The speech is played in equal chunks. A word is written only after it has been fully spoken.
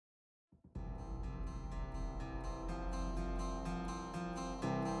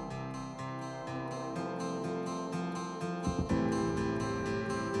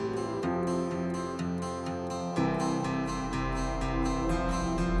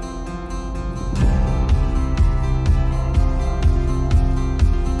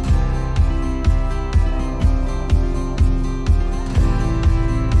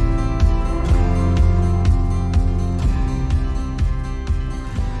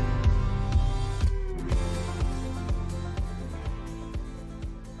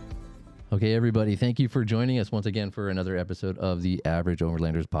Okay, everybody, thank you for joining us once again for another episode of the Average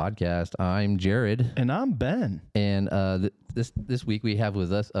Overlanders podcast. I'm Jared. And I'm Ben. And this week we have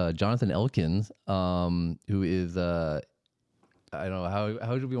with us Jonathan Elkins, who is, I don't know,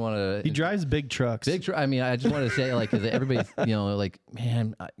 how do we want to... He drives big trucks. I mean, I just want to say, like, 'cause everybody's, like,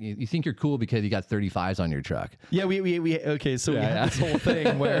 man, you think you're cool because you got 35s on your truck. Yeah, we okay, so we had this whole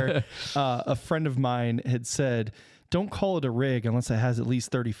thing where a friend of mine had said, don't call it a rig unless it has at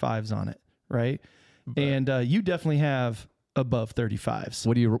least 35s on it, right? And you definitely have above 35s.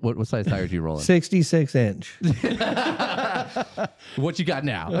 What size tires are you rolling? 66-inch. What you got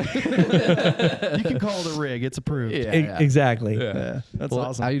now? You can call it a rig. It's approved. Yeah. Exactly. Yeah, that's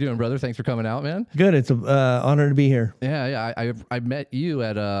awesome. How you doing, brother? Thanks for coming out, man. Good. It's an honor to be here. Yeah. I met you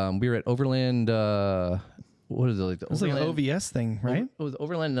at we were at Overland. What is it like? It was like an OVS thing, right? It was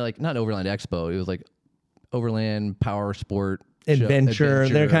Overland, like not Overland Expo. It was like Overland Power Sport Adventure.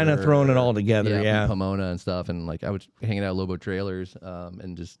 They're kind of throwing it all together. Yeah. Pomona and stuff. And like I was hanging out at Lobo Trailers,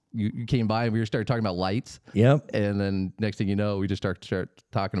 and just you came by and we started talking about lights. Yep. And then next thing you know, we just start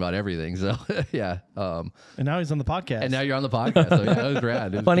talking about everything. So yeah. And now he's on the podcast. And now you're on the podcast. So yeah, that was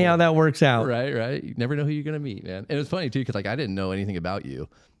rad. It was Funny cool. how that works out. Right. You never know who you're gonna meet, man. And it was funny too, because like I didn't know anything about you.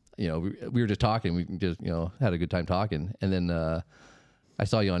 We were just talking. We just had a good time talking. And then I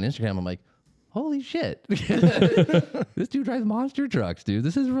saw you on Instagram. I'm like, holy shit. This dude drives monster trucks, dude.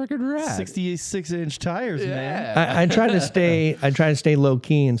 This is fucking rad. 66-inch tires, man. I try to stay low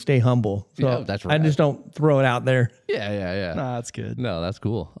key and stay humble. So Yeah, that's right. I just don't throw it out there. Yeah. Nah, that's good. No, that's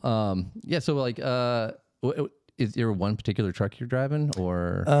cool. Yeah, so like is there one particular truck you're driving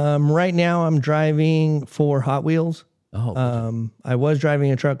or Right now I'm driving for Hot Wheels. I was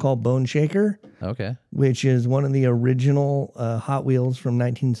driving a truck called Bone Shaker, okay. which is one of the original Hot Wheels from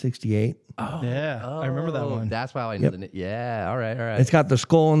 1968. Yeah, I remember that one. That's why I know the name. Yeah, all right. It's got the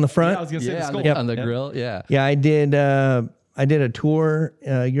skull in the front. Yeah, I was gonna say the Yeah, skull. on the grill. Yeah. Yeah, I did a tour,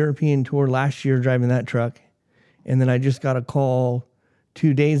 European tour last year driving that truck. And then I just got a call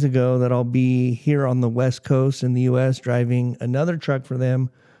 2 days ago that I'll be here on the West Coast in the US driving another truck for them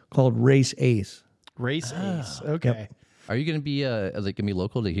called Race Ace. Race Ace. Okay. Yep. Are you gonna be gonna be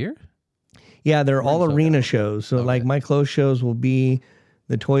local to here? Yeah, they're all arena shows. So like my close shows will be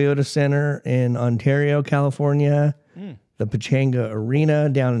the Toyota Center in Ontario, California, the Pachanga Arena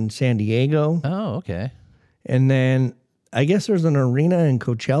down in San Diego. Oh, okay. And then I guess there's an arena in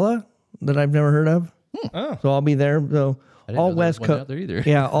Coachella that I've never heard of. Oh. So I'll be there. So all West Coast,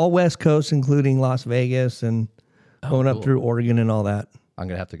 yeah, all West Coast, including Las Vegas and going up through Oregon and all that. I'm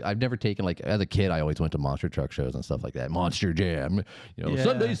gonna have to. I've never taken as a kid. I always went to monster truck shows and stuff like that. Monster Jam, Yeah.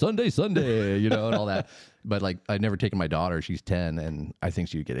 Sunday, and all that. But like, I've never taken my daughter. She's 10, and I think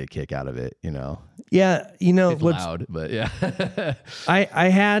she'd get a kick out of it. Yeah, It's loud, but yeah. I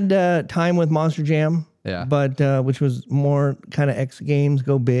had time with Monster Jam, Yeah. but which was more kind of X Games,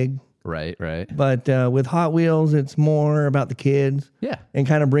 go big. Right. But with Hot Wheels, it's more about the kids. Yeah. And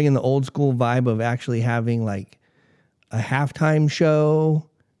kind of bringing the old school vibe of actually having like a halftime show.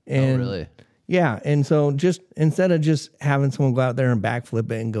 And really? Yeah. And so just instead of just having someone go out there and backflip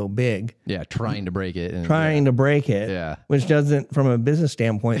it and go big. Yeah, trying to break it. To break it. Yeah. Which doesn't, from a business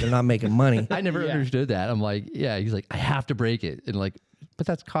standpoint, they're not making money. I never understood that. I'm like, yeah, he's like, I have to break it. And like, but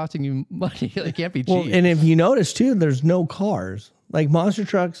that's costing you money. It can't be cheap. Well, and if you notice too, there's no cars. Like monster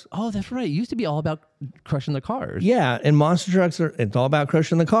trucks. Oh, that's right. It used to be all about crushing the cars. Yeah. And monster trucks it's all about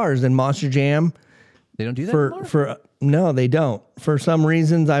crushing the cars. And Monster Jam. They don't do that anymore? No, they don't. For some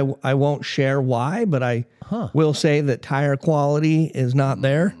reasons, I won't share why, but I will say that tire quality is not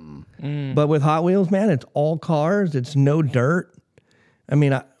there. But with Hot Wheels, man, it's all cars. It's no dirt. I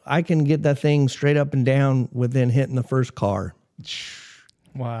mean, I can get that thing straight up and down within hitting the first car.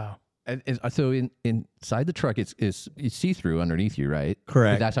 Wow. And so inside the truck, it's see-through underneath you, right?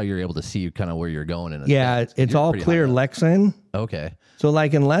 Correct. But that's how you're able to see kind of where you're going. Yeah, it's all clear Lexan. Okay. So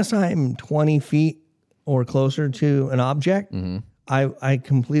like unless I'm 20 feet or closer to an object, I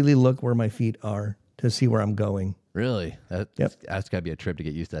completely look where my feet are to see where I'm going. Really? That's got to be a trip to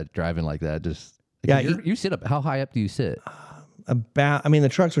get used to that, driving like that. Just yeah, you sit up. How high up do you sit? The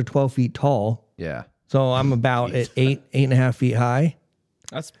trucks are 12 feet tall. Yeah. So I'm about at 8.5 feet high.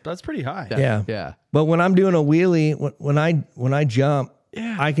 That's pretty high. Yeah. But when I'm doing a wheelie, when I jump,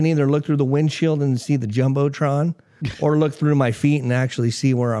 I can either look through the windshield and see the Jumbotron or look through my feet and actually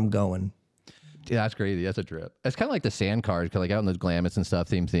see where I'm going. Yeah, that's crazy. That's a trip. It's kind of like the sand cars, because like out in the Glamis and stuff,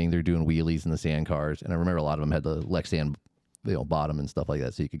 same thing. They're doing wheelies in the sand cars, and I remember a lot of them had the Lexan, bottom and stuff like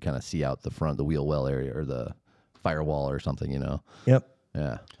that, so you could kind of see out the front, the wheel well area or the firewall or something. Yep.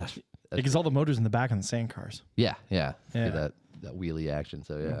 Yeah. Because all the motors in the back on the sand cars. Yeah. Yeah. That that wheelie action.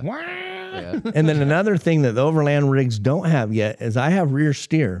 So yeah. Yeah. And then another thing that the overland rigs don't have yet is I have rear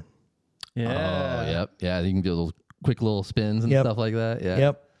steer. Oh, yep. Yeah, you can do those quick little spins and Yep. stuff like that. Yeah.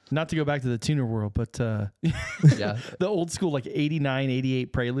 Yep. Not to go back to the tuner world, but Yeah. the old school like 89,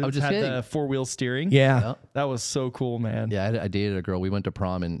 88 Preludes just had kidding. the 4-wheel steering. Yeah. Yep. That was so cool, man. Yeah, I dated a girl. We went to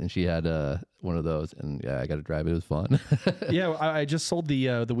prom and she had one of those, and yeah, I got to drive it. It was fun. Yeah, I just sold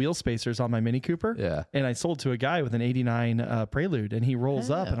the wheel spacers on my Mini Cooper. Yeah. And I sold to a guy with an 89 Prelude, and he rolls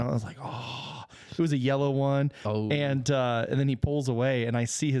up, and I was like, oh, it was a yellow one. Oh. And then he pulls away, and I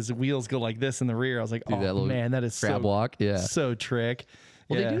see his wheels go like this in the rear. I was like, Do that oh little man, that is crab so walk. Yeah. so trick.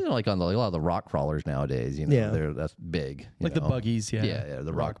 Well, Yeah. they do like on a lot of the rock crawlers nowadays. You know, Yeah. that's big. you Like the know. buggies, yeah. Yeah,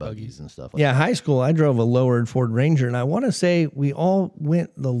 the rock buggies and stuff. Like Yeah, high school, I drove a lowered Ford Ranger, and I want to say we all went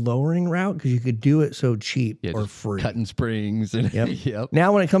the lowering route because you could do it so cheap Yeah, or just free. cutting springs. And Yep. yep.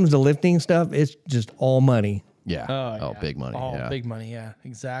 Now, when it comes to lifting stuff, it's just all money. Yeah. Oh, big money. Oh, yeah. big money. Yeah,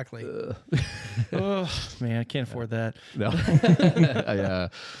 exactly. Oh, man, I can't afford that. No.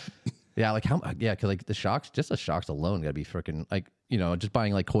 Yeah, like how? Yeah, because like the shocks, just the shocks alone, gotta be freaking like just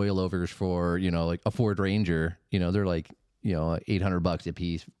buying like coilovers for like a Ford Ranger. They're like $800 a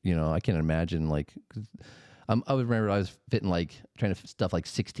piece. I can't imagine like. I would remember I was fitting like trying to stuff like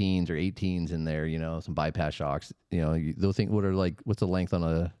 16s or 18s in there. Some bypass shocks. Those things. What's the length on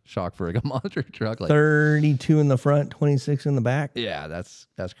a shock for like a monster truck? Like 32 in the front, 26 in the back. yeah, that's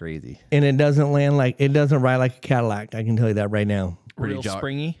crazy. And it doesn't ride like a Cadillac. I can tell you that right now. Real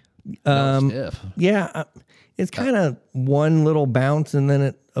springy. Stiff. Yeah, it's kind of one little bounce and then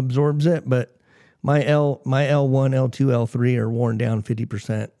it absorbs it. But my L1, L2, L3 are worn down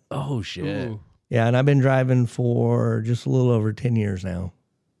 50%. Oh shit. Ooh. Yeah, and I've been driving for just a little over 10 years now.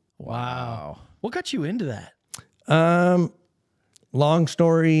 Wow. What got you into that? Long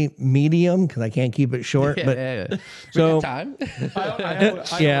story, medium, because I can't keep it short. But Yeah. so We got time.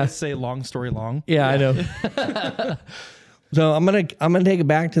 I Yeah. always say long story long. yeah, I know. So I'm gonna take it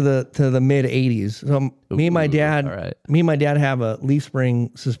back to the mid '80s. So me and my dad, all right. have a leaf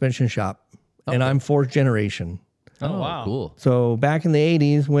spring suspension shop, and I'm fourth generation. Oh, wow. Cool. So back in the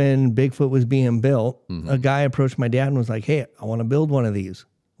 80s when Bigfoot was being built, a guy approached my dad and was like, hey, I want to build one of these.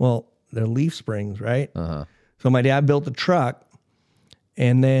 Well, they're leaf springs, right? Uh-huh. So my dad built the truck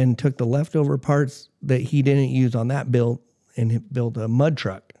and then took the leftover parts that he didn't use on that build and he built a mud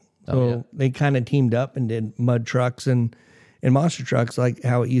truck. So they kind of teamed up and did mud trucks and monster trucks like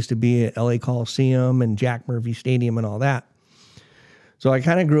how it used to be at LA Coliseum and Jack Murphy Stadium and all that. So I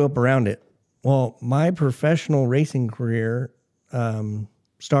kind of grew up around it. Well, my professional racing career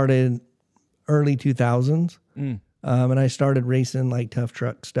started early 2000s. And I started racing like tough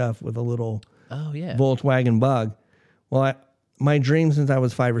truck stuff with a little Oh yeah. Volkswagen Bug. Well, my dream since I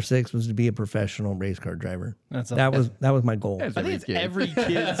was 5 or 6 was to be a professional race car driver. That was my goal. I think it's every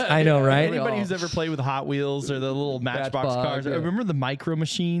kid's. I know, right? Anybody who's ever played with Hot Wheels or the little Matchbox cars. yeah. Remember the micro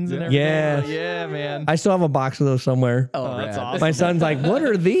machines and everything? Yes. Yeah, man. I still have a box of those somewhere. Oh, that's awesome. My son's like, what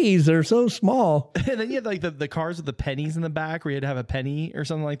are these? They're so small. And then you had like the cars with the pennies in the back where you had to have a penny or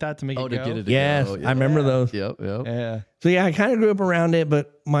something like that to make it to go. get it to Yes, go. I remember those. Yep. Yeah. So yeah, I kind of grew up around it,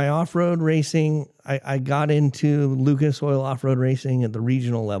 but my off-road racing, I got into Lucas Oil off-road racing at the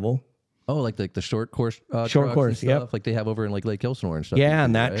regional level. Oh, like the short course. Short trucks and course, yep. stuff, like they have over in like Lake Elsinore and stuff. Yeah,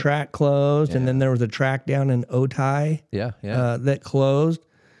 and that right? track closed, and then there was a track down in Otay Yeah. Yeah. that closed.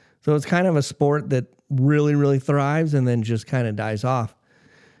 So it's kind of a sport that really, really thrives and then just kind of dies off.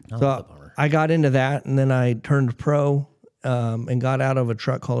 that's a bummer. I got into that, and then I turned pro and got out of a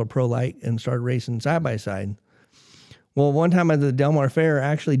truck called a Pro Light and started racing side by side. Well, one time at the Del Mar Fair,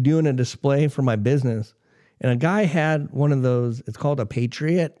 actually doing a display for my business, and a guy had one of those. It's called a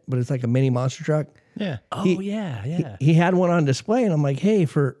Patriot, but it's like a mini monster truck. Yeah. Oh yeah. He had one on display, and I'm like, hey,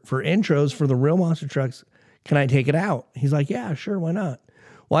 for intros for the real monster trucks, can I take it out? He's like, yeah, sure, why not?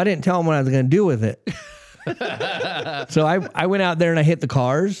 Well, I didn't tell him what I was going to do with it. So I went out there and I hit the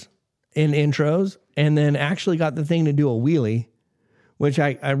cars in intros, and then actually got the thing to do a wheelie, which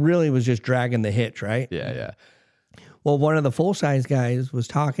I really was just dragging the hitch, right? Yeah. Well, one of the full-size guys was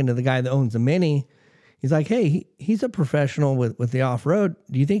talking to the guy that owns the Mini. He's like, hey, he's a professional with the off-road.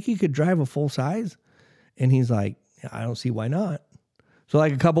 Do you think he could drive a full-size? And he's like, I don't see why not. So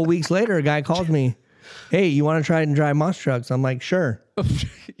like a couple weeks later, a guy calls me, hey, you want to try and drive monster trucks? I'm like, sure.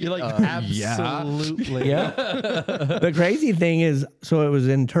 You're like, absolutely. Yeah. The crazy thing is, so it was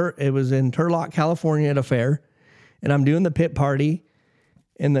in Turlock, California at a fair, and I'm doing the pit party,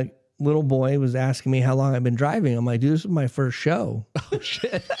 and the little boy was asking me how long I've been driving. I'm like, dude, this is my first show. Oh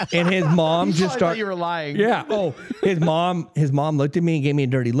shit. And his mom just started. You were lying. Yeah. Oh, his mom looked at me and gave me a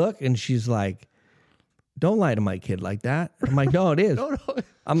dirty look, and she's like, don't lie to my kid like that. I'm like, no, it is. No.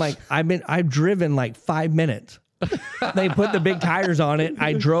 I'm like, I've driven like 5 minutes. They put the big tires on it.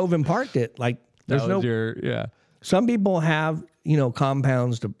 I drove and parked it. Like there's some people have,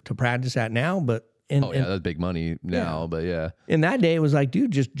 compounds to practice at now, but that's big money now, but in that day it was like,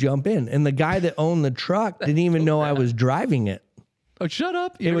 dude, just jump in. And the guy that owned the truck didn't even know I was driving it. Oh, shut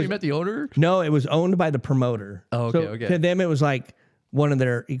up. You met the owner? No, it was owned by the promoter. Oh, okay, okay. To them, it was like one of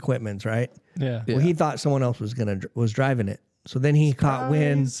their equipments, right? Yeah. Well, he thought someone else was driving it. So then he caught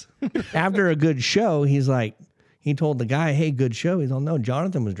wind. After a good show, he told the guy, hey, good show. He's all, no,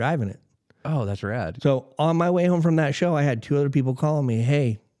 Jonathan was driving it. Oh, that's rad. So on my way home from that show, I had 2 other people calling me,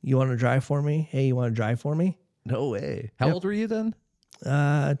 hey, you want to drive for me? Hey, you want to drive for me? No way. How old were you then?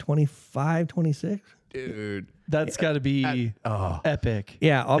 25, 26. Dude. That's got to be epic.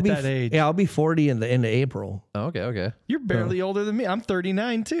 Yeah, I'll at be that age. Yeah, I'll be 40 in the end of April. Oh, okay. You're barely older than me. I'm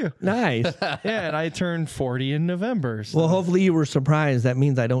 39 too. Nice. Yeah, and I turned 40 in November. So. Well, hopefully you were surprised. That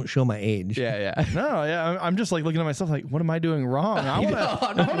means I don't show my age. Yeah. No, yeah, I'm just like looking at myself like, what am I doing wrong? I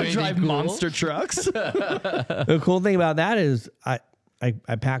want to drive monster trucks. The cool thing about that is I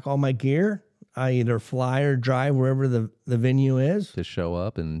pack all my gear. I either fly or drive wherever the venue is. Just show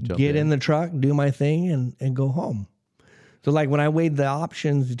up and jump Get in the truck, do my thing, and go home. So like when I weighed the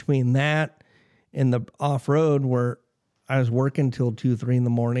options between that and the off-road where I was working till 2, 3 in the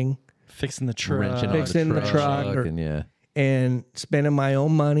morning. Fixing the truck. Fixing the truck and spending my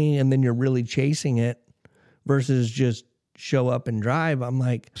own money, and then you're really chasing it versus just show up and drive. I'm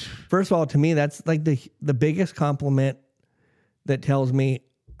like, first of all, to me, that's like the biggest compliment that tells me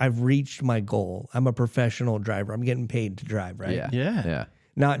I've reached my goal. I'm a professional driver. I'm getting paid to drive, right? Yeah.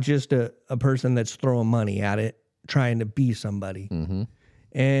 Not just a person that's throwing money at it, trying to be somebody. Mm-hmm.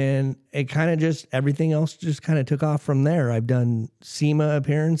 And it kind of just, everything else just kind of took off from there. I've done SEMA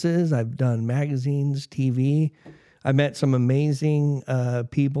appearances. I've done magazines, TV. I met some amazing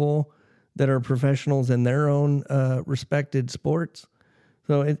people that are professionals in their own respected sports.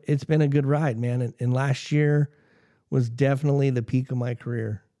 So it's been a good ride, man. And last year was definitely the peak of my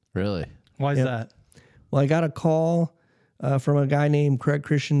career. Really? Why is that? Well, I got a call from a guy named Craig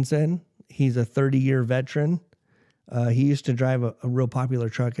Christensen. He's a 30-year veteran. He used to drive a real popular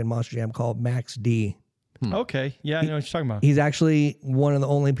truck in Monster Jam called Max D. Okay. Yeah, I know what you're talking about. He's actually one of the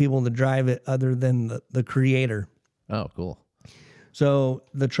only people to drive it other than the creator. Oh, cool. So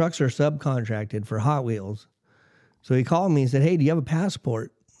the trucks are subcontracted for Hot Wheels. So he called me and said, hey, do you have a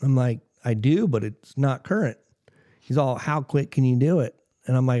passport? I'm like, I do, but it's not current. He's all, how quick can you do it?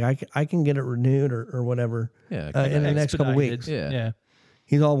 And I'm like, I can get it renewed or whatever in the next couple weeks. Yeah.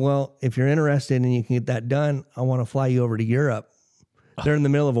 He's all, well, if you're interested and you can get that done, I want to fly you over to Europe. They're in the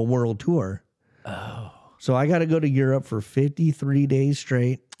middle of a world tour. Oh. So I got to go to Europe for 53 days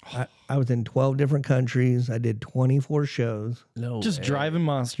straight. I was in 12 different countries. I did 24 shows. Just driving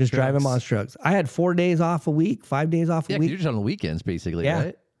monster Just driving monster trucks. I had 4 days off a week, 5 days off a week. You're just on the weekends, basically,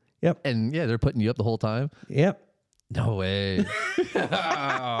 right? Yep. And they're putting you up the whole time? Yep. No way.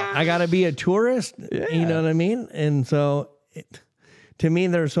 I got to be a tourist. You know what I mean? And so to me,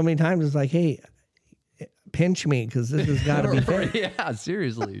 there are so many times it's like, hey, pinch me because this has got to be fair. Yeah,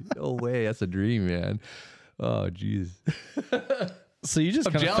 seriously. No way. That's a dream, man. Oh, geez. So you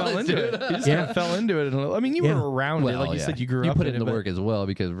just kind of fell into it. You just kind of fell into it. I mean, you were around it. Like you said, you grew up in it. You put in the work as well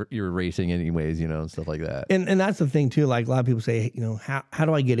because you were racing anyways, and stuff like that. And that's the thing too. Like a lot of people say, how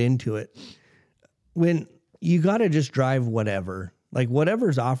do I get into it? When you got to just drive whatever, like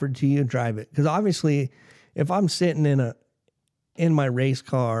whatever's offered to you, drive it. Because obviously, if I'm sitting in my race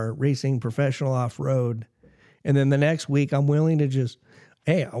car racing professional off road, and then the next week I'm willing to just,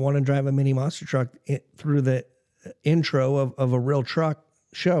 hey, I want to drive a mini monster truck through the intro of a real truck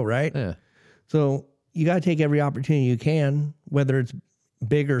show, right? Yeah. So you got to take every opportunity you can, whether it's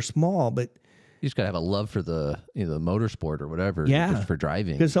big or small, but you just got to have a love for the the motorsport or whatever. Yeah. For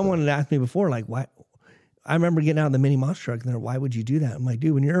driving. Because someone had asked me before, like, why? I remember getting out of the mini monster truck and they're, why would you do that? I'm like,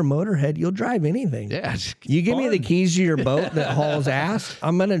 dude, when you're a motorhead, you'll drive anything. Yeah. You give me the keys to your boat that hauls ass,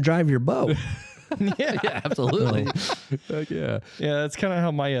 I'm going to drive your boat. Yeah, absolutely. Yeah. Yeah, that's kind of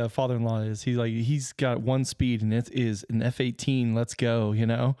how my father-in-law is. He's got one speed and it is an F18. Let's go,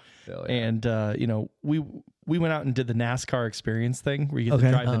 Yeah. And we went out and did the NASCAR experience thing where you get to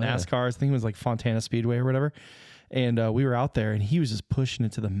drive the NASCARs. I think it was like Fontana Speedway or whatever. And we were out there and he was just pushing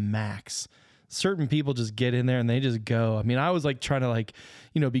it to the max. certain people just get in there and they just go. I mean, I was like trying to like,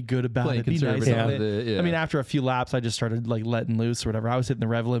 be good about Playing it, be nice conservative about with it. it, yeah. I mean, after a few laps, I just started like letting loose or whatever. I was hitting the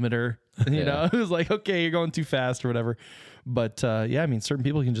rev limiter, you know, it was like, okay, you're going too fast or whatever. But I mean, certain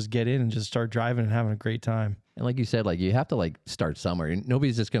people can just get in and just start driving and having a great time. And like you said, like you have to like start somewhere.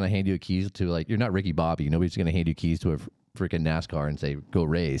 Nobody's just going to hand you keys to like, you're not Ricky Bobby. Nobody's going to hand you keys to a freaking NASCAR and say, go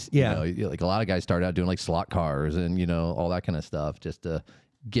race. Yeah. Like a lot of guys start out doing like slot cars and, all that kind of stuff just to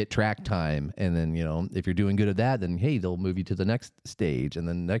get track time. And then, if you're doing good at that, then hey, they'll move you to the next stage and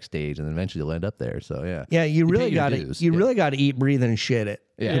then next stage. And then eventually you'll end up there. So yeah. Yeah. You really pay your got to, dues. really got to eat, breathe, and shit it,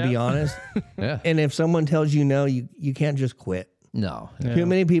 to be honest. Yeah. And if someone tells you no, you can't just quit. No. Yeah. Too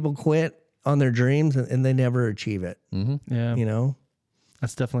many people quit on their dreams and they never achieve it. Mm-hmm. Yeah.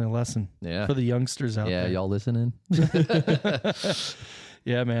 That's definitely a lesson for the youngsters out there. Yeah. Y'all listening?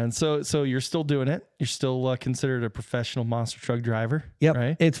 Yeah, man. So you're still doing it. You're still considered a professional monster truck driver. Yep.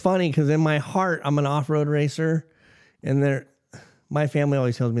 Right? It's funny because in my heart, I'm an off-road racer, and my family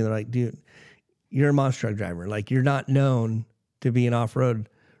always tells me, they're like, dude, you're a monster truck driver. Like, you're not known to be an off-road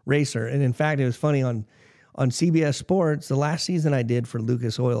racer. And in fact, it was funny on CBS Sports, the last season I did for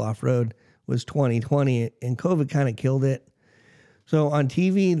Lucas Oil Off-Road was 2020, and COVID kind of killed it. So on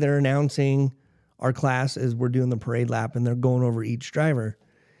TV, they're announcing our class as we're doing the parade lap, and they're going over each driver.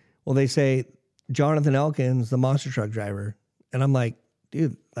 Well, they say, Jonathan Elkins, the monster truck driver. And I'm like,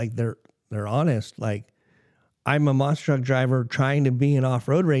 dude, like they're honest. Like, I'm a monster truck driver trying to be an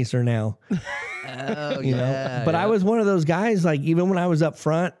off-road racer now. You know? But I was one of those guys, like, even when I was up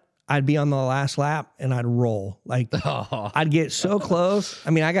front, I'd be on the last lap and I'd roll. Like, I'd get so close. I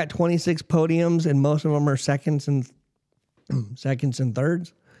mean, I got 26 podiums, and most of them are seconds and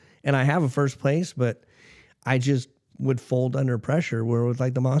thirds. And I have a first place, but I just would fold under pressure. Where with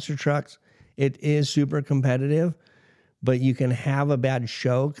like the monster trucks, it is super competitive, but you can have a bad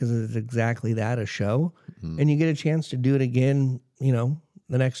show because it's exactly that, a show. And you get a chance to do it again,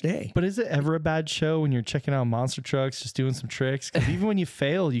 the next day. But is it ever a bad show when you're checking out monster trucks, just doing some tricks? Because even when you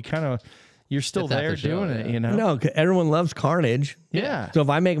fail, you're still It's there after show, doing it, yeah. No, 'cause everyone loves carnage. Yeah. So if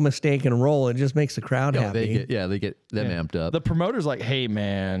I make a mistake and roll, it just makes the crowd happy. They get them amped up. The promoter's like, hey,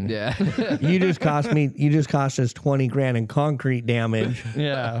 man. Yeah. You just cost us $20,000 in concrete damage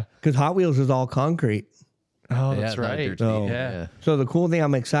Yeah. because Hot Wheels is all concrete. Oh, Yeah, that's it's not right. dirt So- cheap. Yeah. So the cool thing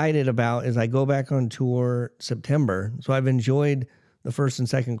I'm excited about is I go back on tour September. So I've enjoyed the first and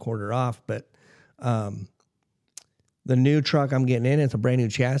second quarter off, but the new truck I'm getting in, it's a brand new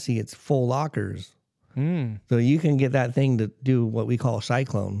chassis. It's full lockers. So you can get that thing to do what we call a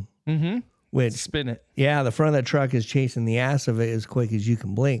cyclone, which, Spin it. yeah, the front of the truck is chasing the ass of it as quick as you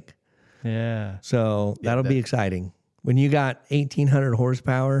can blink. Yeah. So that'll be exciting. When you got 1,800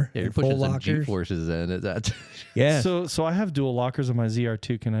 horsepower Yeah, you're and full pushing some lockers, G-forces in. That's yeah, So I have dual lockers on my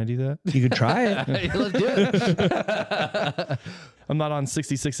ZR2. Can I do that? you could try it. Let's do it. I'm not on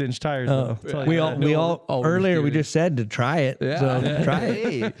 66-inch tires though. I'll tell you We that. all earlier we just said to try it. So try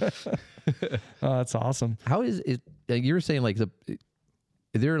it. Hey. Oh, that's awesome. How is it? Like you were saying, like is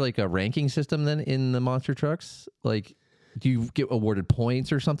there like a ranking system then in the monster trucks? Like, do you get awarded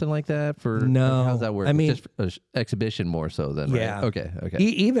points or something like that for? No. How's that work? I mean- just exhibition more so than Yeah. Right? Okay.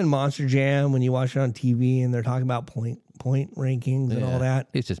 Even Monster Jam, when you watch it on TV and they're talking about point rankings and all that,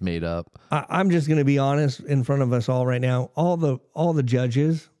 It's just made up. I'm just going to be honest in front of us all right now. All the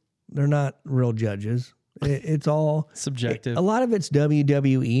judges, they're not real judges. It's all Subjective. a lot of it's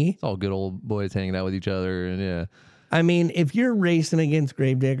WWE. It's all good old boys hanging out with each other, and yeah. I mean, if you're racing against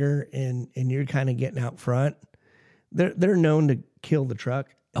Gravedigger and you're kind of getting out front, they're known to kill the truck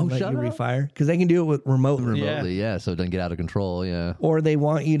and let shut you up. refire because they can do it with remotely. Remotely, yeah. So it doesn't get out of control, yeah. Or they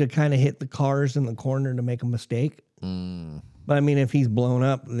want you to kind of hit the cars in the corner to make a mistake. But I mean, if he's blown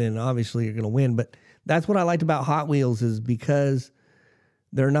up, then obviously you're going to win. But that's what I liked about Hot Wheels is because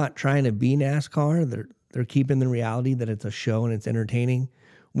they're not trying to be NASCAR. They're keeping the reality that it's a show and it's entertaining.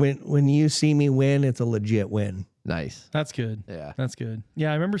 When you see me win, it's a legit win. Nice. That's good. Yeah. That's good. Yeah,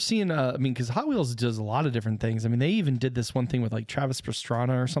 I remember seeing, because Hot Wheels does a lot of different things. I mean, they even did this one thing with like Travis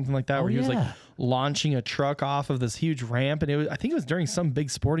Pastrana or something like that, where he was like yeah. launching a truck off of this huge ramp. And I think it was during some big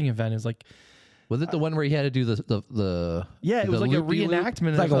sporting event. It was like, Was it the one where he had to do the yeah, it was like a reenactment.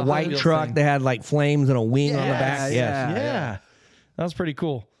 It's like of a the Hot white Wheels truck thing. that had like flames and a wing on the back. yeah. Yes. Yeah. That was pretty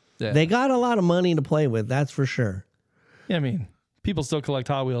cool. Yeah. They got a lot of money to play with, that's for sure. Yeah, I mean, people still collect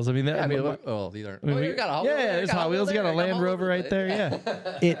Hot Wheels. I mean, I mean, these aren't. you got a Hot Wheels. Yeah, there's Hot Wheels. You got a Land Rover right there.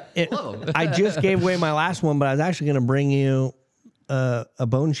 Yeah. I just gave away my last one, but I was actually going to bring you a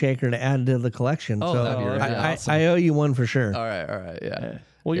bone shaker to add to the collection. Oh, so that'd be really awesome. I owe you one for sure. All right, yeah.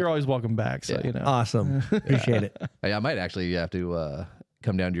 Well, you're always welcome back. So, you know. Awesome. Appreciate it. I might actually have to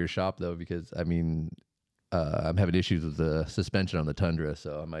come down to your shop though, because I mean, I'm having issues with the suspension on the Tundra,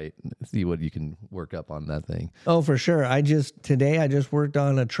 so I might see what you can work up on that thing. Oh, for sure. Today I just worked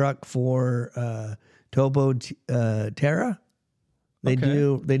on a truck for Topo Terra. They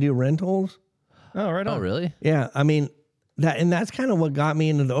do rentals. Oh, right on. Oh, really? Yeah, I mean that's kind of what got me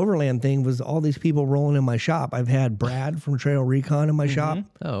into the overland thing was all these people rolling in my shop. I've had Brad from Trail Recon in my shop.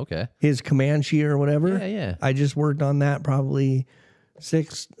 Oh, okay. His Comanche or whatever. Yeah, yeah. I just worked on that probably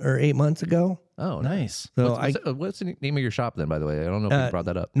 6 or 8 months ago. Oh, Nice. So what's the name of your shop then? By the way, I don't know if you brought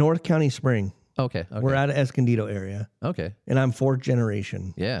that up. North County Spring. Okay. We're out of Escondido area, Okay. and I'm 4th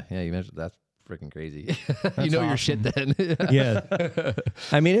generation. Yeah. You mentioned that's freaking crazy. You know your shit then. Yeah.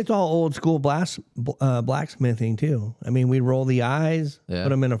 I mean, it's all old school blacksmithing too. I mean, we roll the eyes, Yeah. put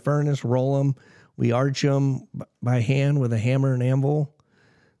them in a furnace, roll them. We arch them by hand with a hammer and anvil.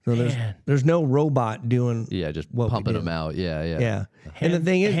 So there's no robot doing. Yeah, just what we pumping do. them out. Yeah. Yeah. And the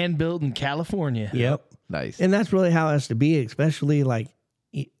thing is, hand built in California. yep. Nice. And that's really how it has to be, especially like,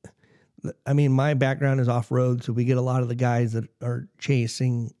 I mean, my background is off road, so we get a lot of the guys that are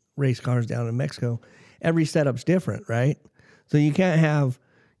chasing race cars down in Mexico. Every setup's different, right? So you can't have,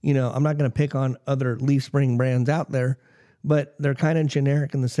 I'm not going to pick on other leaf spring brands out there, but they're kind of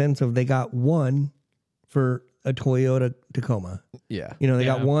generic in the sense of they got one for a Toyota Tacoma. Yeah. They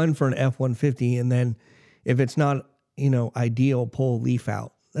got one for an F-150, and then if it's not, ideal, pull a leaf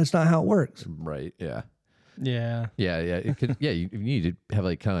out. That's not how it works. Right. Yeah. Yeah. Yeah. It could, yeah. You need to have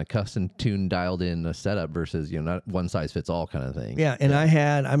like kind of custom tuned, dialed in a setup versus not one size fits all kind of thing. Yeah, and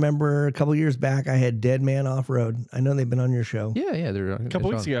I remember a couple years back, I had Dead Man Off Road. I know they've been on your show. Yeah. They're A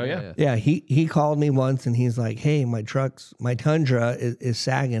couple weeks ago. Yeah. Yeah, he called me once and he's like, "Hey, my Tundra is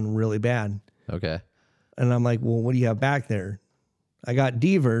sagging really bad." Okay. And I'm like, "Well, what do you have back there?" I got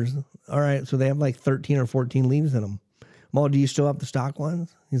Devers. All right, so they have like 13 or 14 leaves in them. Well, do you still have the stock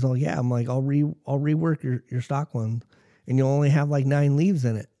ones? He's all, "Yeah." I'm like, I'll rework your stock ones, and you'll only have like 9 leaves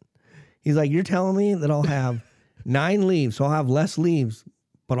in it. He's like, "You're telling me that I'll have 9 leaves, so I'll have less leaves,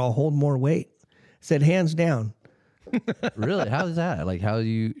 but I'll hold more weight?" I said, "Hands down." Really? How is that? Like,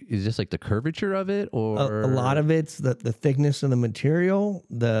 is this like the curvature of it, or A lot of it's the thickness of the material,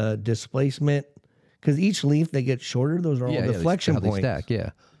 the displacement, because each leaf that gets shorter, those are all deflection how they points. stack, yeah.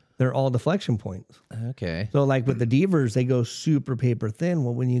 They're all deflection points. Okay. So like with the Devers, they go super paper thin.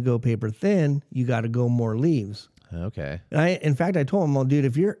 Well, when you go paper thin, you got to go more leaves. Okay. And in fact, I told him, "Well, dude,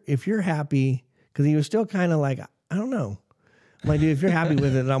 if you're happy," because he was still kind of like, "I don't know." I'm like, "Dude, if you're happy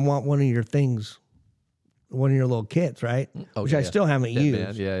with it, I want one of your things, one of your little kits, right?" Which I still haven't used.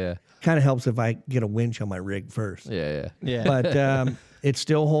 Man. Yeah. Kind of helps if I get a winch on my rig first. Yeah. But it's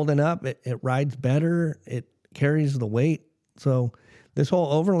still holding up. It rides better. It carries the weight. So this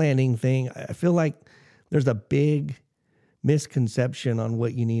whole overlanding thing, I feel like there's a big misconception on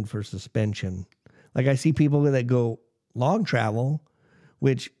what you need for suspension. Like I see people that go long travel,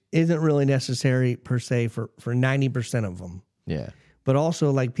 which isn't really necessary per se for 90% of them. Yeah. But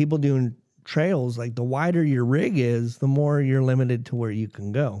also like people doing trails, like the wider your rig is, the more you're limited to where you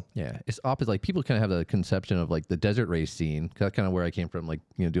can go. Yeah, it's opposite. Like people kind of have the conception of like the desert race scene. 'Cause that's kind of where I came from. Like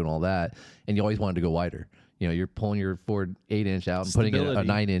doing all that, and you always wanted to go wider. You're pulling your Ford 8-inch out and putting a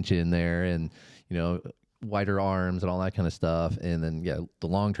 9-inch in there, and wider arms and all that kind of stuff. And then the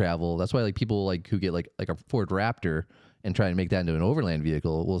long travel. That's why like people like who get like a Ford Raptor and try and make that into an overland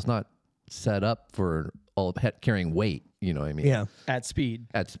vehicle. Well, it's not set up for all carrying weight. You know what I mean? Yeah. At speed.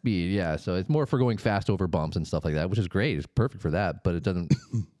 Yeah. So it's more for going fast over bumps and stuff like that, which is great. It's perfect for that, but it doesn't,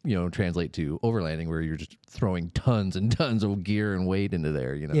 translate to overlanding where you're just throwing tons and tons of gear and weight into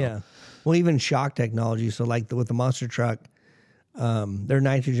there, Yeah. Well, even shock technology. So like with the monster truck, they're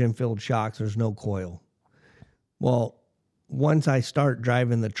nitrogen filled shocks. There's no coil. Well, once I start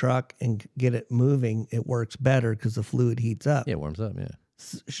driving the truck and get it moving, it works better because the fluid heats up. Yeah, it warms up, yeah.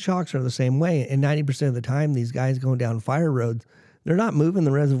 Shocks are the same way. And 90% of the time, these guys going down fire roads, they're not moving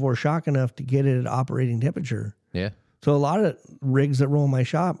the reservoir shock enough to get it at operating temperature. Yeah. So a lot of rigs that roll in my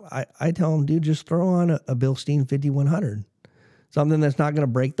shop, I tell them, dude, just throw on a Bilstein 5100. Something that's not going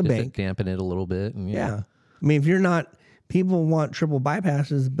to break the Just bank. to dampen it a little bit. And Yeah. I mean, if you're not, people want triple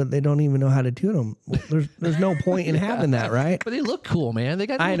bypasses, but they don't even know how to tune them. Well, there's no point in having that, right? But they look cool, man. They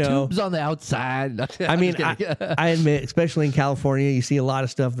got I little know. tubes on the outside. I mean, I admit, especially in California, you see a lot of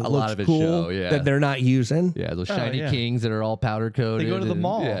stuff that looks cool that they're not using. Yeah, those shiny Kings that are all powder coated. They go to the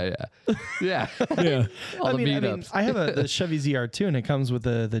mall. Yeah. Yeah. All I the mean, meetups. I have the Chevy ZR2, and it comes with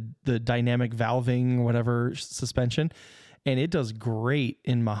the dynamic valving, whatever suspension, and it does great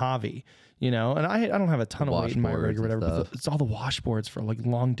in Mojave. And I don't have a ton of weight in my rig or whatever, but it's all the washboards for like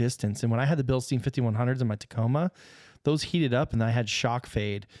long distance. And when I had the Bilstein 5100s in my Tacoma, those heated up and I had shock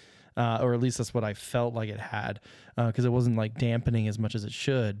fade, or at least that's what I felt like it had, because it wasn't like dampening as much as it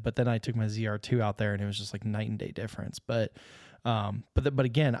should. But then I took my ZR2 out there and it was just like night and day difference. But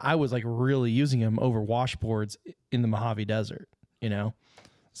again, I was like really using them over washboards in the Mojave Desert, you know.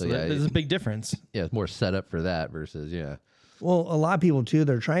 So there's a big difference. Yeah, it's more set up for that versus Well, a lot of people too,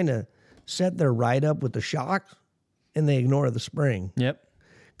 they're trying to set their ride up with the shock and they ignore the spring. Yep.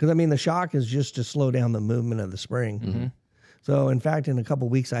 Because I mean, the shock is just to slow down the movement of the spring. Mm-hmm. So in fact, in a couple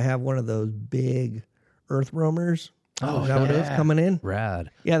of weeks, I have one of those big earth roamers. Oh, is that what it is coming in?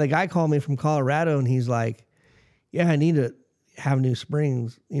 rad. Yeah, the guy called me from Colorado and he's like, yeah, I need to have new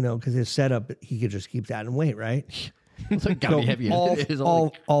springs, you know, because his setup, he could just keep that in weight, right? So gotta be heavy.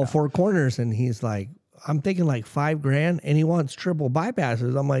 all four corners. And he's like, I'm thinking like $5,000 and he wants triple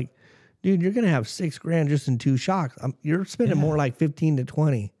bypasses. I'm like, dude, you're going to have $6,000 just in 2 shocks. You're spending more like 15 to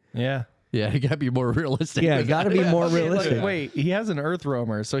 20. Yeah. Yeah, you gotta be more realistic. Yeah, got to be more realistic. Like, wait, he has an earth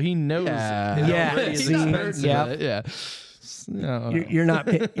roamer, so he knows. Yeah. You're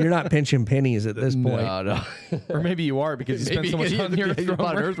not pinching pennies at this point. No. Or maybe you are because you spent so much on the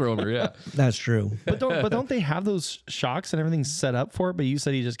earth roamer. Yeah. That's true. But don't they have those shocks and everything set up for it? But you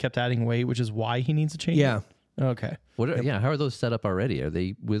said he just kept adding weight, which is why he needs to change. Yeah. It? Okay. How are those set up already? Are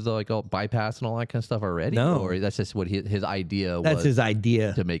they with like all bypass and all that kind of stuff already? No. Or that's just what his idea was? That's his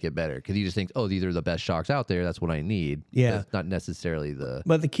idea. To make it better. Because he just thinks, oh, these are the best shocks out there. That's what I need. Yeah. That's not necessarily the...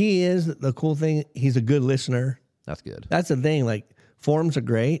 But the key is, the cool thing, he's a good listener. That's good. That's the thing. Like, forums are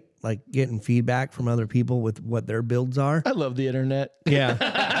great, like getting feedback from other people with what their builds are. I love the internet.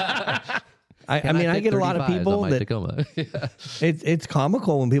 Yeah. I mean, I get a lot of people that it's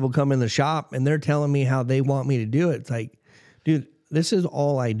comical when people come in the shop and they're telling me how they want me to do it. It's like, dude, this is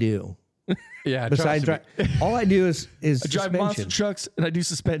all I do. Yeah. Besides, all I do is I drive suspension. monster trucks and I do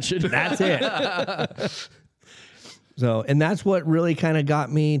suspension. That's it. So, and that's what really kind of got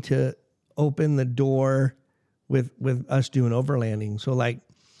me to open the door with us doing overlanding. So like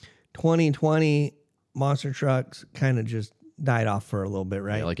 2020 monster trucks kind of just died off for a little bit,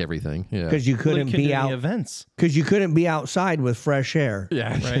 right? Yeah, like everything. Yeah. Because you couldn't be out events. Because you couldn't be outside with fresh air.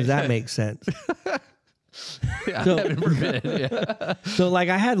 Yeah. Right. Does that make sense? Yeah, so, so like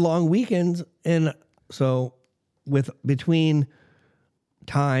I had long weekends, and so between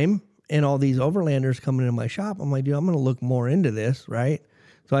time and all these overlanders coming into my shop, I'm like, dude, I'm going to look more into this, right?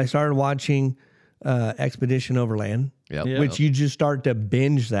 So I started watching Expedition Overland, which you just start to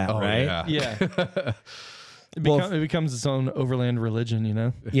binge that, right? Yeah. It becomes its own overland religion, you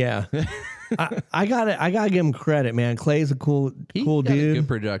know? Yeah. I gotta give him credit, man. Clay's a cool dude. Good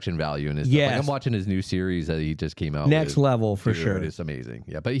production value in his stuff. Like I'm watching his new series that he just came out Next with. level for sure. It's amazing.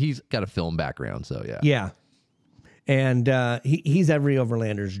 Yeah, but he's got a film background, so yeah. Yeah. And he's every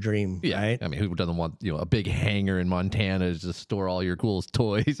overlander's dream, right? I mean, who doesn't want a big hangar in Montana to store all your cool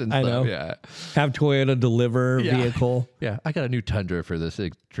toys and stuff? I know. Yeah, have Toyota deliver vehicle. Yeah, I got a new Tundra for this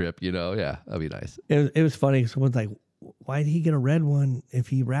trip. Yeah, that'd be nice. It was funny. Someone's like, "Why did he get a red one if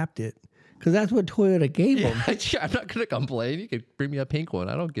he wrapped it?" Because that's what Toyota gave him. I'm not gonna complain. You could bring me a pink one.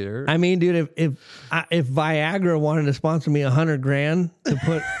 I don't care. I mean, dude, if Viagra wanted to sponsor me $100,000 to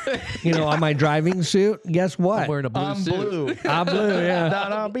put, on my driving suit, guess what? I'm wearing a blue suit. I'm blue.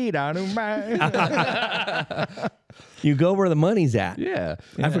 Yeah. You go where the money's at. Yeah.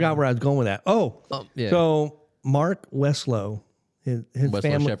 I forgot where I was going with that. So Mark Westlow, his Westlow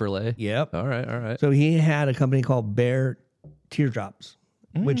family, Chevrolet. Yep. All right. So he had a company called Bear Teardrops,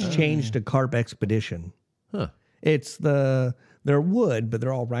 which changed to Carp Expedition. Huh. It's they're wood, but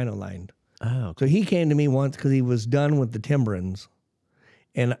they're all rhino lined. Oh. So he came to me once because he was done with the Timberins,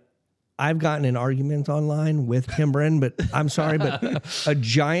 and I've gotten in arguments online with Timberin, but I'm sorry, but a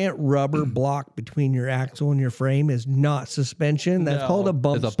giant rubber block between your axle and your frame is not suspension. That's called a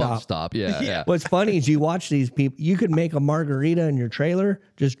bump It's a bump stop. Yeah. What's funny is you watch these people, you could make a margarita in your trailer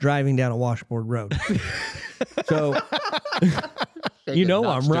just driving down a washboard road. So,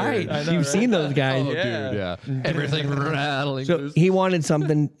 I'm right. You've seen those guys. Oh, dude, yeah. Everything rattling. So he wanted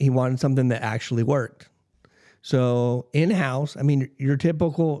something that actually worked. So in-house, I mean, your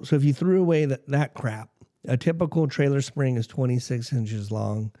typical, so if you threw away that crap, a typical trailer spring is 26 inches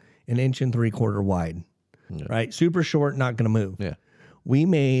long, 1 3/4 inches wide, right? Super short, not going to move. Yeah. We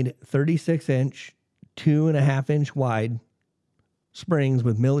made 36-inch, 2.5-inch wide springs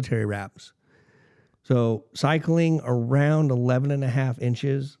with military wraps. So cycling around 11.5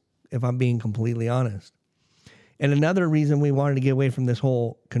 inches, if I'm being completely honest. And another reason we wanted to get away from this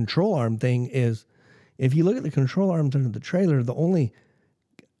whole control arm thing is if you look at the control arms under the trailer, the only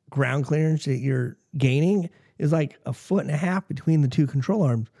ground clearance that you're gaining is like 1.5 feet between the two control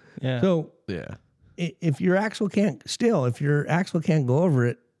arms. Yeah. So if your axle can't go over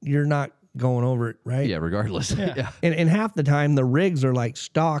it, you're not going over it, right? Yeah, regardless. Yeah. And half the time the rigs are like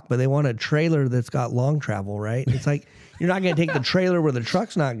stock, but they want a trailer that's got long travel, right? It's like you're not going to take the trailer where the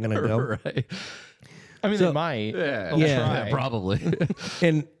truck's not going to go. Right. I mean, they might. Yeah, probably.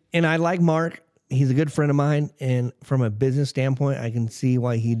 And I like Mark. He's a good friend of mine, and from a business standpoint, I can see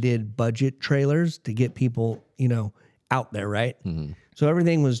why he did budget trailers to get people, out there, right? Mm-hmm. So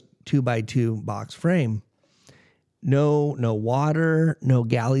everything was 2x2 box frame. No water, no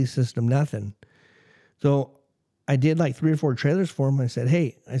galley system, nothing. So I did like 3 or 4 trailers for him. I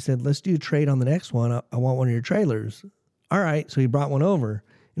said, let's do a trade on the next one. I want one of your trailers. All right. So he brought one over,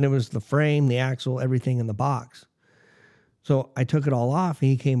 and it was the frame, the axle, everything in the box. So I took it all off, and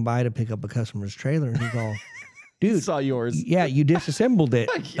he came by to pick up a customer's trailer, and he's all, dude. He saw yours. Yeah, you disassembled it.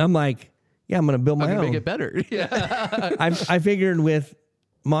 I'm like, yeah, I'm going to build my own. Make it better. Yeah. I figured with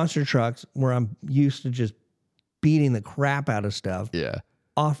monster trucks, where I'm used to just beating the crap out of stuff. Yeah.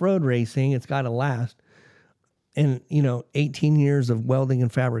 Off-road racing, it's got to last. And, 18 years of welding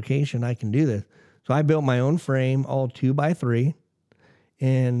and fabrication, I can do this. So I built my own frame, all 2x3.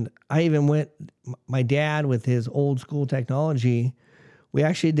 And I even my dad with his old school technology, we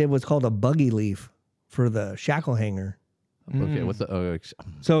actually did what's called a buggy leaf for the shackle hanger. Okay, what's the...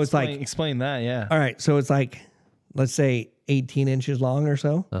 So it's Explain that, yeah. All right, so it's like, let's say 18 inches long or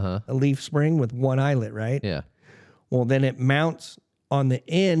so, a leaf spring with one eyelet, right? Yeah. Well, then it mounts on the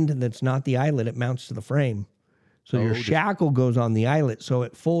end that's not the eyelet, it mounts to the frame. So your shackle goes on the eyelet. So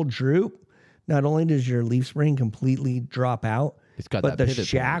at full droop, not only does your leaf spring completely drop out, It's got but that the pivot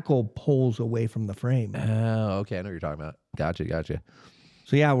shackle pulls away from the frame. Oh, okay. I know what you're talking about. Gotcha.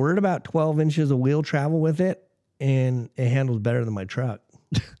 So yeah, we're at about 12 inches of wheel travel with it, and it handles better than my truck.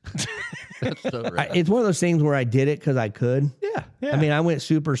 That's so rad. It's one of those things where I did it because I could. Yeah. I mean, I went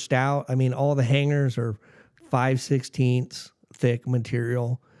super stout. I mean, all the hangers are 5/16 thick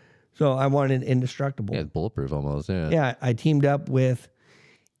material. So I wanted indestructible. Yeah, it's bulletproof almost. Yeah. Yeah, I teamed up with,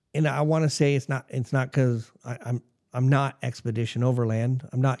 and I want to say it's not because I'm not Expedition Overland.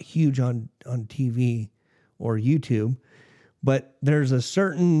 I'm not huge on TV or YouTube, but there's a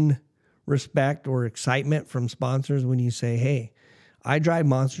certain respect or excitement from sponsors when you say, hey, I drive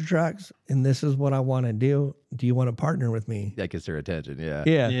monster trucks and this is what I want to do. Do you want to partner with me? That gets their attention. Yeah.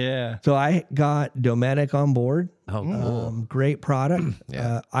 Yeah. So I got Dometic on board. Oh, cool. Great product.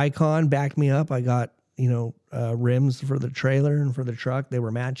 Yeah. Icon backed me up. I got, rims for the trailer and for the truck. They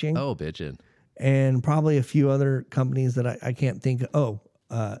were matching. Oh, bitchin'. And probably a few other companies that I can't think of.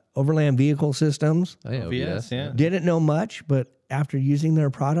 Overland Vehicle Systems. Oh, yeah. OVS, yeah. Didn't know much, but after using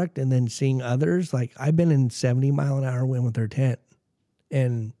their product and then seeing others, like I've been in 70 mile an hour wind with their tent,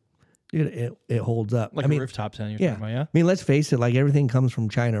 and dude, it holds up. Like a rooftop tent you're talking about, yeah? I mean, let's face it, like everything comes from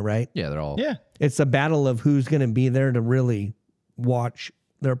China, right? Yeah, they're all... Yeah. It's a battle of who's going to be there to really watch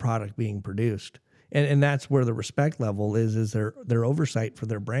their product being produced. And that's where the respect level is their oversight for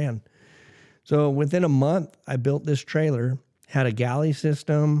their brand. So within a month, I built this trailer, had a galley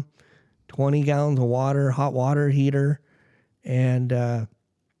system, 20 gallons of water, hot water heater. And at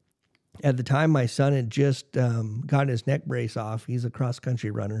the time, my son had just gotten his neck brace off. He's a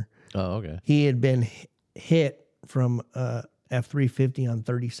cross-country runner. Oh, okay. He had been hit from F-350 on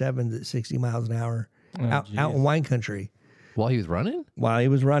 37s at 60 miles an hour out in wine country. While he was running? While he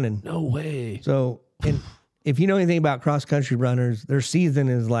was running. No way. So, and if you know anything about cross-country runners, their season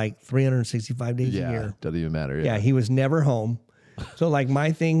is like 365 days a year. Doesn't even matter. Yeah, he was never home. So, like,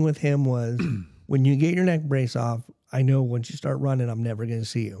 my thing with him was, when you get your neck brace off, I know once you start running, I'm never going to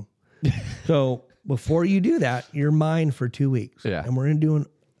see you. So, before you do that, you're mine for 2 weeks. Yeah. And we're going to do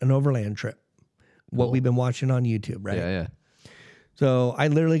an overland trip. What we've been watching on YouTube, right? Yeah. So I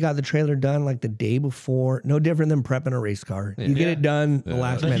literally got the trailer done like the day before. No different than prepping a race car. You get it done the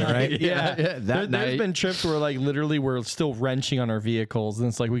last minute, right? Yeah. There's been trips where like literally we're still wrenching on our vehicles, and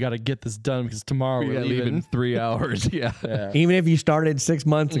it's like we got to get this done because tomorrow we're leaving in 3 hours. Yeah. Even if you started 6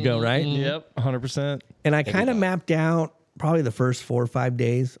 months ago, right? Yep, 100%. And I kind of mapped out probably the first 4 or 5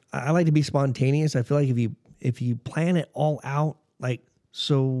 days. I like to be spontaneous. I feel like if you plan it all out, like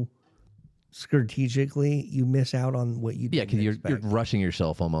so strategically, you miss out on what you Yeah, because you're rushing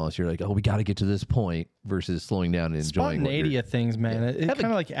yourself almost. You're like, oh, we got to get to this point versus slowing down and enjoying spontaneity of things, man. It kind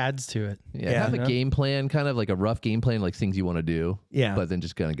of like adds to it. Have a game plan, kind of like a rough game plan, like things you want to do. Yeah. But then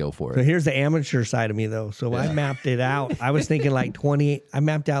just gonna go for So it. here's the amateur side of me, though. So I mapped it out. I was thinking like 28. I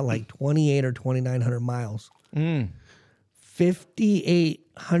mapped out like 28 or 2,900 miles.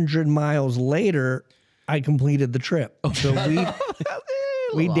 5,800 miles later, I completed the trip. So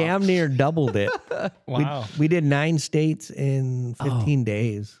We damn near doubled it. Wow. We did 9 states in 15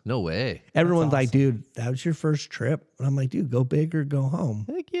 days. No way. Everyone's like, dude, that was your first trip. And I'm like, dude, go big or go home.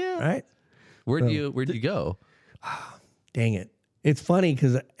 Heck yeah. Right? Where'd you go? Dang it. It's funny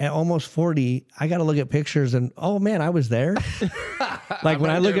because at almost 40, I got to look at pictures and, oh man, I was there. Like when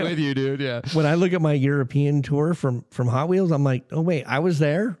I look at with you, dude. Yeah. when I look at my European tour from Hot Wheels, I'm like, oh wait, I was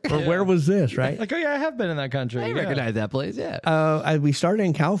there, or where was this? Right? Like, oh yeah, I have been in that country. I recognize that place. Yeah. We started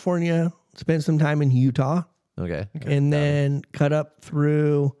in California, spent some time in Utah, Okay. and then cut up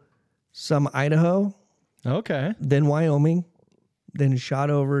through some Idaho, Okay. then Wyoming, then shot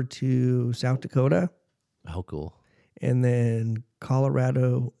over to South Dakota, Oh, cool. and then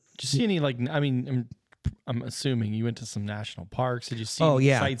Colorado. Did you see any like? I mean, I'm assuming you went to some national parks. Did you see Oh,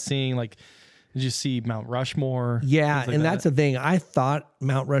 yeah. sightseeing? Like, did you see Mount Rushmore? Yeah, Things like and that? that's the thing. I thought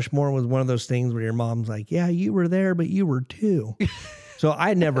Mount Rushmore was one of those things where your mom's like, yeah, you were there, but you were too. So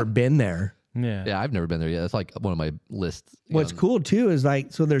I'd never been there. Yeah. Yeah, I've never been there yet. That's like one of my lists. What's cool too is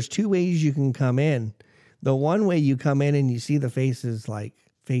like, so there's 2 ways you can come in. The one way you come in and you see the faces like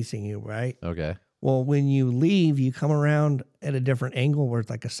facing you, right? Okay. Well, when you leave, you come around at a different angle where it's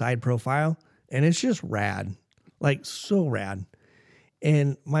like a side profile, and it's just rad, like so rad.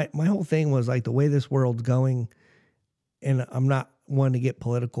 And my whole thing was like the way this world's going, and I'm not one to get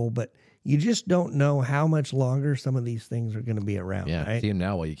political, but you just don't know how much longer some of these things are going to be around. Yeah. Right? See them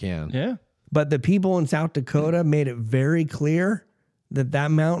now while you can. Yeah. But the people in South Dakota made it very clear that that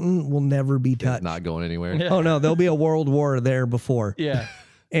mountain will never be touched. Not going anywhere. Yeah. Oh no, there'll be a world war there before. Yeah.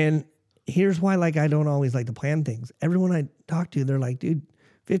 And here's why, like, I don't always like to plan things. Everyone I talk to, they're like, dude,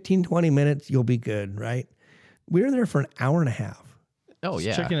 15, 20 minutes, you'll be good, right? We were there for an hour and a half. Oh, Just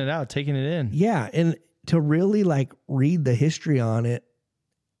yeah. checking it out, taking it in. Yeah. And to really like read the history on it,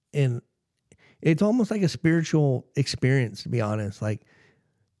 and it's almost like a spiritual experience, to be honest. Like,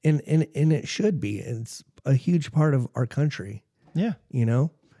 and it should be. It's a huge part of our country, Yeah. you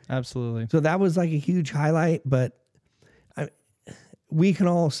know? Absolutely. So that was like a huge highlight, but we can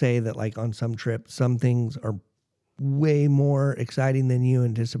all say that like on some trips, some things are way more exciting than you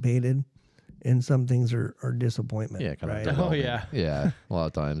anticipated, and some things are disappointment. Yeah. Kind right? of. Oh, yeah. Yeah. A lot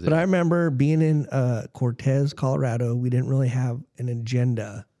of times. But I remember being in Cortez, Colorado. We didn't really have an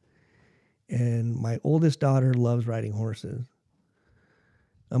agenda, and my oldest daughter loves riding horses.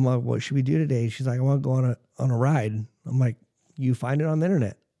 I'm like, what should we do today? She's like, I want to go on a ride. I'm like, you find it on the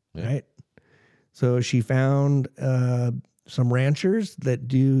internet, right? So she found some ranchers that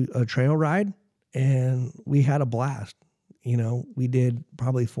do a trail ride, and we had a blast. You know, we did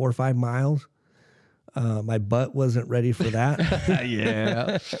probably 4 or 5 miles. My butt wasn't ready for that.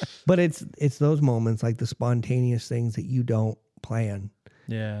 Yeah. But it's those moments, like the spontaneous things that you don't plan.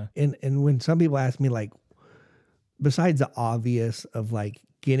 Yeah. And when some people ask me, like, besides the obvious of like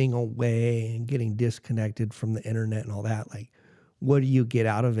getting away and getting disconnected from the internet and all that, like, what do you get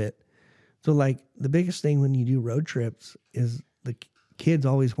out of it? So like the biggest thing when you do road trips is the kids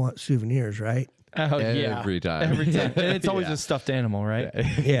always want souvenirs, right? Oh, yeah. Every time. Every time. And it's always a stuffed animal, right?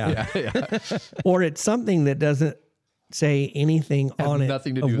 Yeah. Yeah. Or it's something that doesn't say anything on it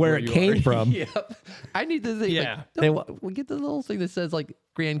Nothing to do of with where it you came are. from. Yep. I need the thing. Yeah. Like, we get the little thing that says like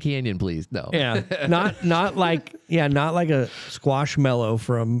Grand Canyon, please. No. Yeah. Not like a squashmallow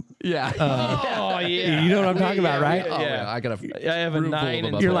from Yeah. Oh, yeah. you know what I'm talking about, right? Oh, Yeah. I got a. I have a room full of 9 them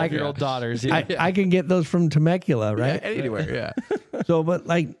and up You're there. like- 12-year-old daughters. Yeah. I can get those from Temecula, right? Yeah, anywhere. Yeah. So, but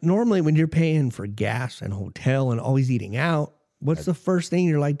like normally when you're paying for gas and hotel and always eating out, what's the first thing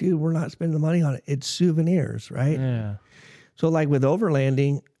you're like, dude, we're not spending the money on it. It's souvenirs, right? Yeah. So like with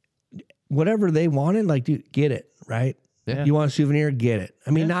overlanding, whatever they wanted, like, dude, get it, right? Yeah. You want a souvenir, get it.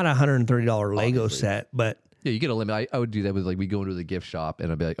 I mean, not a $130 Lego Obviously. set, but Yeah, you get a limit. I would do that with like we go into the gift shop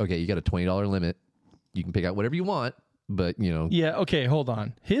and I'd be like, okay, you got a $20 limit. You can pick out whatever you want, but you know. Yeah. Okay. Hold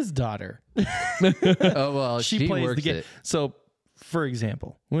on. His daughter, Oh well, she plays works the game. it. So, for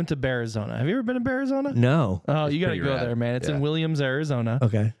example, we went to Arizona. Have you ever been to Arizona? no. Oh, you got to pretty go rad. there, man. It's in Yeah. Williams, Arizona.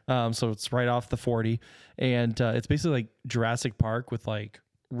 Okay. So it's right off the 40, and it's basically like Jurassic Park with like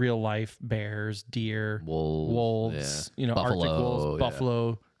real life bears, deer, wolves, yeah. Arctic wolves, yeah.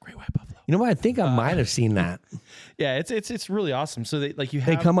 buffalo, great white buffalo. You know what? I think I might have seen that. Yeah, it's really awesome. So they like you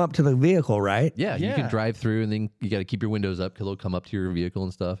They have come up to the vehicle, right? Yeah, you Yeah. can drive through and then you got to keep your windows up because they'll come up to your vehicle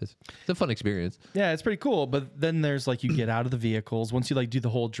and stuff. It's a fun experience. Yeah, it's pretty cool. But then there's like you get out of the vehicles. Once you like do the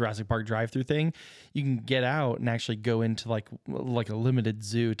whole Jurassic Park drive-through thing, you can get out and actually go into like a limited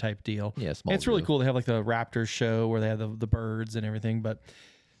zoo type deal. Yeah, And small it's really zoo. cool. They have like the raptor show where they have the birds and everything. But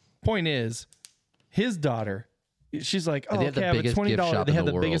point is, his daughter She's like, oh, they have the okay, I have a biggest gift $20. shop They in have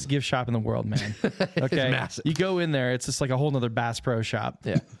the the biggest world. gift shop in the world, man. Okay. massive. You go in there, it's just like a whole nother Bass Pro shop.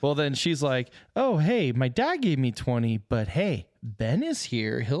 Yeah. Well, then she's like, oh, hey, my dad gave me 20, but hey, Ben is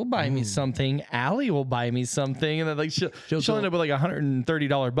here. He'll buy me something. Allie will buy me something. And then like she'll end up with like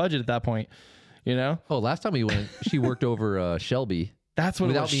 $130 budget at that point. You know? Oh, last time we went, she worked over Shelby. That's what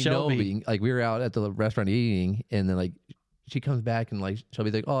it was, Without me Shelby. knowing, like we were out at the restaurant eating, and then like she comes back and like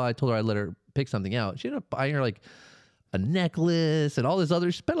Shelby's like, oh, I told her I'd let her pick something out. She ended up buying her like a necklace and all this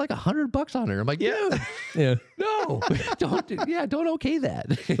other. She spent like $100 on her. I'm like, dude, Yeah. no, don't okay that.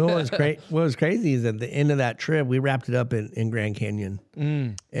 So what was crazy is at the end of that trip, we wrapped it up in Grand Canyon.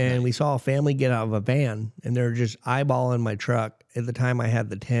 And we saw a family get out of a van, and they're just eyeballing my truck. At the time, I had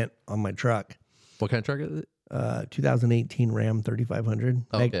the tent on my truck. What kind of truck is it? 2018 Ram 3500.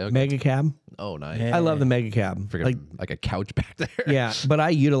 Okay. Mega cab. Oh, nice. Yeah. I love the mega cab. Freaking like a couch back there. Yeah, but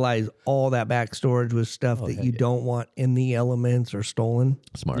I utilize all that back storage with stuff that you don't want in the elements or stolen.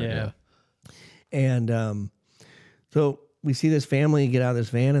 Smart. Yeah. Yeah. And so we see this family get out of this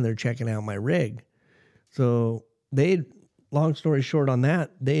van and they're checking out my rig. So long story short on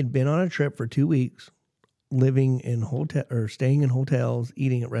that, they had been on a trip for 2 weeks, living in hotel or staying in hotels,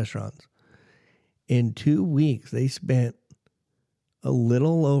 eating at restaurants. In 2 weeks, they spent a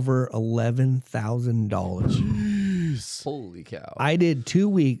little over $11,000. Holy cow. I did 2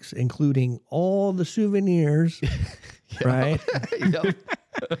 weeks, including all the souvenirs, right? Yep.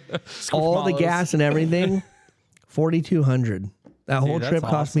 All the gas and everything. 4,200. That whole that's trip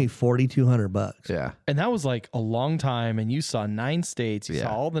cost me $4,200. Yeah. And that was like a long time. And you saw 9 states. You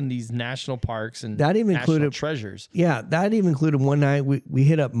saw all these national parks and That even national included- treasures. Yeah, that even included one night we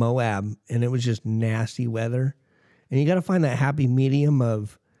hit up Moab and it was just nasty weather. And you got to find that happy medium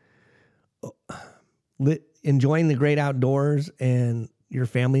of enjoying the great outdoors and your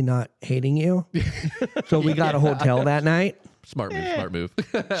family not hating you. So we got a hotel that night. Smart move.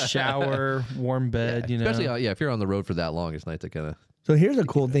 Shower, warm bed, you know. Especially, if you're on the road for that long, it's nice to kind of. So here's a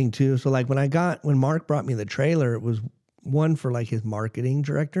cool thing too. So like when Mark brought me the trailer, it was one for like his marketing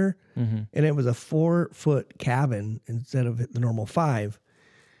director, and it was a 4-foot cabin instead of the normal 5.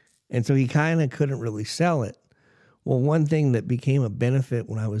 And so he kind of couldn't really sell it. Well, one thing that became a benefit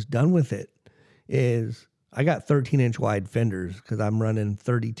when I was done with it is I got 13-inch wide fenders because I'm running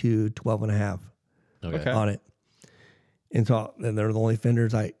 32 12.5 Okay. on it. And so and they're the only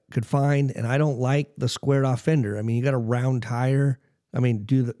fenders I could find. And I don't like the squared off fender. I mean, you got a round tire. I mean,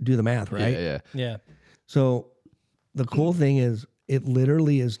 do the math, right? Yeah. Yeah. So the cool thing is it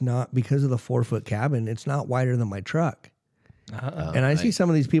literally is not, because of the 4-foot cabin, it's not wider than my truck. And I see some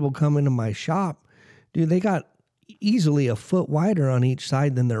of these people come into my shop, dude, they got easily a foot wider on each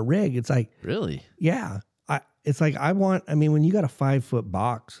side than their rig. It's like, Really? yeah. It's like when you got a 5-foot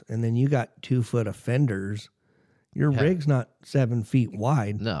box and then you got 2 foot of fenders, your rig's not 7 feet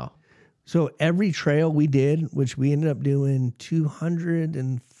wide. No. So every trail we did, which we ended up doing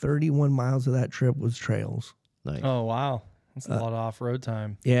 231 miles of that trip, was trails. Nice. Oh, wow. That's a lot of off-road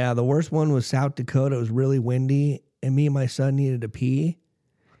time. Yeah, the worst one was South Dakota. It was really windy, and me and my son needed to pee.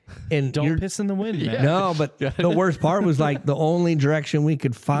 And Don't piss in the wind, man. No, but the worst part was like the only direction we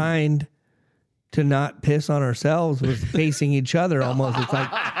could find to not piss on ourselves was facing each other almost. It's like,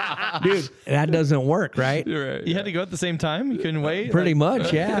 dude, that doesn't work, right? You're right. You had to go at the same time? You couldn't wait? Pretty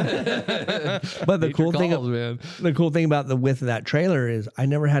much, yeah. But the cool thing about the width of that trailer is I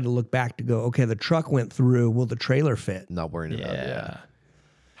never had to look back to go, okay, the truck went through. Will the trailer fit? Not worrying about it. Yeah.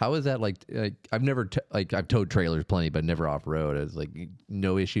 How is that like I've never I've towed trailers plenty, but never off road. It's like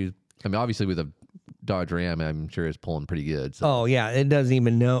no issues. I mean, obviously with a Dodge Ram, I'm sure it's pulling pretty good. So. Oh yeah, it doesn't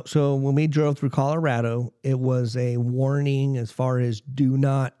even know. So when we drove through Colorado, it was a warning as far as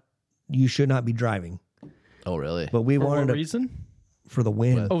you should not be driving. Oh really? But we For wanted what to reason? for the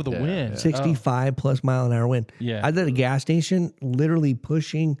wind. Oh, the wind. 65 plus mile an hour wind. Yeah. I was at a gas station, literally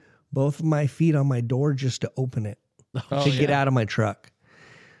pushing both of my feet on my door just to open it to get out of my truck.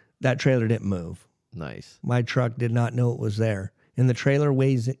 That trailer didn't move. Nice. My truck did not know it was there. And the trailer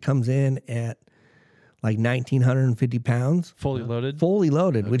comes in at like 1,950 pounds. Fully loaded? Fully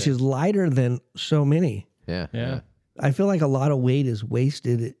loaded, which is lighter than so many. Yeah. I feel like a lot of weight is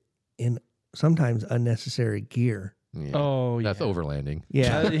wasted in sometimes unnecessary gear. Yeah. Oh, That's yeah. overlanding.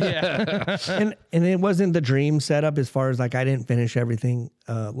 Yeah. Yeah. and it wasn't the dream setup as far as like I didn't finish everything.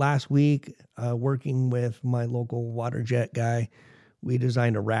 Last week, working with my local water jet guy, we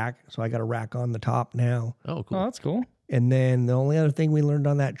designed a rack. So I got a rack on the top now. Oh, cool. Oh, that's cool. And then the only other thing we learned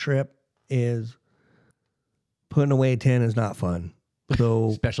on that trip is putting away a 10 is not fun. So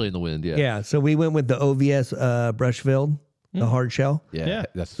Especially in the wind. Yeah. yeah. So we went with the OVS brush filled. the hard shell. Yeah.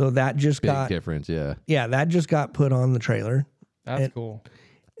 That's So that just big got difference. Yeah. that just got put on the trailer. That's cool.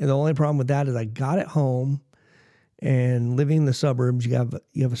 And the only problem with that is I got it home, and living in the suburbs, you have a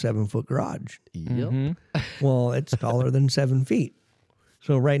 7-foot garage. Yep. Well, it's taller than 7 feet.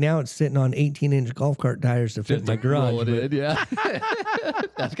 So right now it's sitting on 18-inch golf cart tires to fit my garage. Roll it in, yeah.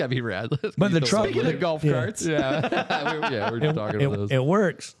 That's gotta be rad. But the truck, Speaking of golf carts. Yeah, we're just talking about those. it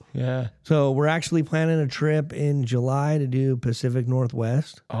works. Yeah. So we're actually planning a trip in July to do Pacific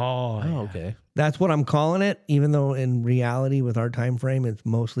Northwest. Oh, yeah. Okay. That's what I'm calling it, even though in reality with our time frame, it's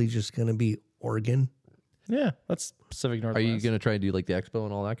mostly just going to be Oregon. Yeah, that's Pacific Are Northwest. you gonna try to do like the expo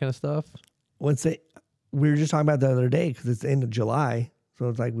and all that kind of stuff? What's it? We were just talking about the other day because it's the end of July. So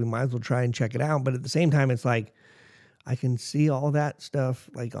it's like we might as well try and check it out. But at the same time, it's like I can see all that stuff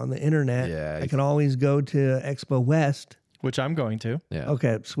like on the internet. Yeah, I can always go to Expo West. Which I'm going to. Yeah.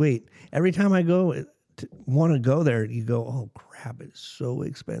 Okay, sweet. Every time I go want to go there, you go, oh crap, it's so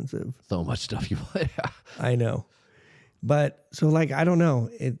expensive. So much stuff you want. I know. But so like, I don't know.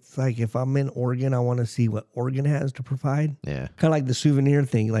 It's like if I'm in Oregon, I want to see what Oregon has to provide. Yeah. Kind of like the souvenir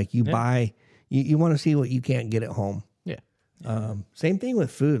thing. Like you buy, you want to see what you can't get at home. Yeah. Same thing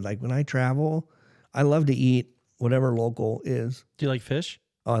with food. Like when I travel, I love to eat whatever local is. Do you like fish?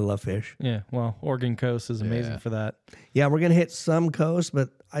 Oh, I love fish. Yeah. Well, Oregon coast is amazing for that. Yeah, we're gonna hit some coast, but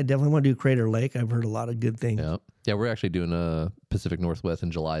I definitely want to do Crater Lake. I've heard a lot of good things. Yeah. Yeah. We're actually doing a Pacific Northwest in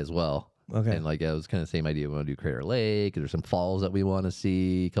July as well. Okay. And like, it was kind of the same idea. We want to do Crater Lake. There's some falls that we want to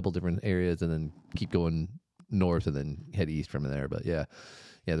see, a couple different areas, and then keep going north and then head east from there. But yeah,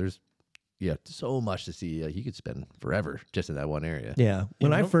 there's so much to see. You could spend forever just in that one area. Yeah.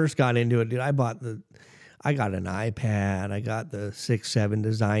 When I first got into it, dude, I got an iPad. I got the 6-7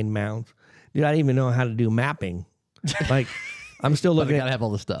 design mounts. Dude, I didn't even know how to do mapping. Like, I'm still But I looking gotta have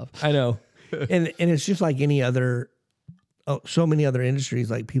all the stuff. I know. And it's just like any other, so many other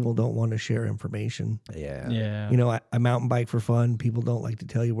industries, like people don't want to share information. Yeah. Yeah. You know, I mountain bike for fun. People don't like to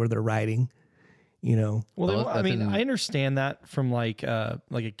tell you where they're riding, you know. Well, I mean, that's I understand that from like a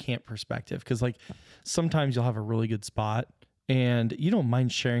camp perspective, because like sometimes you'll have a really good spot and you don't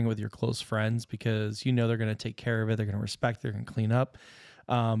mind sharing with your close friends because you know they're going to take care of it, they're going to respect, they're going to clean up.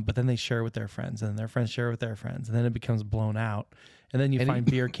 But then they share with their friends, and then their friends share with their friends, and then it becomes blown out. And then you find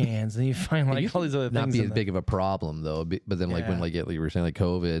beer cans, and you find like all these other Not things. be as big of a problem though, but then like when like you were saying like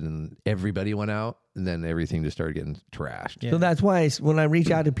COVID and everybody went out, and then everything just started getting trashed. Yeah. So that's why when I reach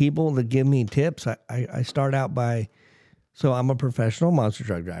out to people to give me tips, I start out by, so I'm a professional monster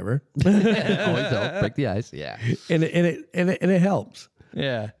truck driver. Always help break the ice. Yeah. and it helps.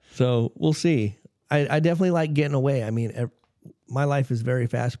 Yeah. So we'll see. I definitely like getting away. I mean, my life is very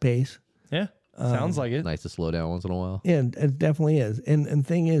fast paced. Yeah. Sounds like it. Nice to slow down once in a while. Yeah, it definitely is. And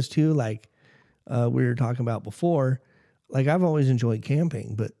thing is too, like we were talking about before, like I've always enjoyed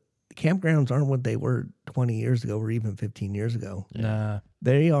camping, but campgrounds aren't what they were 20 years ago or even 15 years ago. Nah.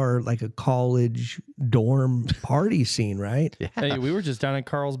 They are like a college dorm party scene, right? Yeah. Hey, we were just down at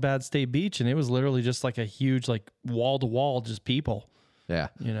Carlsbad State Beach, and it was literally just like a huge, like wall to wall, just people, Yeah.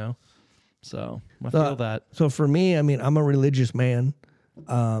 you know? So I feel that. So for me, I mean, I'm a religious man,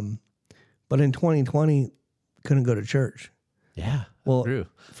 but in 2020, couldn't go to church. Yeah. Well, True.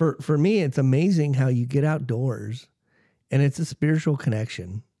 for me, it's amazing how you get outdoors, and it's a spiritual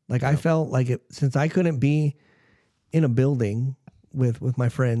connection. Like I felt like it, since I couldn't be in a building with my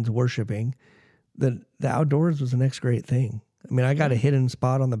friends worshiping, the outdoors was the next great thing. I mean, I got a hidden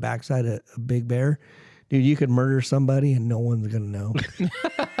spot on the backside of a Big Bear. Dude, you could murder somebody and no one's going to know.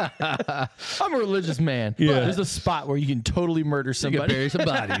 I'm a religious man. Yeah. There's a spot where you can totally murder You somebody. can bury some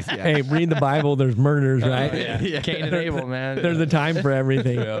bodies. Yeah. Hey, read the Bible. There's murders, right? Yeah. Cain and Abel, man. There's a time for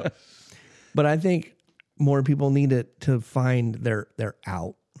everything. But I think more people need to find their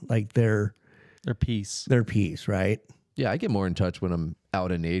out, like their peace. peace, right? Yeah, I get more in touch when I'm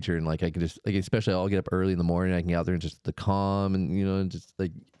out in nature, and like I can just like, especially I'll get up early in the morning. I can get out there and just the calm, and and just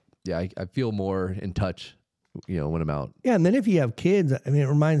like, yeah, I feel more in touch, when I'm out. Yeah, and then if you have kids, I mean, it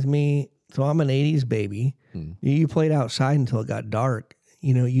reminds me. So I'm an '80s baby. You played outside until it got dark.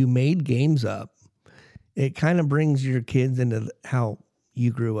 You made games up. It kind of brings your kids into how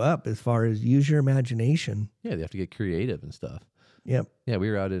you grew up, as far as use your imagination. Yeah, they have to get creative and stuff. Yep. Yeah, we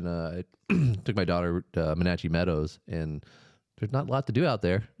were out in. I took my daughter to Menachie Meadows, and there's not a lot to do out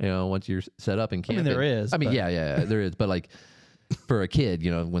there. Once you're set up and camping. there is. I mean, yeah, there is. But like for a kid,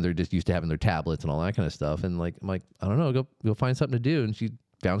 when they're just used to having their tablets and all that kind of stuff, and like I'm like, I don't know, go find something to do. And she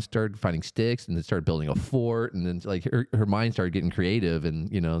started finding sticks, and then started building a fort, and then like her mind started getting creative, and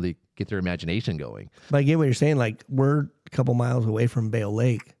they get their imagination going. But I get what you're saying. Like we're a couple miles away from Bale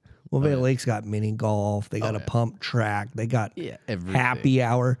Lake. Well, Vale Lake's got mini golf. They got a pump track. They got everything. happy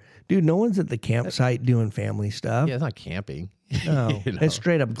hour. Dude, no one's at the campsite doing family stuff. Yeah, it's not camping. No, it's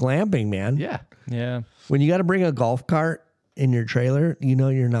straight up glamping, man. Yeah. Yeah. When you got to bring a golf cart in your trailer, you know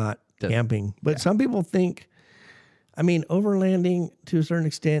you're not camping. But some people think, I mean, overlanding to a certain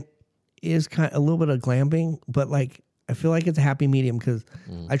extent is kind of a little bit of glamping, but like I feel like it's a happy medium because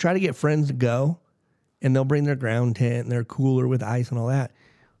I try to get friends to go and they'll bring their ground tent and their cooler with ice and all that.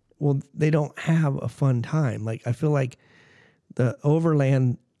 Well, they don't have a fun time. Like I feel like the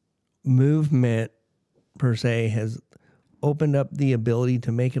overland movement per se has opened up the ability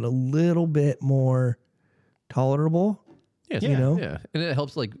to make it a little bit more tolerable. Yes, you know? Yeah. And it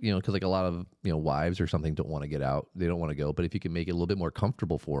helps, like, you know, because like a lot of, you know, wives or something don't want to get out. They don't want to go. But if you can make it a little bit more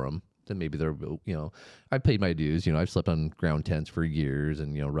comfortable for them, then maybe they're, you know, I paid my dues. You know, I've slept on ground tents for years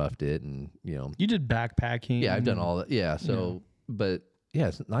and, you know, roughed it and, you know. You did backpacking. Yeah, I've done all that. Yeah. So, but yeah,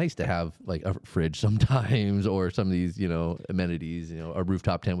 it's nice to have like a fridge sometimes or some of these, you know, amenities, you know, a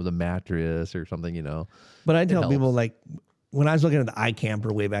rooftop tent with a mattress or something, you know. But I tell people, like, when I was looking at the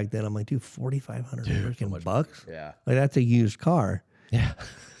iCamper way back then, I'm like, dude, $4,500 freaking bucks. Yeah. Like, that's a used car. Yeah.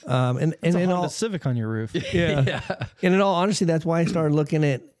 And It's a in Honda all, Civic on your roof. yeah. And in all honesty, that's why I started looking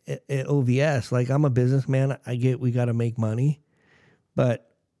at OVS. Like, I'm a businessman. We got to make money. But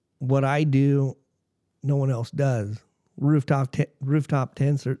what I do, no one else does. Rooftop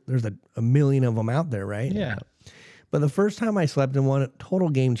tents, there's a million of them out there, right? Yeah. But the first time I slept in one, total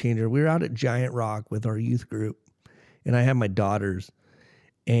game changer. We were out at Giant Rock with our youth group, and I had my daughters,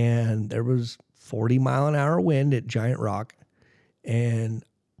 and there was 40-mile-an-hour wind at Giant Rock, and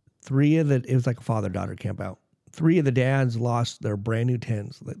it was like a father-daughter camp out. 3 of the dads lost their brand new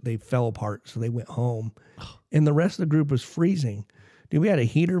tents. They fell apart, so they went home, and the rest of the group was freezing. Dude, we had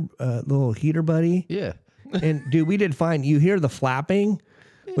a little heater buddy. Yeah. And dude, we did fine. You hear the flapping,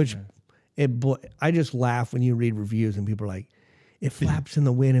 which I just laugh when you read reviews and people are like, it flaps in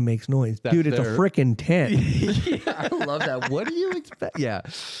the wind and makes noise. Dude, it's a freaking tent. Yeah, I love that. What do you expect? Yeah.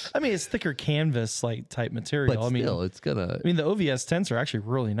 I mean, it's thicker canvas like type material. But still, it's gonna. I mean, the OVS tents are actually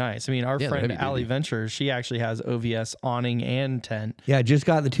really nice. I mean, our friend Allie Ventures, she actually has OVS awning and tent. Yeah, just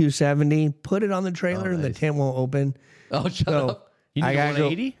got the 270. Put it on the trailer and the tent won't open. Oh, shut up. You need a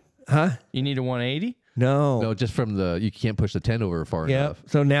 180? Huh? You need a 180? No, just from you can't push the tent over far enough.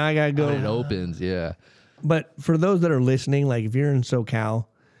 So now I gotta go. When it opens, yeah. But for those that are listening, like if you're in SoCal,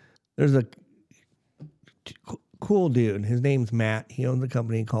 there's a cool dude. His name's Matt. He owns a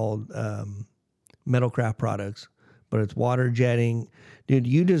company called Metalcraft Products, but it's water jetting. Dude,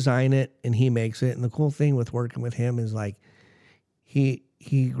 you design it and he makes it. And the cool thing with working with him is like he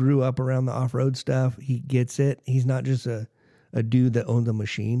grew up around the off-road stuff. He gets it. He's not just a dude that owns a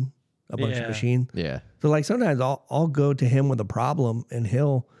machine. A bunch of machines. Yeah. So like sometimes I'll go to him with a problem and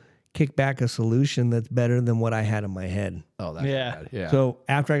he'll kick back a solution that's better than what I had in my head. Oh, that's bad. Yeah. So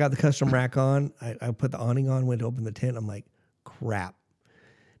after I got the custom rack on, I put the awning on, went to open the tent. I'm like, crap.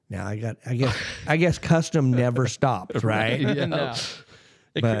 Now I guess custom never stops, right? Yeah. No.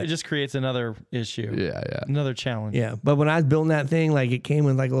 It just creates another issue. Yeah. Another challenge. Yeah. But when I was building that thing, like it came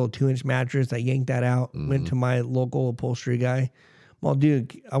with like a little 2-inch mattress. I yanked that out, went to my local upholstery guy. Well,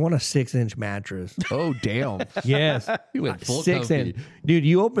 dude, I want a 6-inch mattress. Oh, damn. Yes. You went full 6-inch. Dude,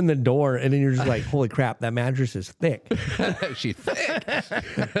 you open the door and then you're just like, holy crap, that mattress is thick. She's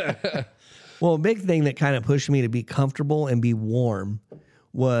thick. Well, a big thing that kind of pushed me to be comfortable and be warm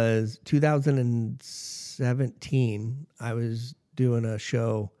was 2017. I was doing a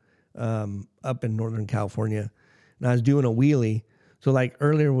show up in Northern California, and I was doing a wheelie. So like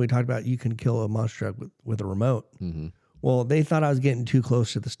earlier we talked about you can kill a monster truck with a remote. Mm-hmm. Well, they thought I was getting too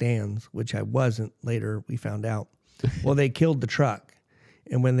close to the stands, which I wasn't. Later, we found out. Well, they killed the truck.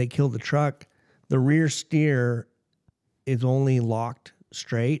 And when they killed the truck, the rear steer is only locked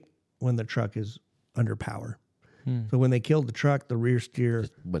straight when the truck is under power. So when they killed the truck, the rear steer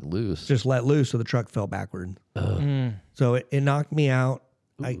Went loose. just let loose, so the truck fell backward. So it knocked me out.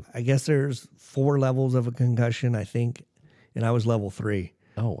 I guess there's 4 levels of a concussion, I think, and I was level 3.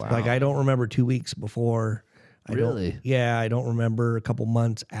 Oh, wow. Like I don't remember 2 weeks before. I don't remember a couple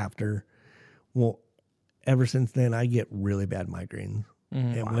months after. Well, ever since then, I get really bad migraines.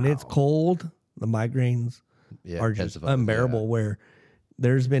 And when it's cold, the migraines are just unbearable, where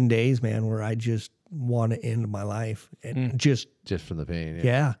there's been days, man, where I just want to end my life. And just from the pain.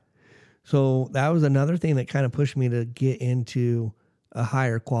 Yeah. So that was another thing that kind of pushed me to get into a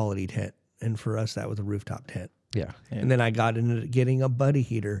higher quality tent. And for us, that was a rooftop tent. Yeah. And then I got into getting a buddy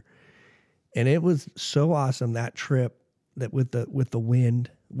heater. And it was so awesome, that trip, that with the wind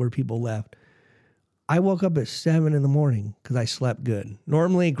where people left, I woke up at 7 in the morning because I slept good.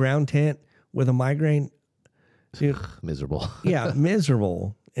 Normally, ground tent with a migraine, dude, Miserable. yeah,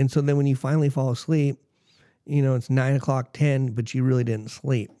 miserable. And so then when you finally fall asleep, it's 9 o'clock, 10, but you really didn't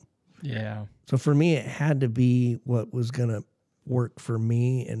sleep. Yeah. So for me, it had to be what was going to work for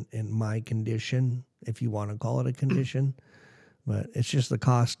me and my condition, if you want to call it a condition. But it's just the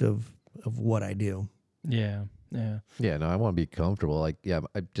cost of what I do. Yeah. Yeah. Yeah, no, I want to be comfortable. Like, yeah,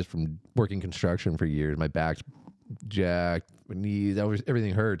 I just from working construction for years, my back's jacked, my knees,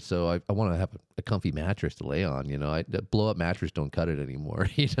 everything hurts. So I want to have a comfy mattress to lay on. The blow up mattress don't cut it anymore.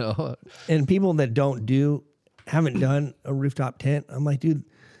 And people that haven't done a rooftop tent, I'm like, dude,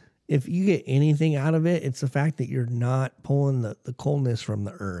 if you get anything out of it, it's the fact that you're not pulling the coldness from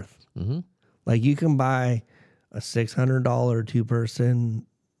the earth. Mm-hmm. Like you can buy a $600 2-person,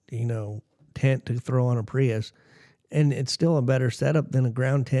 tent to throw on a Prius, and it's still a better setup than a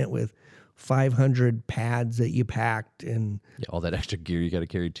ground tent with 500 pads that you packed and all that extra gear you got to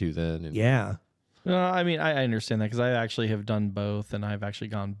carry too then. And yeah. I mean, I understand that because I actually have done both, and I've actually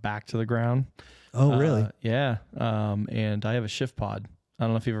gone back to the ground. Oh, really? Yeah. And I have a shift pod. I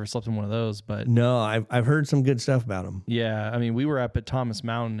don't know if you've ever slept in one of those, but no, I've heard some good stuff about them. Yeah. I mean, we were up at Thomas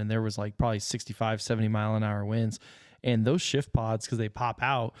Mountain, and there was like probably 65, 70 mile an hour winds. And those shift pods, because they pop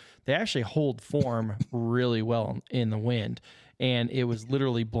out, they actually hold form really well in the wind. And it was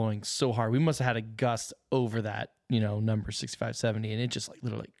literally blowing so hard. We must have had a gust over that, number 65, 70, and it just like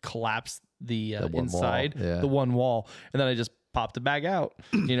literally collapsed the inside, the one wall. And then I just popped the bag out,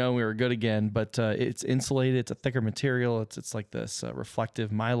 we were good again. But it's insulated. It's a thicker material. It's like this reflective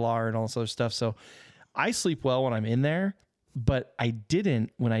Mylar and all this other stuff. So I sleep well when I'm in there. But I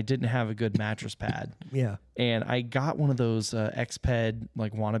didn't when I didn't have a good mattress pad. Yeah. And I got one of those Xped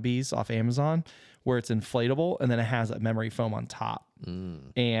like wannabes off Amazon where it's inflatable and then it has a memory foam on top.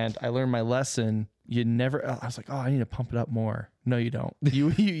 And I learned my lesson. I was like, I need to pump it up more. No, you don't.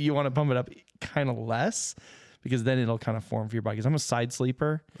 You want to pump it up kind of less because then it'll kind of form for your body. Because I'm a side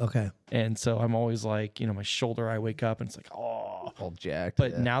sleeper. Okay. And so I'm always like, my shoulder, I wake up and it's like, all jacked.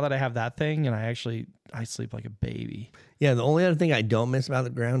 But now that I have that thing and I sleep like a baby. Yeah, the only other thing I don't miss about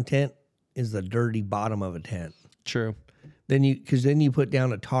the ground tent is the dirty bottom of a tent. True. Because then you put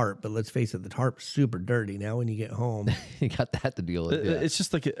down a tarp, but let's face it, the tarp's super dirty. Now when you get home, you got that to deal with. Yeah. It's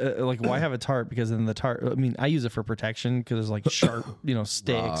just like why have a tarp? Because then the tarp, I mean, I use it for protection because there's like sharp,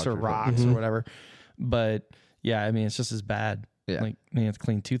 sticks or rocks or whatever. But yeah, I mean, it's just as bad. Yeah. Like you have to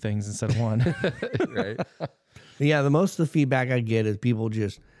clean two things instead of one. Right. Yeah, the most of the feedback I get is people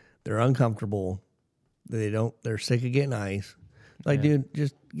they're uncomfortable. They're sick of getting ice. Like, dude,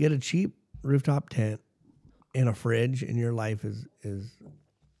 just get a cheap rooftop tent and a fridge, and your life is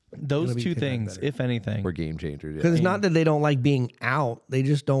those two things, if anything, we're game changers. Because it's not that they don't like being out; they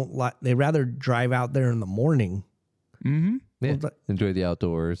just don't like. They rather drive out there in the morning. Mm-hmm. Yeah. Well, Enjoy the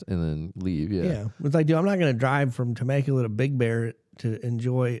outdoors and then leave. Yeah. Yeah. It's like, dude, I'm not going to drive from Temecula to Big Bear to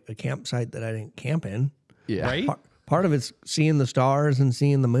enjoy a campsite that I didn't camp in. Yeah. Right. Part of it's seeing the stars and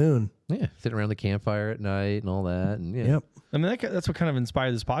seeing the moon. Yeah. Sitting around the campfire at night and all that. And yeah. Yep. I mean, that's what kind of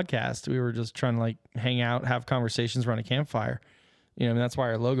inspired this podcast. We were just trying to like hang out, have conversations around a campfire. That's why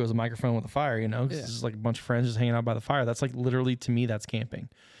our logo is a microphone with a fire, 'cause it's just like a bunch of friends just hanging out by the fire. That's like literally to me, that's camping.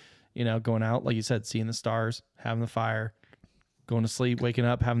 Going out, like you said, seeing the stars, having the fire, going to sleep, waking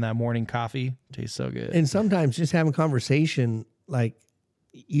up, having that morning coffee. Tastes so good. And sometimes just having conversation, like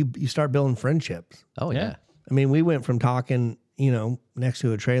you start building friendships. Oh, yeah. I mean, we went from talking, next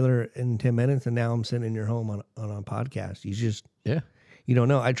to a trailer in 10 minutes, and now I'm sitting in your home on a podcast. You don't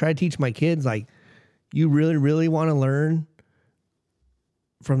know. I try to teach my kids, like, you really, really want to learn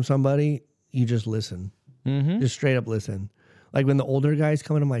from somebody, you just listen. Mm-hmm. Just straight up listen. Like when the older guys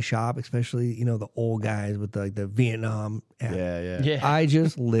come into my shop, especially, the old guys with the Vietnam. Yeah. I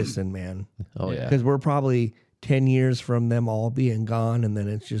just listen, man. Oh, yeah. Because we're probably 10 years from them all being gone, and then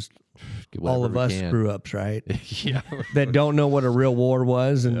it's just all of us screw ups, right? Yeah. That don't know what a real war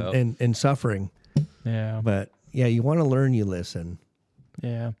was and suffering. Yeah. But yeah, you want to learn, you listen.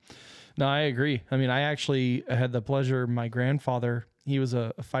 Yeah. No, I agree. I mean, I actually had the pleasure, my grandfather, he was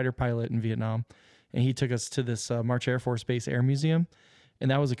a fighter pilot in Vietnam, and he took us to this March Air Force Base Air Museum. And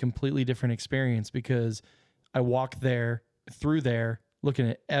that was a completely different experience because I walked through there,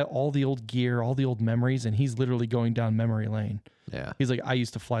 looking at all the old gear, all the old memories, and he's literally going down memory lane. Yeah. He's like, I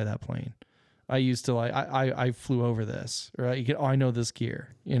used to fly that plane. I used to I flew over this, right? I know this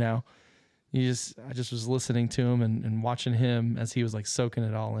gear, I just was listening to him and watching him as he was like soaking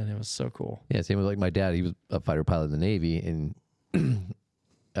it all in. It was so cool. Yeah. Same with like my dad. He was a fighter pilot in the Navy, and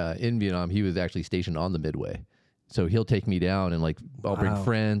in Vietnam, he was actually stationed on the Midway. So he'll take me down and like, I'll bring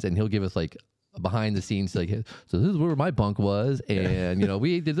friends, and he'll give us like behind the scenes, like, so this is where my bunk was, and you know,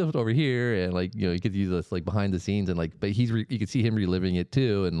 we did this over here, and like, you know, you could use this like behind the scenes, and like, but you could see him reliving it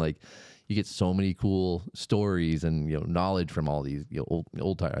too, and like, you get so many cool stories and, you know, knowledge from all these, you know,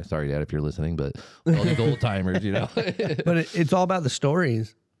 old timers. Sorry, Dad, if you're listening, but all these old timers, you know. But it's all about the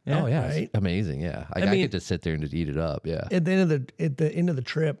stories. Yeah, oh yeah, right? It's amazing. Yeah, I mean, could just sit there and just eat it up. Yeah. At the end of the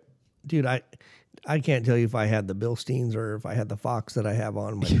trip, dude, I can't tell you if I had the Bilsteins or if I had the Fox that I have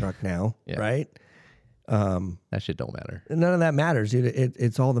on my truck now, right? That shit don't matter. None of that matters, dude.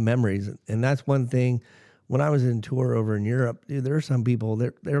 It's all the memories, and that's one thing. When I was in tour over in Europe, dude, there are some people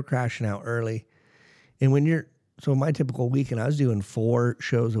they're crashing out early, and so my typical weekend, I was doing 4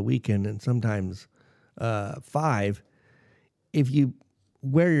 shows a weekend, and sometimes 5. If you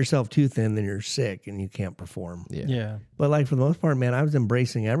wear yourself too thin, then you're sick and you can't perform. Yeah. But like for the most part, man, I was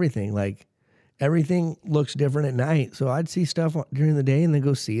embracing everything. Like everything looks different at night, so I'd see stuff during the day and then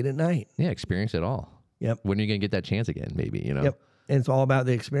go see it at night. Yeah, experience it all. Yep. When are you gonna get that chance again? Maybe, you know. Yep. And it's all about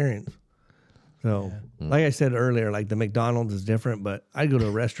the experience. So, like I said earlier, like the McDonald's is different, but I go to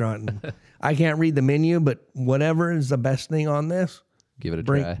a restaurant and I can't read the menu, but whatever is the best thing on this, Give it a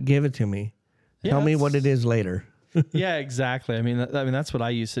try. give it to me. Yeah, Tell me what it is later. Yeah, exactly. I mean, that's what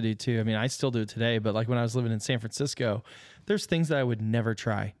I used to do too. I mean, I still do it today, but like when I was living in San Francisco, there's things that I would never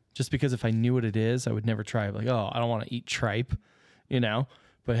try just because if I knew what it is, I would never try it. Like, oh, I don't want to eat tripe, you know?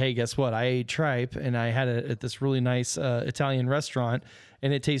 But hey, guess what? I ate tripe and I had it at this really nice Italian restaurant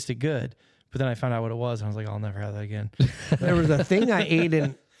and it tasted good. But then I found out what it was and I was like, I'll never have that again. There was a thing I ate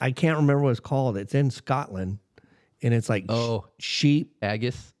in, I can't remember what it's called. It's in Scotland and it's like sheep.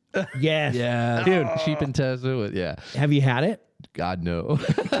 Haggis. Yes. Yeah, Dude. Sheep intestine. Yeah. Have you had it? God, no.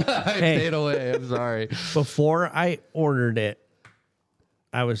 I stayed away. I'm sorry. Before I ordered it,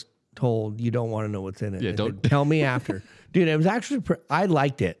 I was told you don't want to know what's in it. Yeah, They don't said, tell me after. Dude, it was actually I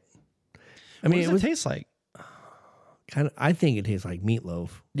liked it. I mean, What does it taste like? kind of. I think it tastes like meatloaf.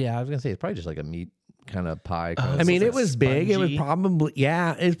 Yeah, I was gonna say it's probably just like a meat kind of pie. I mean, it was big. It was spongy? probably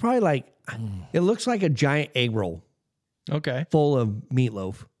it's probably like it looks like a giant egg roll Okay. full of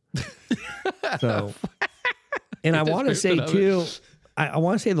meatloaf. So, and I want to say description of too, I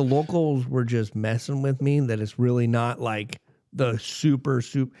want to say the locals were just messing with me. That it's really not like the super.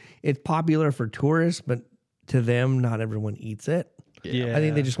 It's popular for tourists, but to them, not everyone eats it. Yeah. I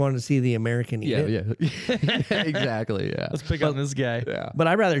think they just wanted to see the American eat it. yeah. Exactly. Yeah. Let's pick on this guy. Yeah. But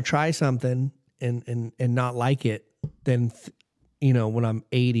I'd rather try something and not like it than, when I'm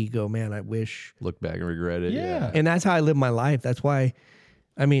 80, go, man, I wish. Look back and regret it. Yeah. And that's how I live my life. That's why,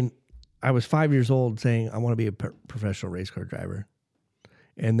 I was 5 years old saying I want to be a professional race car driver.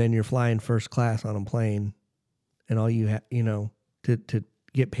 And then you're flying first class on a plane and all you have, to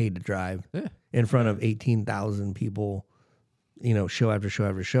get paid to drive in front of 18,000 people, show after show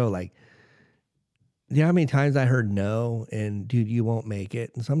after show. Like, you know how many times I heard no and dude, you won't make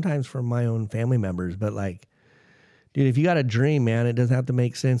it. And sometimes from my own family members, but like, dude, if you got a dream, man, it doesn't have to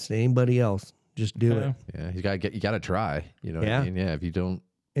make sense to anybody else. Just do it. Yeah. You gotta try. You know what I mean? Yeah. If you don't.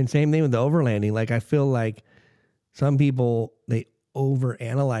 And same thing with the overlanding. Like, I feel like some people, they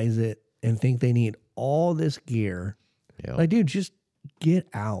overanalyze it and think they need all this gear. Yeah. Like, dude, just get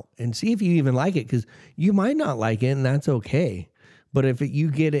out and see if you even like it, because you might not like it, and that's okay. But if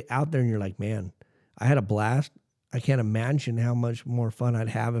you get it out there and you're like, man, I had a blast. I can't imagine how much more fun I'd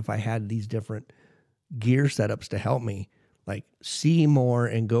have if I had these different gear setups to help me, like, see more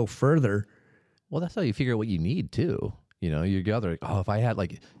and go further. Well, that's how you figure out what you need too. You go there like, oh, if I had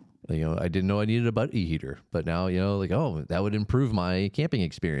like, I didn't know I needed a butt heater, but now, that would improve my camping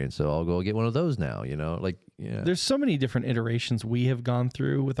experience. So I'll go get one of those now, There's so many different iterations we have gone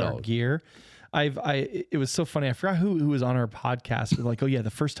through with our gear. It was so funny. I forgot who was on our podcast. We're like, oh yeah, the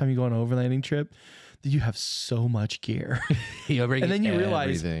first time you go on an overlanding trip, you have so much gear. And then you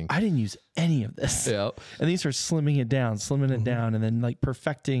realize I didn't use any of this. Yeah. And then you start slimming it down, and then like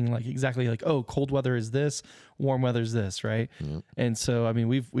perfecting like exactly like, oh, cold weather is this, warm weather is this, right? And so I mean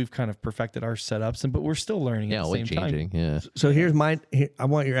we've kind of perfected our setups, but we're still learning at the same time. Yeah. So I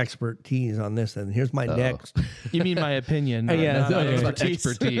want your expertise on this, and here's my next. You mean my opinion? Yeah, not my okay.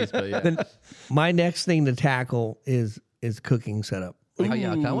 expertise. But yeah. My next thing to tackle is cooking setup. Oh,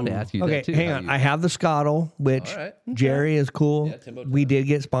 yeah, I wanted to ask you Okay, that too. hang on. I have the Scottle, which All right. Jerry is cool. Yeah, Timbo We did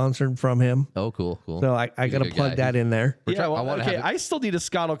get sponsored from him. Oh, cool. So I He's a got to good plug guy. that in there. Yeah, well, I wanna okay. have it- I still need a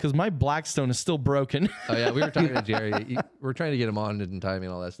Scottle because my Blackstone is still broken. Oh yeah, we were talking to Jerry. We're trying to get him on in timing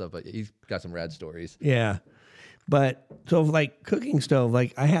and all that stuff, but he's got some rad stories. Yeah. But so like cooking stove,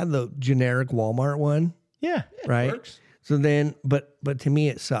 like I had the generic Walmart one, Yeah. right? works. So then, but to me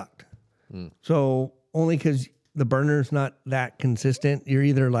it sucked. So only because the burner's not that consistent. You're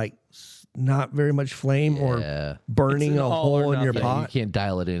either like not very much flame or burning a hole in your pot. You can't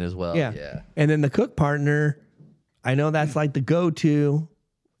dial it in as well. Yeah. And then the cook partner, I know that's like the go-to,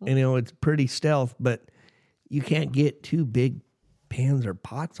 and it's pretty stealth, but you can't get too big pans or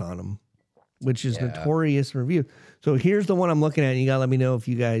pots on them, which is notorious in review. So here's the one I'm looking at. And you got to let me know if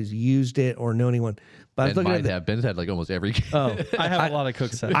you guys used it or know anyone. But I was looking at Ben's had like almost every. Oh, I have a lot of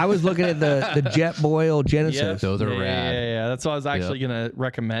cook sets. I was looking at the Jet Boil Genesis. Yep. Those are rad. Yeah. That's what I was actually going to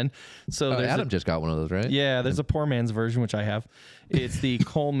recommend. So Adam just got one of those, right? Yeah, there's a poor man's version, which I have. It's the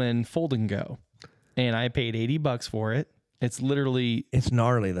Coleman Fold and Go. And I paid $80 for it. It's literally... It's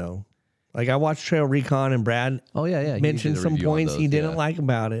gnarly, though. Like, I watched Trail Recon, and Brad mentioned some points he didn't like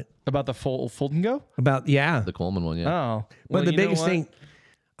about it. About the Fold and Go? About, the Coleman one, yeah. Oh. But the biggest thing,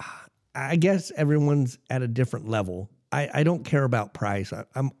 I guess everyone's at a different level. I don't care about price.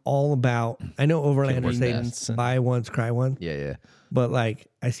 I'm all about, I know Overlanders say buy once, cry once. Yeah. But like,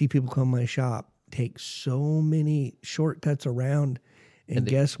 I see people come to my shop, take so many shortcuts around, and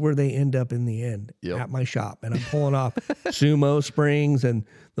guess where they end up in the end? Yep. At my shop. And I'm pulling off sumo springs and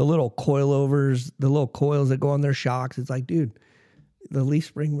the little coilovers, the little coils that go on their shocks. It's like, dude, the leaf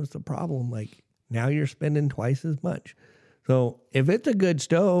spring was the problem. Like, now you're spending twice as much. So if it's a good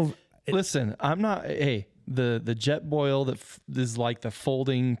stove. Listen, I'm not, the Jet Boil that is like the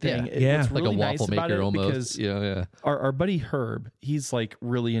folding thing. Yeah. What's Like really a waffle nice about maker it almost. Because our buddy Herb, he's like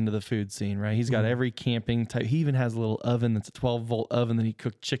really into the food scene, right? He's got every camping type. He even has a little oven that's a 12-volt oven that he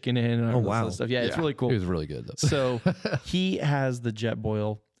cooked chicken in. And all this other stuff. Yeah, it's really cool. It was really good, though. So he has the Jet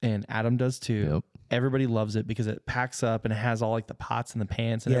Boil, and Adam does too. Yep. Everybody loves it because it packs up and it has all like the pots and the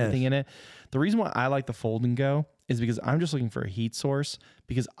pans and everything in it. The reason why I like the Fold and Go is because I'm just looking for a heat source,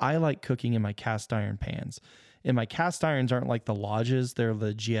 because I like cooking in my cast iron pans. And my cast irons aren't like the Lodges. They're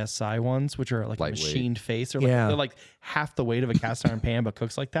the GSI ones, which are like a machined face. They're like half the weight of a cast iron pan, but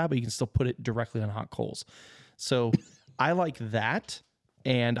cooks like that, but you can still put it directly on hot coals. So I like that.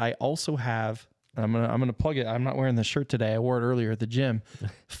 And I also have, I'm gonna plug it. I'm not wearing the shirt today. I wore it earlier at the gym.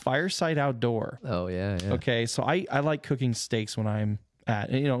 Fireside Outdoor. Oh, yeah. Okay, so I like cooking steaks when I'm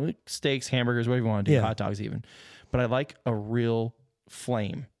at, steaks, hamburgers, whatever you want to do, hot dogs even. But I like a real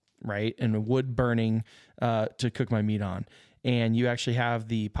flame, right? And a wood burning to cook my meat on. And you actually have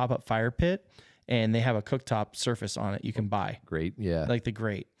the pop-up fire pit, and they have a cooktop surface on it you can buy. Great, yeah. Like the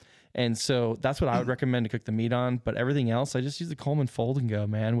grate. And so that's what I would recommend to cook the meat on. But everything else, I just use the Coleman Fold and Go,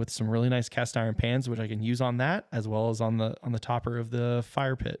 man, with some really nice cast iron pans, which I can use on that as well as on the topper of the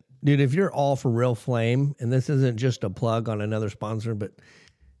fire pit. Dude, if you're all for real flame, and this isn't just a plug on another sponsor, but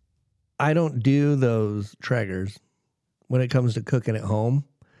I don't do those Traegers when it comes to cooking at home.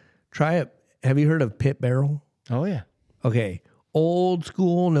 Try it. Have you heard of Pit Barrel? Oh, yeah. Okay. Old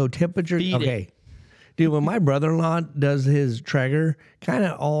school, no temperature. Okay. Dude, when my brother-in-law does his Traeger, kind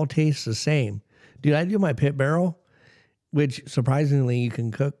of all tastes the same. Dude, I do my Pit Barrel, which surprisingly you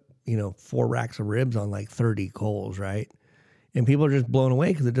can cook, 4 racks of ribs on like 30 coals, right? And people are just blown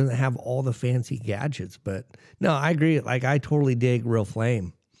away because it doesn't have all the fancy gadgets. But no, I agree. Like, I totally dig real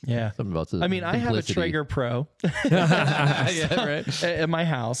flame. Yeah. Something about I mean, I have a Traeger Pro right. at my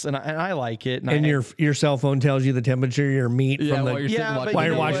house, and I like it. And your cell phone tells you the temperature of your meat from while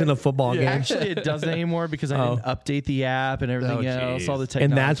you're watching the football game. Actually, it doesn't anymore because I didn't update the app and everything else, all the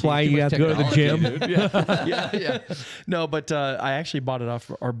technology. And that's why you have to go to the gym. Yeah. No, but I actually bought it off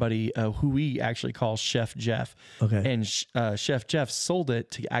our buddy, who we actually call Chef Jeff. Okay. And Chef Jeff sold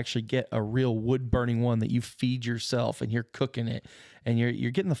it to actually get a real wood burning one that you feed yourself and you're cooking it. And you're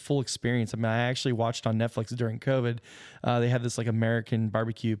getting the full experience. I mean, I actually watched on Netflix during COVID. They had this like American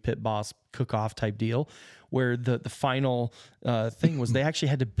barbecue pit boss cook-off type deal, where the final thing was they actually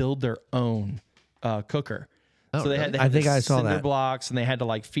had to build their own cooker. Oh, so they really? had I think I saw cinder that. blocks, and they had to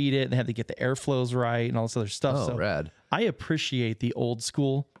like feed it, and they had to get the airflows right, and all this other stuff. Oh, so rad. I appreciate the old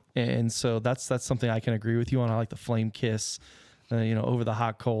school, and so that's something I can agree with you on. I like the flame kiss. Over the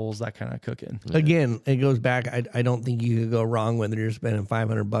hot coals, that kind of cooking. Again, it goes back. I don't think you could go wrong whether you're spending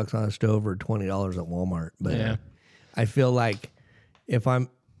 $500 on a stove or $20 at Walmart. But I feel like if I'm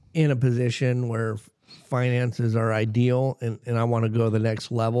in a position where finances are ideal and I want to go to the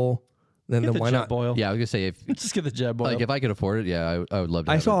next level, then Get the why Jet not? Boil. Yeah, I was gonna say Just get the Jet Boil. like if I could afford it, yeah, I would love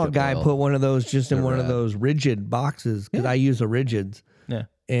to. I have saw a Jet guy Boil. put one of those just in They're one of rad. those rigid boxes because I use the rigids. Yeah.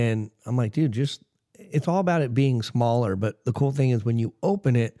 And I'm like, dude, it's all about it being smaller. But the cool thing is when you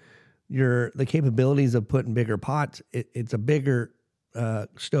open it, the capabilities of putting bigger pots, it's a bigger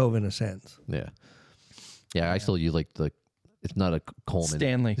stove in a sense. Yeah. I still use like it's not a Coleman.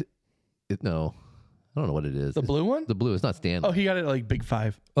 Stanley. No, I don't know what it is. The blue one? The blue. It's not Stanley. Oh, he got it like Big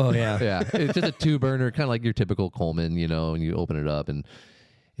 5. Oh, yeah. Yeah, it's just a 2-burner, kind of like your typical Coleman, and you open it up, and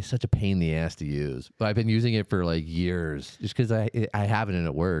it's such a pain in the ass to use. But I've been using it for like years just because I have it and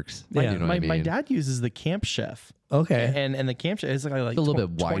it works. Yeah. You know what I mean? My dad uses the Camp Chef. Okay. And the Camp Chef is like a little bit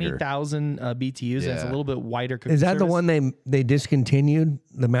wider. 20,000 BTUs. And it's a little bit wider cooking Is that the service. one they discontinued,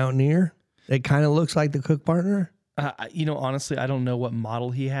 the Mountaineer? It kind of looks like the Cook Partner. Honestly, I don't know what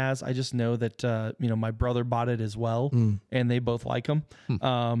model he has. I just know that, my brother bought it as well, and they both like them.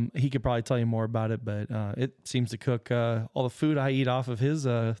 He could probably tell you more about it, but it seems to cook all the food I eat off of his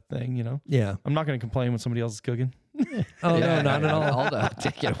thing, Yeah. I'm not going to complain when somebody else is cooking. Oh, no, not at all. I'll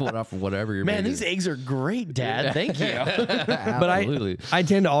take it off of whatever you're Man, making. these eggs are great, Dad. Thank you. But Absolutely. I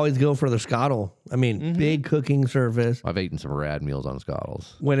tend to always go for the Scottle. I mean, big cooking service. I've eaten some rad meals on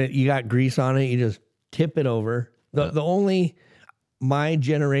Scottles. When you got grease on it, you just tip it over. The only my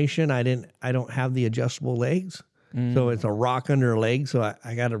generation, I don't have the adjustable legs, so it's a rock under a leg. So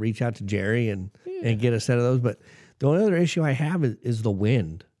I got to reach out to Jerry and get a set of those. But the only other issue I have is the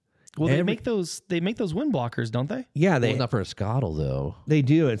wind. Well, they make those wind blockers, don't they? Yeah, Well, not for a Scottle though. they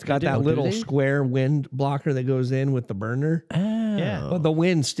do. It's got that do little they? square wind blocker that goes in with the burner. Yeah. But the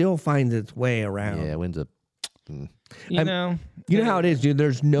wind still finds its way around. Yeah, wind's a. You know how it is, dude.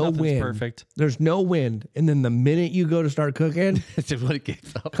 There's no Nothing's wind. perfect. There's no wind, and then the minute you go to start cooking, It's just when it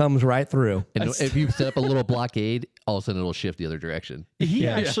gets up. comes right through. And if you set up a little blockade, all of a sudden it'll shift the other direction. He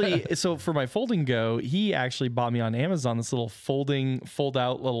actually, so for my folding go, he actually bought me on Amazon this little fold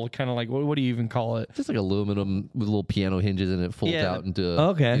out little kind of like, what do you even call it? Just like aluminum with little piano hinges and it folds Yeah. out into.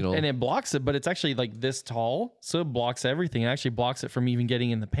 Okay. And it blocks it, but it's actually like this tall. So it blocks everything. It actually blocks it from even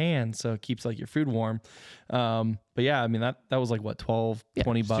getting in the pan. So it keeps like your food warm. But yeah, I mean, that was like what, 12,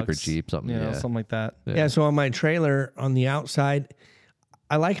 20 bucks. super cheap, something, You know, yeah. something like that. Yeah, so on my trailer on the outside,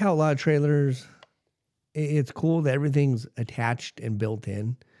 I like how a lot of trailers, it's cool that everything's attached and built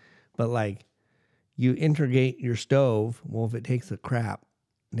in, but like you integrate your stove. Well, if it takes a crap,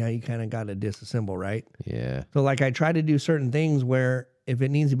 now you kind of got to disassemble, right? Yeah. So like I try to do certain things where if it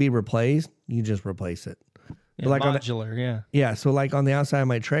needs to be replaced, you just replace it. Yeah, Like on the- modular, yeah. Yeah, so like on the outside of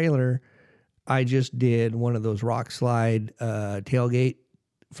my trailer, I just did one of those rock slide tailgate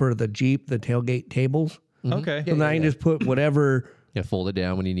for the Jeep, the tailgate tables. Okay. So now I can just put whatever Yeah, fold it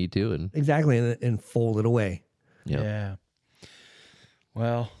down when you need to, and exactly and fold it away. Yeah.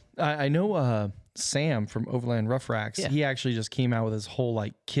 Well, I know Sam from Overland Rough Racks, he actually just came out with his whole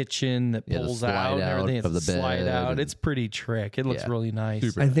like kitchen that the pulls slide out and out everything. of It's the slide bed out. and- It's pretty trick. It looks Yeah. really nice.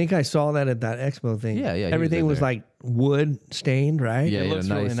 Super. I think I saw that at that expo thing. Yeah, he was Everything in was there. like wood stained, right? yeah, looks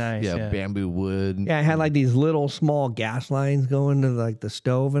really nice, yeah. bamboo wood. Yeah, I had like these little small gas lines going to like the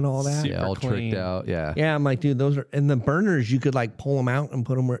stove and all that. Super Yeah, all clean. tricked out. Yeah. Yeah, I'm like, dude, those are, and the burners, you could like pull them out and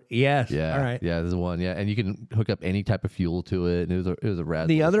put them where, yes. Yeah. All right. Yeah, there's one. Yeah. And you can hook up any type of fuel to it. And it was a rad.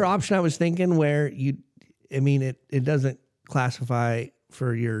 The little other thing. option I was thinking where it doesn't classify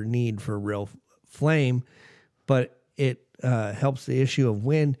for your need for real flame, but it helps the issue of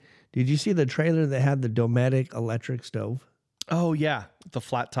wind. Did you see the trailer that had the Dometic electric stove? Oh yeah, the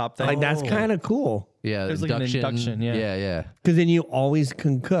flat top thing. Like that's kind of cool Yeah. There's like an induction, yeah. Yeah. Yeah. because then you always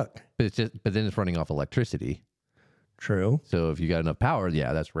can cook. But then it's running off electricity. True. So if you got enough power,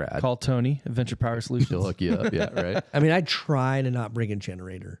 yeah, that's rad. Call Tony, Adventure Power He'll Solutions. hook you up. Yeah. Right. I mean, I try to not bring a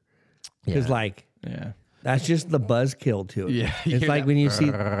generator because like Yeah. that's just the buzzkill to it. Yeah, It's you're like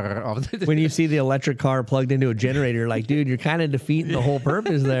not- when you see the electric car plugged into a generator, like, dude, you're kind of defeating the whole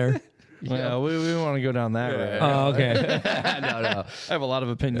purpose there. Well, we want to go down that road. Oh, okay. no. I have a lot of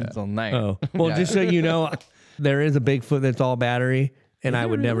opinions on that. Oh, well, Yeah. just so you know, there is a Bigfoot that's all battery, and I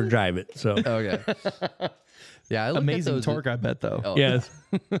would never drive it. So, Okay. Yeah, I looked Amazing at those, torque, I bet though. Oh, yes.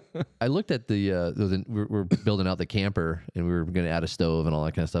 I looked at we're building out the camper and we were going to add a stove and all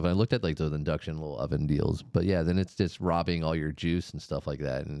that kind of stuff. And I looked at like those induction little oven deals, but yeah, then it's just robbing all your juice and stuff like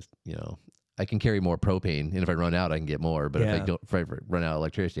that. And I can carry more propane, and if I run out, I can get more. But Yeah. if I run out of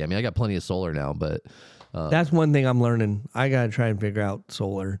electricity, I mean, I got plenty of solar now, but That's one thing I'm learning. I got to try and figure out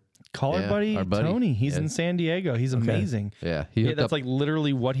solar. Call Yeah, our buddy Tony. He's in San Diego. He's amazing. yeah, That's like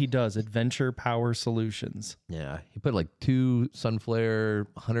literally what he does. Adventure Power Solutions. Yeah, he put like 2 Sunflare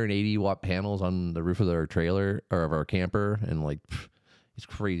 180 watt panels on the roof of our trailer or of our camper, and like it's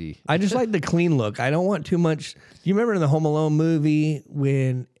crazy. I just like the clean look. I don't want too much. Do you remember in the Home Alone movie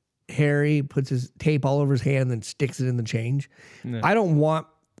when Harry puts his tape all over his hand and sticks it in the change? Yeah. I don't want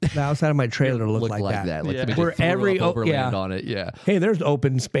the outside of my trailer to look like that. Like Yeah. somebody Where just threw every- up Overland yeah. on it. Yeah, Hey, there's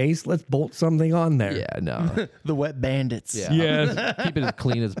open space. Let's bolt something on there. yeah, no. The Wet Bandits. Yeah. Yes. Keep it as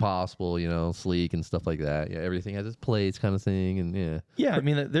clean as possible, sleek and stuff like that. Yeah, everything has its place kind of thing. And yeah. Yeah, I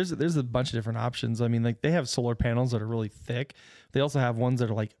mean, there's a bunch of different options. I mean, like they have solar panels that are really thick. They also have ones that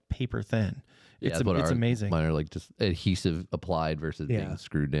are like paper thin. It's amazing. Mine are like just adhesive applied versus being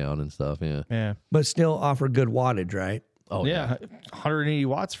screwed down and stuff. Yeah. Yeah. But still offer good wattage, right? Oh yeah. 180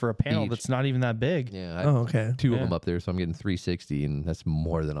 watts for a panel that's not even that big. Yeah. Okay. Two of them up there, so I'm getting 360, and that's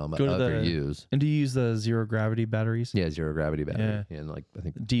more than I'm ever use. And do you use the zero gravity batteries? Yeah, zero gravity battery. Yeah. And like I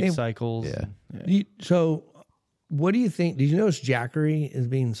think deep cycles. Yeah. So, what do you think? Did you notice Jackery is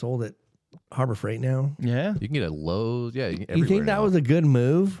being sold at Harbor Freight now? Yeah. You can get a Lowe's. Yeah. You think that was a good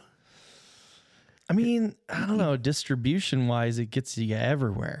move? I mean, I don't know. Distribution wise, it gets you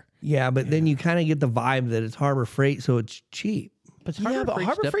everywhere. Yeah, but then you kind of get the vibe that it's Harbor Freight, so it's cheap. But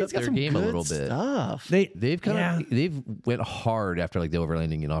Harbor Freight's got some game good a little bit. Stuff. They've went hard after like the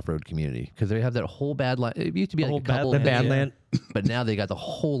overlanding and off road community because they have that whole bad line. It used to be like a couple, the Badland, but now they got the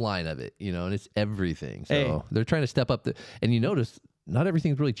whole line of it, and it's everything. So they're trying to step up and you notice not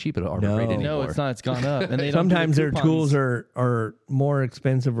everything's really cheap at Harbor Freight anymore. No, it's not. It's gone up, and they sometimes their tools are more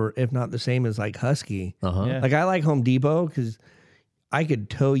expensive, or if not the same as like Husky. Like I like Home Depot because I could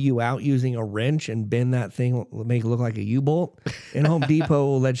tow you out using a wrench and bend that thing, make it look like a U-bolt, and Home Depot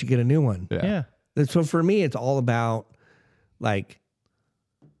will let you get a new one. Yeah. So for me, it's all about like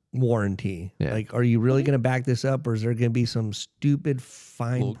warranty. Yeah. Like, are you really going to back this up, or is there going to be some stupid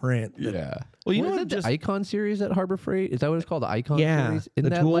fine print? Well, you know what? The Icon series at Harbor Freight? Is that what it's called? The Icon series? Isn't the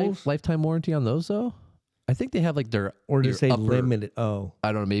that tools? lifetime warranty on those though? I think they have like their limited. Oh,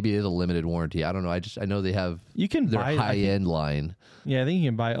 I don't know. Maybe it is a limited warranty. I don't know. I know they have. You can their buy high end line. Yeah, I think you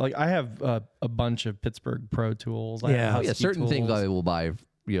can buy it. Like I have a bunch of Pittsburgh Pro tools. I have certain tools. things I will buy.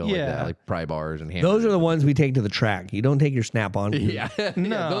 Like that, like pry bars and hammers. Those are the ones we take to the track. You don't take your Snap-on. Yeah,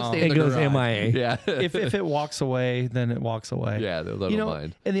 no, those stay in it the goes garage. MIA. Yeah, if it walks away, then it walks away. Yeah, they don't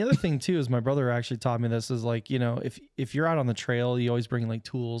mind. And the other thing too is my brother actually taught me this is like if you're out on the trail, you always bring like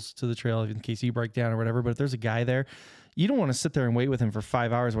tools to the trail in case you break down or whatever. But if there's a guy there, you don't want to sit there and wait with him for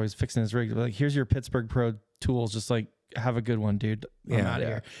 5 hours while he's fixing his rig. Like, here's your Pittsburgh Pro tools. Just like, have a good one, dude. I'm out of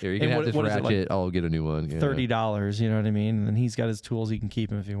here. Here, you can have this ratchet. I'll get a new one. Yeah. $30. You know what I mean? And then he's got his tools. He can keep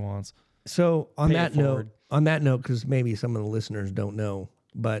them if he wants. So on that note, because maybe some of the listeners don't know,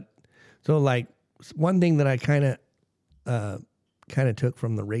 but so like one thing that I kind of took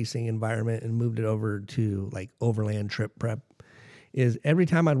from the racing environment and moved it over to like overland trip prep is every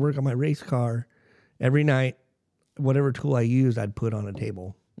time I'd work on my race car, every night, whatever tool I used, I'd put on a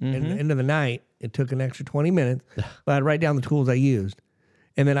table. And at the end of the night, it took an extra 20 minutes, but I'd write down the tools I used.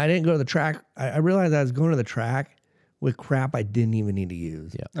 And then I didn't go to the track. I realized I was going to the track with crap I didn't even need to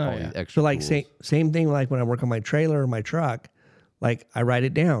use. Yeah. These extra so like tools. same thing like when I work on my trailer or my truck, like I write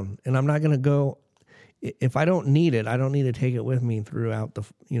it down, and I'm not going to go if I don't need it. I don't need to take it with me throughout the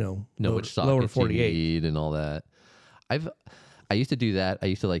which lower sockets 48 you need and all that. I used to do that. I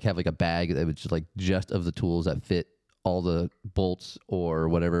used to like have like a bag that was just of the tools that fit all the bolts or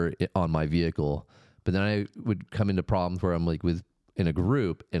whatever on my vehicle. But then I would come into problems where I'm like in a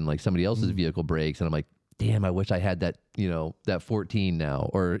group and like somebody else's vehicle breaks, and I'm like, damn, I wish I had that, that 14 now,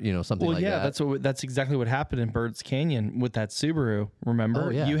 or, something like that. That's exactly what happened in Birds Canyon with that Subaru. Remember? Oh,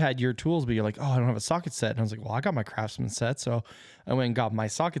 yeah. You had your tools, but you're like, oh, I don't have a socket set. And I was like, well, I got my Craftsman set. So I went and got my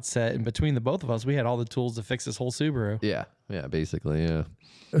socket set. And between the both of us, we had all the tools to fix this whole Subaru. Yeah. Yeah. Basically. Yeah.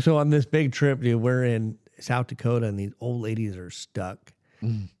 So on this big trip, dude, we're in South Dakota, and these old ladies are stuck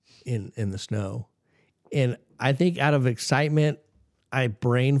in the snow. And I think out of excitement, I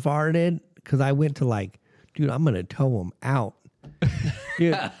brain farted because I went to like, dude, I'm going to tow them out.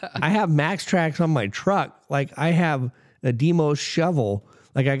 Dude, I have Max Tracks on my truck. Like, I have a Demos shovel.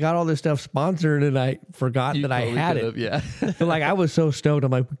 Like, I got all this stuff sponsored, and I forgot that I had it. Yeah. So, like, I was so stoked.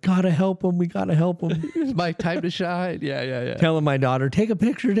 I'm like, we got to help them. We got to help them. It's my time to shine. Yeah. Telling my daughter, take a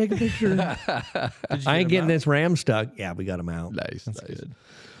picture. I ain't getting this Ram stuck. Yeah, we got them out. Nice. That's good.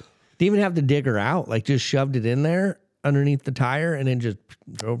 Didn't even have to dig her out. Like, just shoved it in there underneath the tire and then just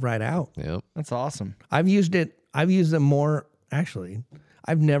drove right out. Yep. That's awesome. I've used them more. Actually,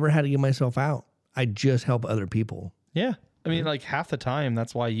 I've never had to get myself out. I just help other people. Yeah. I mean, like half the time,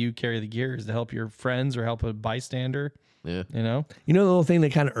 that's why you carry the gear is to help your friends or help a bystander. Yeah. The little thing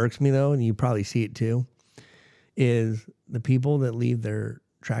that kind of irks me though, and you probably see it too, is the people that leave their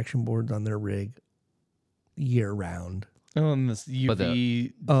traction boards on their rig year round. Oh, and this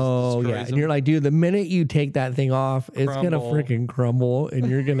UV. And you're like, dude, the minute you take that thing off, it's gonna freaking crumble, and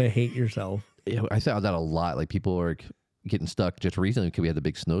you're gonna hate yourself. Yeah, I saw that a lot. Like people are getting stuck just recently because we had the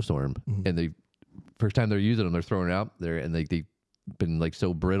big snowstorm, and the first time they're using them, they're throwing it out there, and they've been like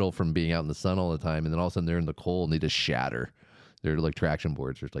so brittle from being out in the sun all the time, and then all of a sudden they're in the cold and they just shatter. They're like traction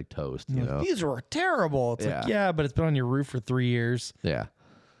boards, just like toast. These were terrible. It's like, yeah, but it's been on your roof for 3 years. Yeah.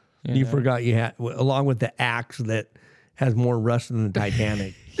 You forgot you had, along with the axe that has more rust than the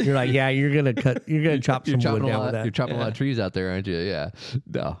Titanic. You're like, yeah, you're gonna chop some wood down with that. You're chopping a lot of trees out there, aren't you? Yeah.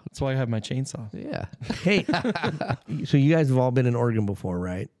 No. That's why I have my chainsaw. Yeah. Hey, so you guys have all been in Oregon before,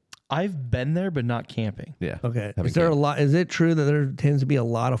 right? I've been there, but not camping. Yeah. Okay. Is there a lot? Is it true that there tends to be a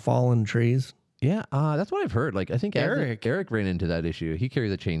lot of fallen trees? Yeah, that's what I've heard. Like, I think Eric ran into that issue. He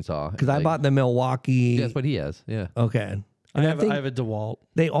carries a chainsaw. Because like, I bought the Milwaukee. Yeah, that's what he has. Yeah. Okay. I And have a DeWalt.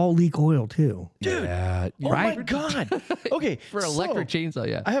 they all leak oil too. Dude. Yeah. Oh Right? my God. Okay. For electric chainsaw,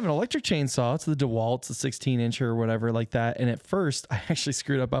 yeah. I have an electric chainsaw. It's the DeWalt. It's a 16-inch or whatever like that. And at first, I actually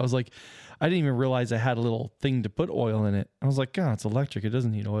screwed up. I was like, I didn't even realize I had a little thing to put oil in it. I was like, God, it's electric. It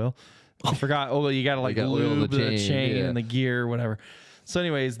doesn't need oil. I forgot. Oh, you got to like lube the chain and the gear, whatever. So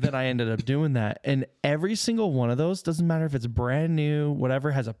anyways, then I ended up doing that. And every single one of those, doesn't matter if it's brand new,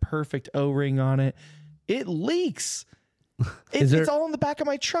 whatever, has a perfect O-ring on it. It leaks. It's all in the back of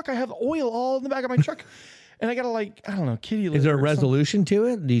my truck. I have oil all in the back of my truck. And I got to like, I don't know, kitty litter. Is there a resolution to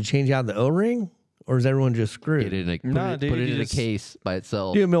it? Do you change out the O-ring? Or is everyone just screwed? Put it in a case by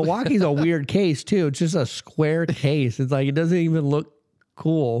itself. Dude, Milwaukee's a weird case too. It's just a square case. It's like, it doesn't even look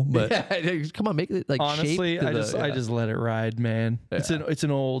cool, but yeah, come on, make it like honestly, shape I just let it ride, man. Yeah. It's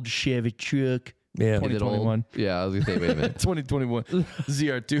an old Chevy truck. yeah. 2021. Yeah, I was gonna say, wait a minute. 2021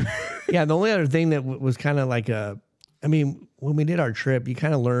 ZR2. Yeah, the only other thing that was kind of like when we did our trip, you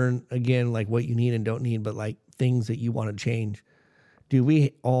kind of learn again, like what you need and don't need, but like things that you want to change. Dude,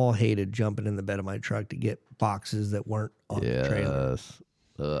 we all hated jumping in the bed of my truck to get boxes that weren't on the trailer.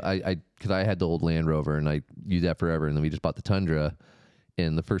 Because I had the old Land Rover and I used that forever, and then we just bought the Tundra.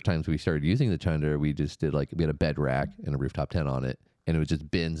 And the first times we started using the Tundra, we just did we had a bed rack and a rooftop tent on it, and it was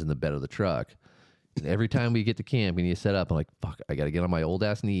just bins in the bed of the truck. And every time we get to camp, we need to set up. I'm like, fuck, I got to get on my old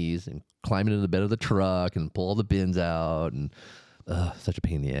ass knees and climb into the bed of the truck and pull all the bins out, and such a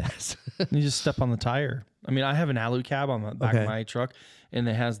pain in the ass. You just step on the tire. I mean, I have an alu cab on the back of my truck, and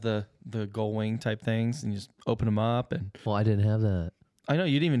it has the gull wing type things, and you just open them up. And Well, I didn't have that. I know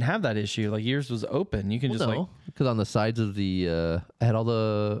you didn't even have that issue. Like yours was open. You can because on the sides of the I had all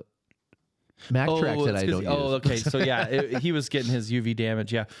the Mack tracks that I don't use. Oh, okay. So yeah, he was getting his UV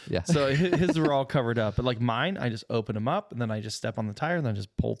damage. Yeah. Yeah. So his were all covered up. But like mine, I just open them up and then I just step on the tire and then I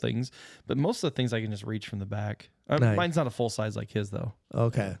just pull things. But most of the things I can just reach from the back. Nice. Mine's not a full size like his though.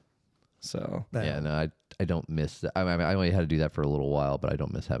 Okay. So yeah, no, I don't miss that. I mean, I only had to do that for a little while, but I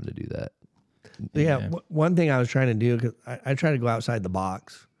don't miss having to do that. Yeah. One thing I was trying to do, because I try to go outside the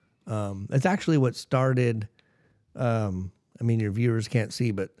box. It's actually what started. I mean, your viewers can't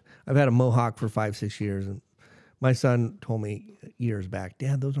see, but I've had a Mohawk for 5-6 years, and my son told me years back,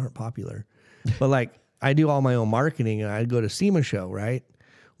 Dad, those aren't popular. But like, I do all my own marketing, and I go to SEMA show, right?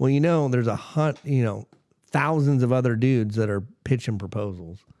 Well, there's thousands of other dudes that are pitching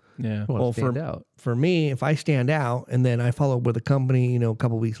proposals. yeah. Well, for me, if I stand out and then I follow up with a company, a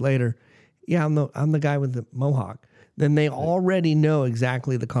couple weeks later, yeah, I'm the guy with the Mohawk. Then they already know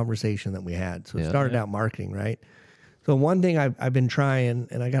exactly the conversation that we had. So it started out marketing, right? So one thing I've been trying,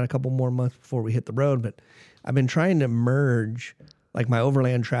 and I got a couple more months before we hit the road, but I've been trying to merge like my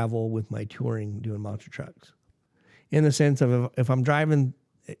overland travel with my touring doing monster trucks. In the sense of if I'm driving,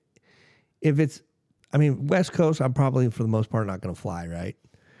 West Coast, I'm probably for the most part not going to fly, right?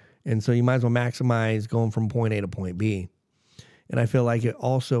 And so you might as well maximize going from point A to point B. And I feel like it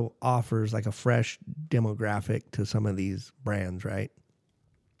also offers like a fresh demographic to some of these brands, right?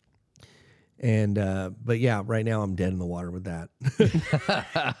 And but yeah, right now I'm dead in the water with that.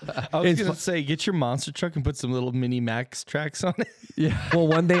 I was gonna say, get your monster truck and put some little mini Max tracks on it. Yeah. Well,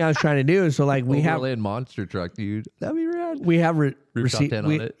 one thing I was trying to do is we have Overland monster truck, dude. That'd be rad. We have Rooftop tent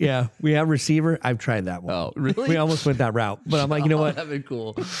on it. Yeah, we have receiver. I've tried that one. Oh, really? We almost went that route, but I'm like, you know what? That'd be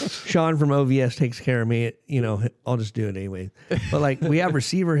cool. Sean from OVS takes care of me. I'll just do it anyway. But like, we have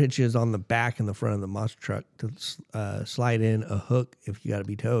receiver hitches on the back and the front of the monster truck to slide in a hook if you got to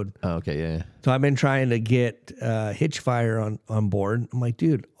be towed. Oh, okay, yeah. So I've been trying to get hitch fire on board. I'm like,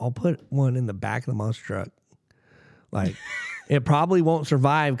 dude, I'll put one in the back of the monster truck. Like, it probably won't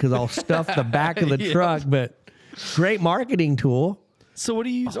survive because I'll stuff the back of the truck, but great marketing tool. So what do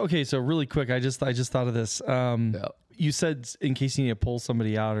you use? Okay, so really quick, I just thought of this. You said in case you need to pull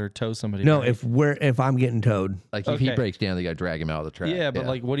somebody out or tow somebody. No, right? if I'm getting towed. Like if he breaks down, they got to drag him out of the track. Yeah, but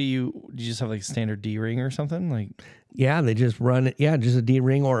like, what do you just have like a standard D ring or something? Like, yeah, they just run it. Yeah, just a D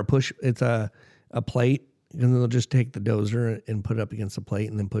ring or a push. It's a plate, and they'll just take the dozer and put it up against the plate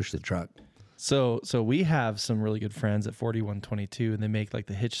and then push the truck. So we have some really good friends at 4122, and they make like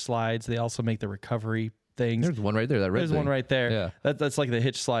the hitch slides. They also make the recovery things. There's one right there. That red There's thing. one right there. Yeah. That's like the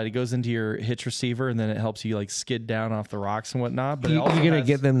hitch slide. It goes into your hitch receiver, and then it helps you like skid down off the rocks and whatnot. But You gonna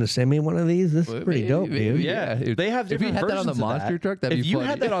get them to send me one of these? This is pretty dope, dude. Yeah, If- they have if you different had that on the versions of monster that. truck, that'd if be you funny.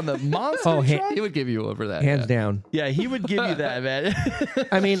 had that on the monster Oh, truck, He would give you over that. Hands down. yeah, he would give you that, man.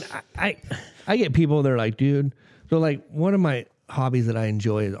 I mean, I get people. They're like, dude. So like, one of my hobbies that I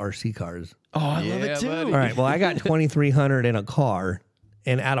enjoy is RC cars. Oh, I love Yeah, it too. buddy. All right. Well, I got 2,300 in a car,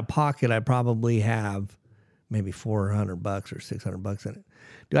 and out of pocket, I probably have maybe $400 or $600 in it.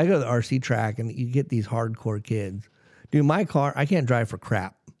 Dude, I go to the RC track, and you get these hardcore kids. Dude, my car, I can't drive for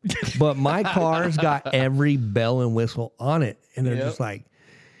crap, but my car's got every bell and whistle on it, and they're just like,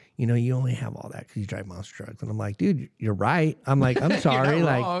 you know, you only have all that because you drive monster trucks. And I'm like, dude, you're right. I'm like, I'm sorry. You're not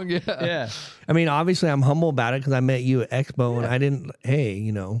Like, wrong, yeah. Yeah. I mean, obviously, I'm humble about it because I met you at Expo, and I didn't. Hey,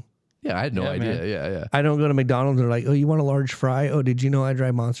 you know, Yeah, I had no Yeah, idea. man. Yeah. I don't go to McDonald's. They're like, oh, you want a large fry? Oh, did you know I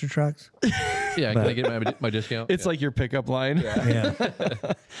drive monster trucks? Yeah, can I get my discount? It's like your pickup line. Yeah.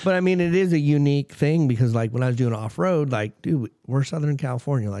 But I mean, it is a unique thing because, like, when I was doing off road, like, dude, we're Southern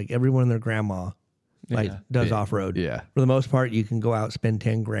California. Like, everyone and their grandma, like, does Yeah. off road. Yeah. For the most part, you can go out, spend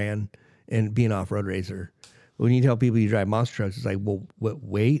 10 grand, and be an off road racer. When you tell people you drive monster trucks, it's like, well,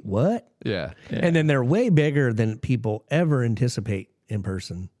 wait, what? Yeah. And then they're way bigger than people ever anticipate in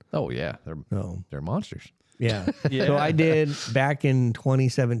person. Oh yeah, So, they're monsters. yeah. Yeah. So I did back in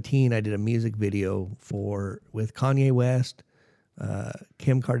 2017. I did a music video with Kanye West,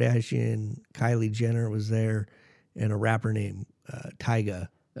 Kim Kardashian, Kylie Jenner was there, and a rapper named Tyga.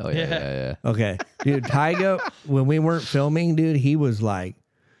 Oh yeah. Okay, dude, Tyga. When we weren't filming, dude, he was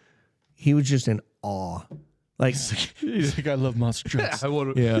just in awe. Like, He's like, I love monster trucks. I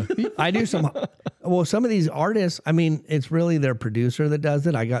want to. yeah, I do some. Well, some of these artists, I mean, it's really their producer that does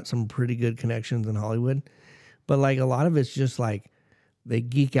it. I got some pretty good connections in Hollywood, but like a lot of it's just like they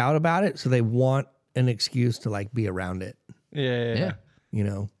geek out about it, so they want an excuse to like be around it. Yeah. You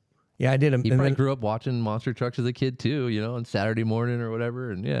know? Yeah, I did. He probably grew up watching monster trucks as a kid too. You know, on Saturday morning or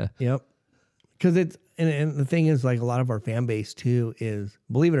whatever, and yeah. Yep. Because it's and the thing is, like, a lot of our fan base too is,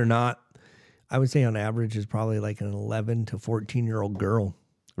 believe it or not, I would say on average is probably like an 11 to 14-year-old girl.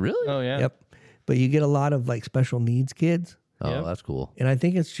 Really? Oh yeah. Yep. But you get a lot of like special needs kids. Oh, Yep. that's cool. And I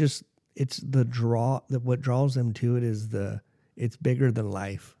think it's the draw that what draws them to it is it's bigger than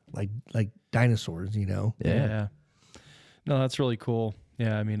life, like dinosaurs, you know. Yeah. No, that's really cool.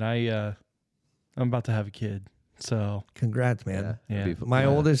 Yeah, I mean, I'm about to have a kid, so Congrats, man. Yeah. That'd be- My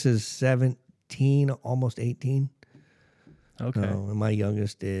oldest is 17, almost 18. okay. And my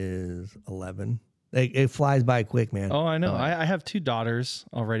youngest is 11. It flies by quick, man. Oh, I know. I have two daughters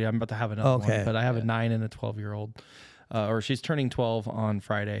already. I'm about to have another Okay. one, but I have a 9 and a 12-year-old. Or she's turning 12 on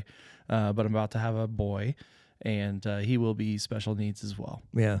Friday, but I'm about to have a boy, and he will be special needs as well.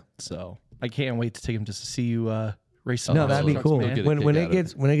 Yeah. So I can't wait to take him just to see you race some No, that'd be trucks, cool. man. Get a When kick it out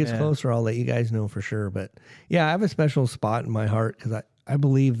of gets Yeah. closer, I'll let you guys know for sure. But yeah, I have a special spot in my heart because I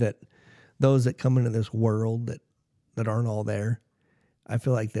believe that those that come into this world that aren't all there, I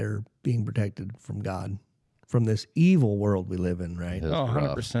feel like they're being protected from God, from this evil world we live in, right? That's Oh,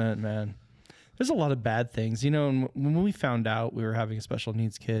 rough. 100%, man. There's a lot of bad things. You know, and when we found out we were having a special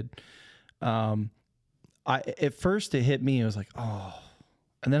needs kid, at first it hit me. I was like, oh.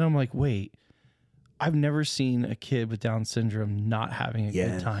 And then I'm like, wait, I've never seen a kid with Down syndrome not having a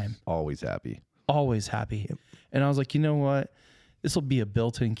good time. Always happy. Always happy. And I was like, you know what? This will be a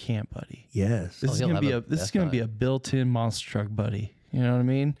built-in camp buddy. Yes. This is he'll gonna be have this is gonna be a built-in monster truck buddy. You know what I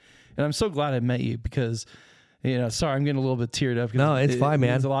mean? And I'm so glad I met you because, you know, sorry, I'm getting a little bit teared up. 'cause No, it's fine,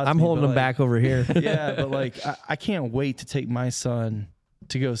 man. means a lot to I'm me, holding but, them like, back over here. yeah, but like I can't wait to take my son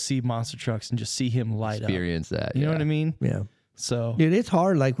to go see monster trucks and just see him light Experience that. up. You know what I mean? Yeah. So Dude, it's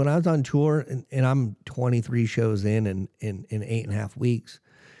hard. Like when I was on tour and I'm 23 shows in 8.5 weeks,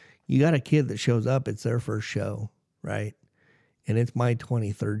 you got a kid that shows up, it's their first show, right? And it's my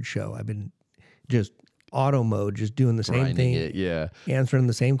 23rd show. I've been just auto mode, just doing the same Grinding thing, it, yeah. answering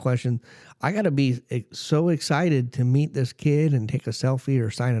the same question. I got to be so excited to meet this kid and take a selfie or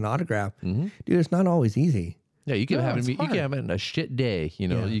sign an autograph. Mm-hmm. Dude, it's not always easy. Yeah, you can No, have it's you can hard. have a shit day. You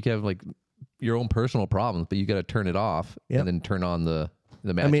know, Yeah. you can have like your own personal problems, but you got to turn it off Yep. and then turn on the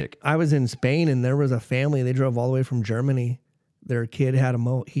magic. I mean, I was in Spain and there was a family. They drove all the way from Germany. Their kid had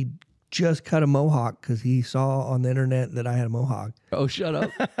he just cut a mohawk because he saw on the internet that I had a mohawk. Oh, shut up.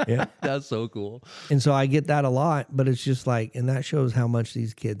 Yeah. That's so cool. And so I get that a lot, but it's just like, and that shows how much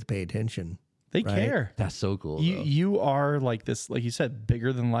these kids pay attention. they Right. care. That's so cool. though. You are like this, like you said,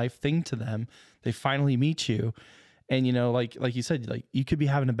 bigger than life thing to them. They finally meet you. And you know, like you said, like you could be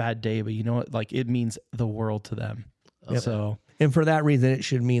having a bad day, but you know what? Like it means the world to them. So And for that reason, it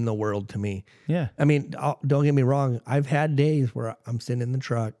should mean the world to me. Yeah. I mean, don't get me wrong. I've had days where I'm sitting in the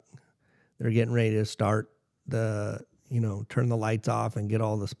truck. They're getting ready to start turn the lights off and get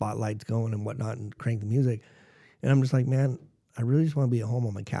all the spotlights going and whatnot and crank the music. And I'm just like, man, I really just want to be at home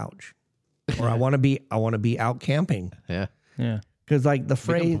on my couch. Or I want to be out camping. Yeah. Yeah. Because like the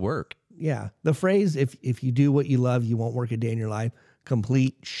phrase, work. yeah, the phrase, if you do what you love, you won't work a day in your life.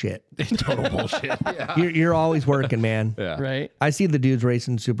 Complete shit. Total bullshit. Yeah. You're always working, man. Yeah. Right. I see the dudes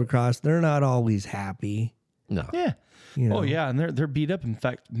racing Supercross. They're not always happy. No. Yeah. You know? Oh yeah, and they're beat up. In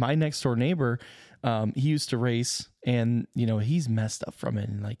fact, my next door neighbor, he used to race, and he's messed up from it.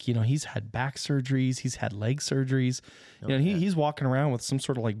 And he's had back surgeries, he's had leg surgeries. He's walking around with some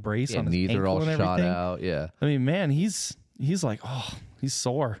sort of like brace on his knees ankle are all and shot everything. out. Yeah. I mean, man, he's like, oh, he's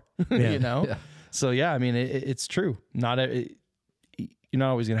sore. Yeah. Yeah. So yeah, I mean, it's true. You're not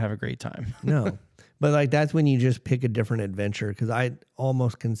always gonna have a great time. No. But like that's when you just pick a different adventure, because I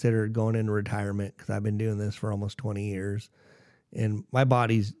almost considered going into retirement because I've been doing this for almost 20 years and my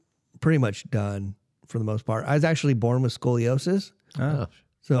body's pretty much done for the most part. I was actually born with scoliosis. Oh.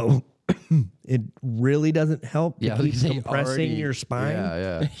 So it really doesn't help to keep you compressing your spine.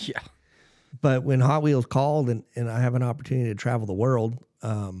 Yeah. Yeah. But when Hot Wheels called and I have an opportunity to travel the world,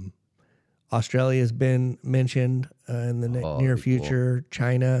 Australia has been mentioned in the near that'd be future,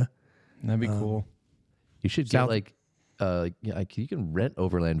 China. That'd be cool. You should South- get you can rent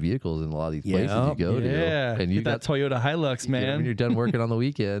overland vehicles in a lot of these places Yep. you go to. Yeah. And you Get that Toyota Hilux, man. when you're done working on the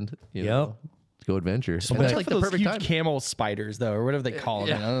weekend, go adventure. And that's like the those perfect huge time. camel spiders, though, or whatever they call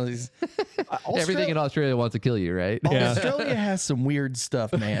them. These, Everything in Australia wants to kill you, right? Yeah. Australia has some weird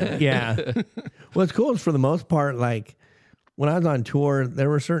stuff, man. Yeah. What's cool is for the most part, like when I was on tour, there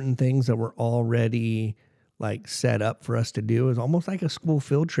were certain things that were already like set up for us to do. It was almost like a school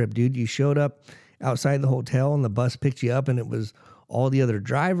field trip, dude. You showed up outside the hotel and the bus picked you up and it was all the other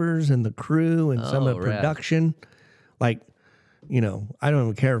drivers and the crew and some of the production. Like, I don't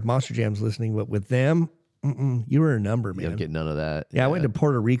even care if Monster Jam's listening, but with them, you were a number, man. You don't get none of that. Yeah, I went to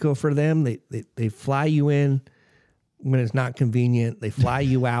Puerto Rico for them. They fly you in when it's not convenient. They fly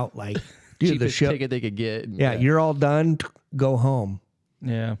you out like, dude, the Cheapest show. ticket they could get. Yeah, you're all done. Go home.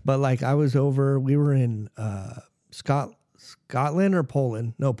 Yeah. But like we were in Scotland or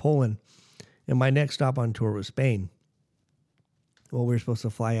Poland? No, Poland. And my next stop on tour was Spain. Well, we were supposed to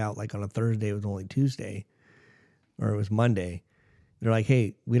fly out like on a Thursday. It was only Tuesday, or it was Monday. They're like,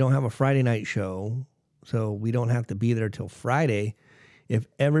 hey, we don't have a Friday night show, so we don't have to be there till Friday. If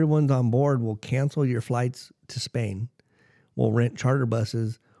everyone's on board, we'll cancel your flights to Spain. We'll rent charter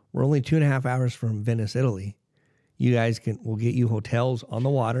buses. We're only 2.5 hours from Venice, Italy. You guys we'll get you hotels on the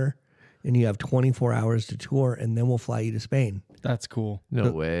water, and you have 24 hours to tour, and then we'll fly you to Spain. That's cool.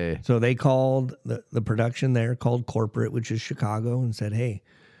 No way. So they called the production there, called corporate, which is Chicago, and said, hey,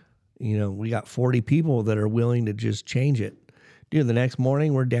 we got 40 people that are willing to just change it. Dude, the next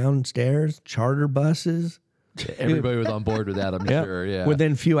morning we're downstairs, charter buses. Everybody was on board with that, I'm sure. Yeah.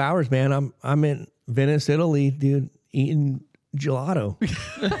 Within a few hours, man, I'm in Venice, Italy, dude, eating gelato.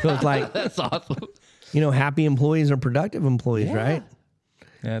 So it's like, That's awesome. happy employees are productive employees, right?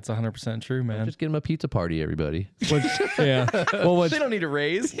 Yeah, it's 100% true, man. Just get them a pizza party, everybody. Yeah. Well, They don't need a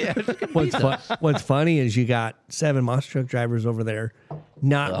raise. Yeah. what's funny is you got 7 monster truck drivers over there,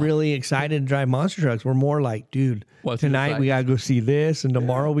 not really excited to drive monster trucks. We're more like, dude, tonight we gotta go see this, and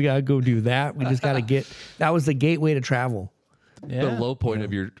tomorrow we gotta go do that. We just gotta get. That was the gateway to travel. Yeah. The low point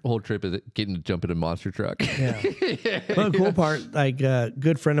of your whole trip is getting to jump in a monster truck. Yeah. But the cool part, like a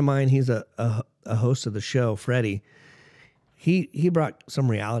good friend of mine, he's a host of the show, Freddie. He brought some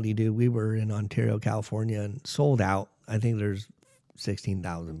reality, dude. We were in Ontario, California, and sold out. I think there's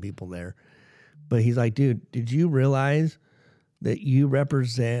 16,000 people there. But he's like, dude, did you realize that you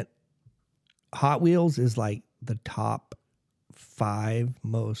represent Hot Wheels is like the top 5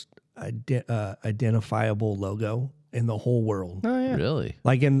 most identifiable logo in the whole world. Oh yeah. Really?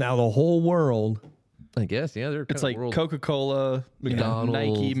 Like in the whole world. I guess, yeah. They're It's like world. Coca-Cola,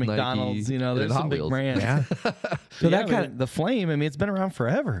 McDonald's, McDonald's. There's Hot some big Wheels. brands. Yeah. So that kind of the flame. I mean, it's been around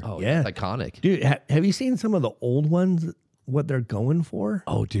forever. Oh, Yeah. yeah. Iconic. Dude, have you seen some of the old ones, what they're going for?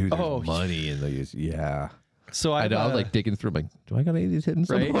 Oh, dude, there's Oh, money in these. Yeah. So I know. I was like digging through. I'm like, do I got any of these hidden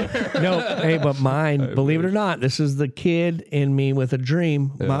right? somewhere? No, hey, but mine, believe it or not, this is the kid in me with a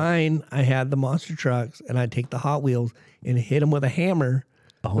dream. Mine, I had the monster trucks, and I'd take the Hot Wheels and hit them with a hammer,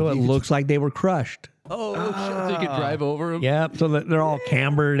 so it looks like they were crushed. Oh, shit. So you could drive over them? Yep, so that they're all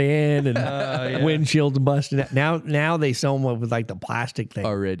cambered in and windshields busted out. Now they sell them with like the plastic thing.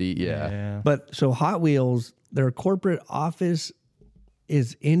 Already, yeah. Yeah. But so Hot Wheels, their corporate office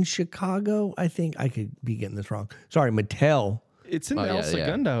is in Chicago. I think I could be getting this wrong. Sorry, Mattel. It's in El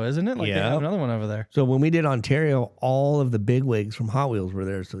Segundo, isn't it? Like they have another one over there. So when we did Ontario, all of the big wigs from Hot Wheels were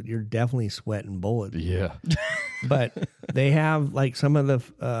there. So you're definitely sweating bullets. Yeah. But they have like some of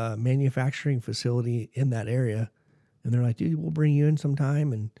the manufacturing facility in that area. And they're like, dude, we'll bring you in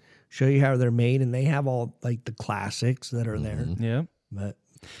sometime and show you how they're made. And they have all like the classics that are there. Yeah. But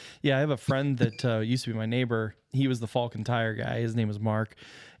yeah, I have a friend that used to be my neighbor. He was the Falcon tire guy. His name was Mark.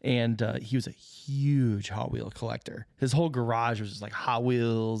 And he was a huge Hot Wheel collector. His whole garage was just like Hot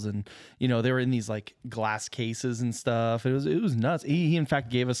Wheels, and they were in these like glass cases and stuff. It was nuts. He in fact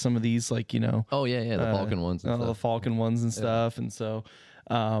gave us some of these like Oh yeah, the Falcon ones. And the Falcon ones and stuff. And so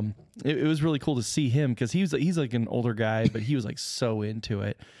it was really cool to see him because he's like an older guy, but he was like so into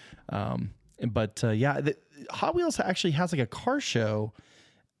it. Hot Wheels actually has like a car show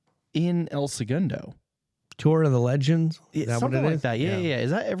in El Segundo. Tour of the Legends? Is that something what it is? Like that. Yeah. Is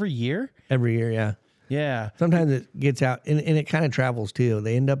that every year? Every year, yeah. Yeah. Sometimes it gets out, and it kind of travels too.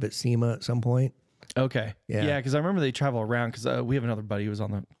 They end up at SEMA at some point. Okay. Yeah, because I remember they travel around because we have another buddy who was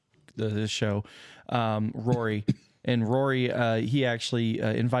on this show, Rory. And Rory, he actually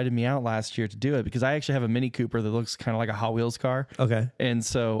invited me out last year to do it because I actually have a Mini Cooper that looks kind of like a Hot Wheels car. Okay. And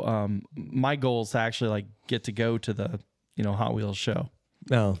so my goal is to actually like get to go to the Hot Wheels show.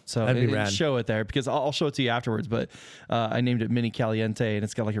 No, so that'd be rad. Show it there because I'll show it to you afterwards. But I named it Mini Caliente, and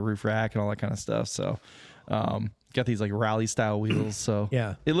it's got like a roof rack and all that kind of stuff. So got these like rally style wheels. So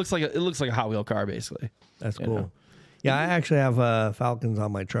yeah, it looks like a Hot Wheel car basically. That's cool. Yeah, I actually have Falcons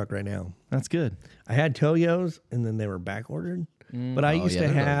on my truck right now. That's good. I had Toyos, and then they were back ordered. But I used to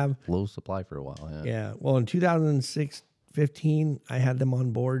have low supply for a while. Yeah. Well, in 2015, I had them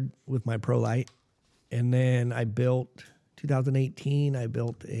on board with my Pro Light, and then I built. 2018, I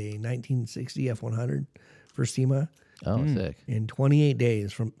built a 1960 F100 for SEMA. Oh, sick! In 28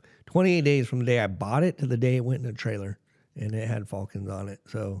 days from the day I bought it to the day it went in a trailer, and it had Falcons on it.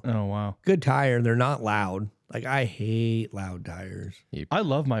 So, oh wow, good tire. They're not loud. Like I hate loud tires. I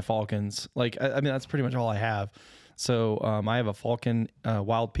love my Falcons. Like I mean, that's pretty much all I have. So I have a Falcon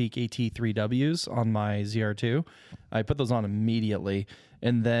Wild Peak AT3Ws on my ZR2. I put those on immediately.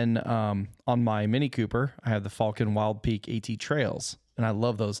 And then on my Mini Cooper, I have the Falcon Wild Peak AT Trails. And I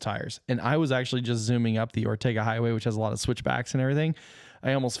love those tires. And I was actually just zooming up the Ortega Highway, which has a lot of switchbacks and everything.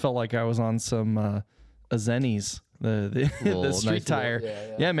 I almost felt like I was on some Azenis, the street nice tire.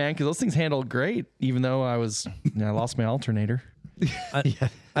 Yeah, man, because those things handled great, even though I lost my alternator.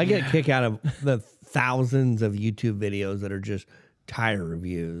 I get a kick out of the thousands of YouTube videos that are just tire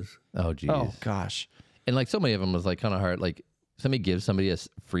reviews. Oh, geez. Oh, gosh. And like so many of them was like kind of hard. Like somebody gives somebody a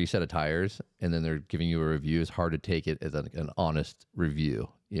free set of tires and then they're giving you a review. It's hard to take it as an honest review.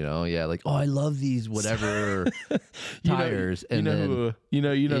 Yeah, like, oh, I love these whatever tires. Who does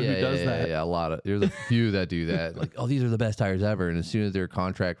that. Yeah, a lot of there's a few that do that. Like, oh, these are the best tires ever. And as soon as their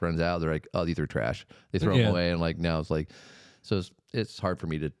contract runs out, they're like, oh, these are trash. They throw them away. And like now it's like, so it's hard for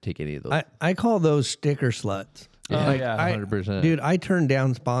me to take any of those. I call those sticker sluts. Yeah, like, 100%. Dude, I turned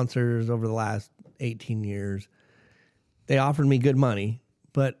down sponsors over the last 18 years. They offered me good money,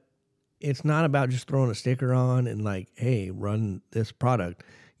 but it's not about just throwing a sticker on and like, hey, run this product.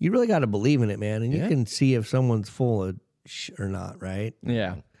 You really got to believe in it, man. And you can see if someone's full of or not, right?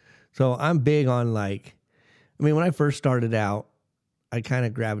 Yeah. So I'm big on like, I mean, when I first started out, I kind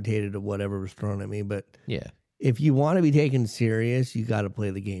of gravitated to whatever was thrown at me. But yeah, if you want to be taken serious, you got to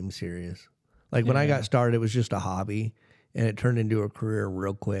play the game serious. Like when I got started, it was just a hobby and it turned into a career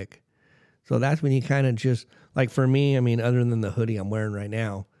real quick. So that's when you kind of just, like for me, I mean, other than the hoodie I'm wearing right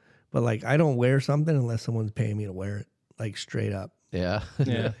now, but like I don't wear something unless someone's paying me to wear it, like straight up. Yeah.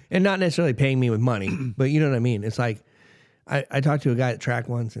 Yeah. And not necessarily paying me with money, but you know what I mean? It's like, I talked to a guy at track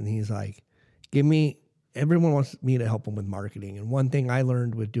once and he's like, everyone wants me to help them with marketing. And one thing I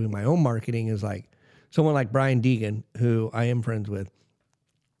learned with doing my own marketing is like, someone like Brian Deegan, who I am friends with,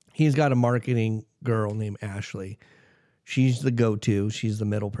 he's got a marketing girl named Ashley. She's the go-to. She's the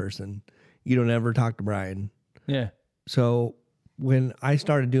middle person. You don't ever talk to Brian. Yeah. So when I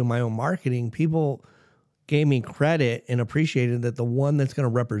started doing my own marketing, people gave me credit and appreciated that the one that's going to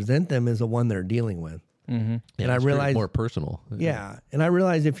represent them is the one they're dealing with. Mm-hmm. And I realized more personal. Yeah. And I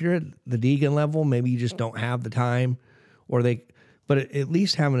realized if you're at the Deegan level, maybe you just don't have the time but at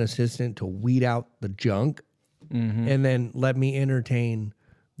least have an assistant to weed out the junk and then let me entertain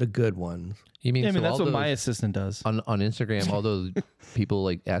the good ones. You mean, that's what my assistant does on Instagram? All those people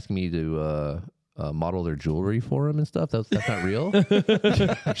like asking me to model their jewelry for them and stuff. That's not real.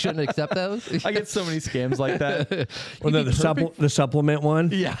 I shouldn't accept those. I get so many scams like that. Or the supplement one.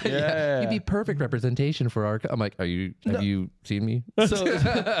 Yeah. You'd be perfect representation for our. I'm like, have you seen me?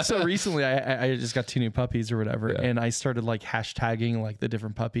 So recently I just got 2 new puppies or whatever, and I started like hashtagging like the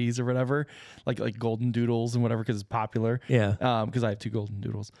different puppies or whatever, like golden doodles and whatever, because it's popular. Yeah. Because I have 2 golden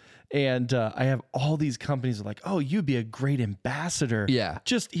doodles, and I have all these companies that are like, oh, you'd be a great ambassador. Yeah.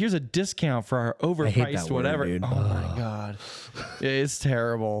 Just here's a discount for our overpriced whatever. Word, dude. Oh my god, it's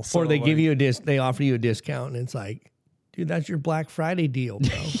terrible. So, Or they give you they offer you a discount, and it's like, dude, that's your Black Friday deal,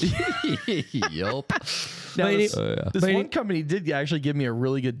 bro. Yup. Now, this one company did actually give me a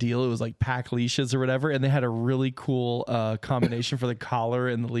really good deal. It was like pack leashes or whatever, and they had a really cool combination for the collar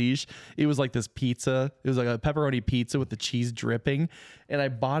and the leash. It was like this pizza. It was like a pepperoni pizza with the cheese dripping, and I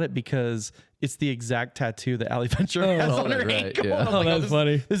bought it because it's the exact tattoo that Ali Ventura has on her ankle. Yeah. Oh, that's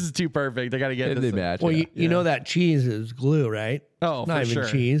funny. This is too perfect. I got to get this. They match. Well, you know that cheese is glue, right? Oh, Not for even sure.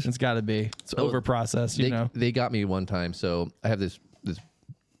 cheese. It's got to be. It's over-processed, you know. They got me one time. So I have this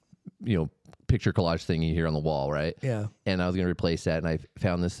picture collage thingy here on the wall, right? Yeah. And I was going to replace that, and I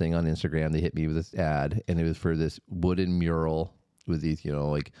found this thing on Instagram. They hit me with this ad, and it was for this wooden mural with these,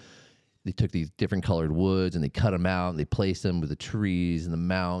 like they took these different colored woods and they cut them out and they placed them with the trees and the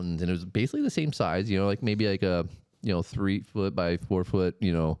mountains, and it was basically the same size, like maybe like a 3 foot by 4 foot,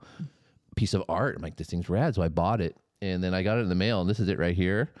 piece of art. I'm like, this thing's rad, so I bought it, and then I got it in the mail, and this is it right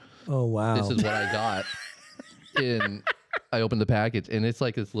here. Oh wow. This is what I got. And I opened the package, and it's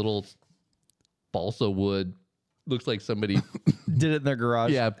like this little balsa wood. Looks like somebody did it in their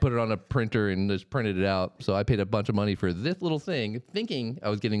garage. Yeah, put it on a printer and just printed it out. So I paid a bunch of money for this little thing, thinking I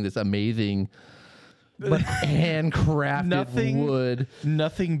was getting this amazing handcrafted wood.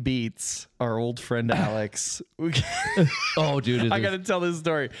 Nothing beats our old friend Alex. Oh, dude. I got to tell this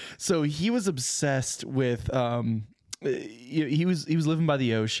story. So he was obsessed with he was living by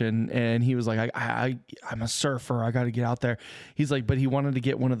the ocean, and he was like, I'm a surfer. I got to get out there. He's like, but he wanted to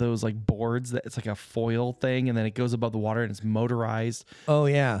get one of those like boards that it's like a foil thing, and then it goes above the water and it's motorized. Oh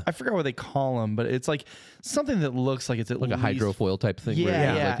yeah. I forgot what they call them, but it's like something that looks like it's at like least a hydrofoil type thing. Yeah,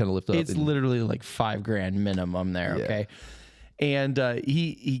 where yeah. Like kind of lift up. It's literally like $5,000 minimum there. Yeah. Okay. And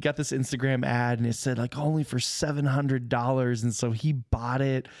he got this Instagram ad, and it said like only for $700, and so he bought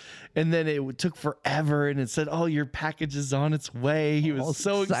it, and then it took forever, and it said, "Oh, your package is on its way." He was All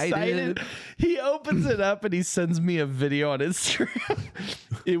so excited. He opens it up and he sends me a video on Instagram.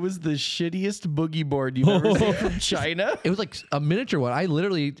 It was the shittiest boogie board you've ever seen from China. It was like a miniature one. I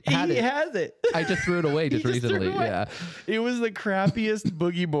literally had He has it. I just threw it away just He just threw recently. it away. Yeah. It was the crappiest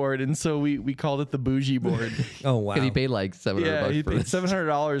boogie board, and so we called it the bougie board. Oh wow. And he paid like $700 Yeah, he for paid this.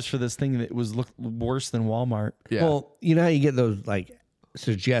 $700 for this thing that was looked worse than Walmart. Yeah. Well, you know how you get those like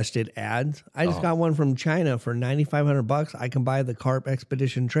suggested ads? I just got one from China for $9,500. I can buy the Carp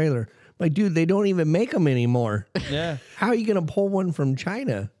Expedition trailer. Like, dude, they don't even make them anymore. Yeah. How are you gonna pull one from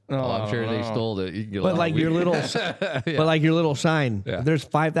China? I'm sure they stole it. You can get a But lot like of your weird- little, but like your little sign. Yeah. If there's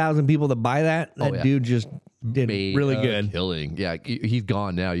 5,000 people that buy that, that yeah. dude just did made really a good. killing. Yeah, he's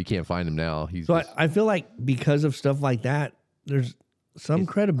gone now. You can't find him now. He's So just- I feel like because of stuff like that, there's some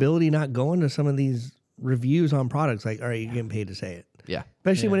credibility not going to some of these reviews on products. Like, all right, you're getting paid to say it. yeah.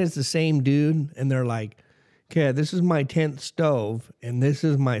 Especially when it's the same dude and they're like, okay, this is my 10th stove and this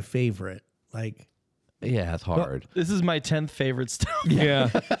is my favorite. Like, Yeah, it's hard. This is my 10th favorite stuff. yeah.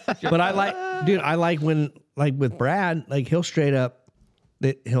 But I like when, like with Brad, like he'll straight up,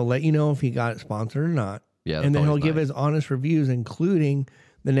 that he'll let you know if he got it sponsored or not. Yeah, And then that's he'll always give nice. his honest reviews, including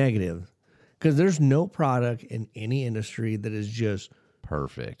the negatives. Because there's no product in any industry that is just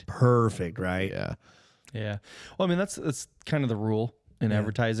Perfect. perfect, right? Yeah. Yeah. Well, I mean, that's kind of the rule in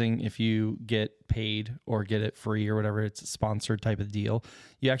advertising. If you get paid or get it free or whatever, it's a sponsored type of deal.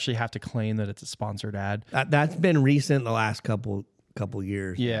 You actually have to claim that it's a sponsored ad. That's been recent the last couple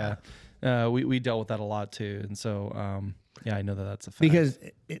years. Yeah. We dealt with that a lot too. And so, yeah, I know that that's a fact. Because,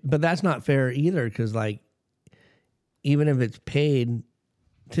 but that's not fair either. Because like, even if it's paid,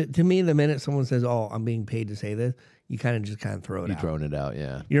 to me, the minute someone says, "Oh, I'm being paid to say this," you kind of throw it You out. throwing it out,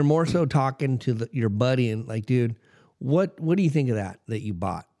 yeah. You're more so talking to your buddy and like, dude, what do you think of that you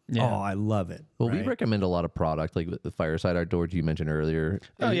bought? Yeah. Oh, I love it. Well, right? we recommend a lot of product, like the Fireside Outdoors you mentioned earlier.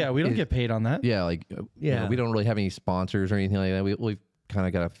 oh, yeah, we don't get paid on that. Yeah, like we don't really have any sponsors or anything like that. We've kind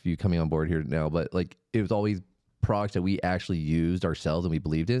of got a few coming on board here now, but like it was always products that we actually used ourselves and we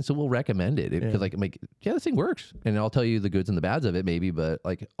believed in, so we'll recommend it because yeah, this thing works, and I'll tell you the goods and the bads of it maybe, but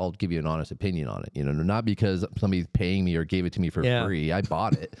like I'll give you an honest opinion on it, not because somebody's paying me or gave it to me for free. I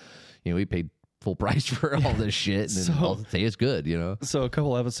bought it. We paid full price for all this shit, and then I'll say it's good, you know. So a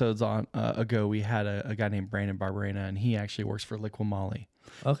couple episodes ago, we had a guy named Brandon Barberena, and he actually works for Liqui Moly.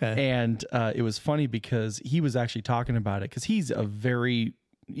 Okay. And it was funny because he was actually talking about it because he's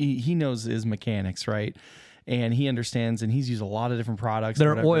he knows his mechanics, right? And he understands, and he's used a lot of different products.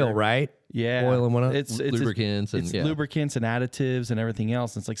 They're oil, right? Yeah. Oil and whatnot. It's lubricants and lubricants and additives and everything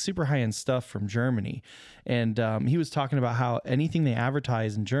else. And it's like super high end stuff from Germany. And he was talking about how anything they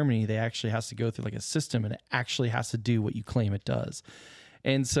advertise in Germany, they actually has to go through like a system, and it actually has to do what you claim it does.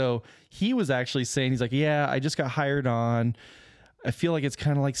 And so he was actually saying, he's like, yeah, I just got hired on. I feel like it's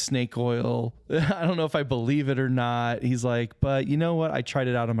kind of like snake oil. I don't know if I believe it or not. He's like, but you know what? I tried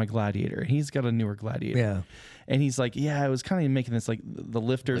it out on my Gladiator. He's got a newer Gladiator. Yeah. And he's like, yeah, I was kind of making this, like the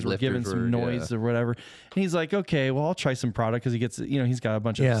lifters were giving some noise or whatever. And he's like, okay, well, I'll try some product because he gets, he's got a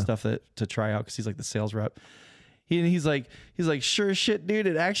bunch of stuff to try out because he's like the sales rep. He's like, sure as shit, dude,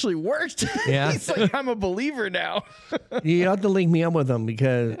 it actually worked. Yeah. He's like, I'm a believer now. You have to link me up with them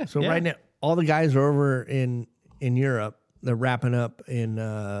because right now all the guys are over in Europe. They're wrapping up in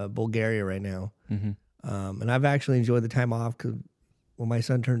Bulgaria right now. Mm-hmm. And I've actually enjoyed the time off because when my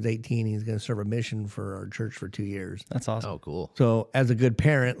son turns 18, he's going to serve a mission for our church for 2 years. That's awesome. Oh, cool. So as a good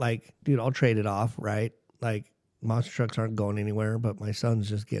parent, like, dude, I'll trade it off, right? Like, monster trucks aren't going anywhere, but my son's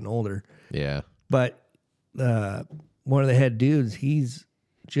just getting older. Yeah. But one of the head dudes, he's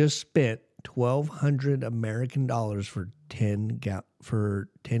just spent $1,200 American dollars for 10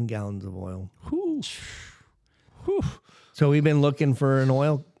 gallons of oil. Whew. Whew. So we've been looking for an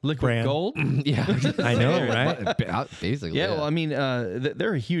oil Liquid brand. Gold? Yeah. I know, right? Basically. Yeah, well, I mean,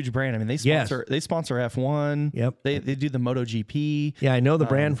 they're a huge brand. I mean, they sponsor F1. Yep. They do the MotoGP. Yeah, I know the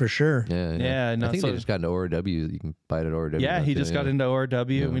brand for sure. Yeah, no, I think so- they just got into ORW. You can buy it at ORW. Yeah, he just got into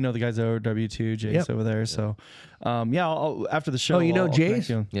ORW. Yeah. We know the guys at ORW too. Jake's over there. So, I'll, after the show. Oh, you know I'll Jace? connect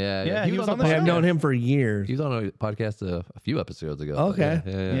you. Yeah. He was on the show. I've known him for years. He was on a podcast a few episodes ago. Okay.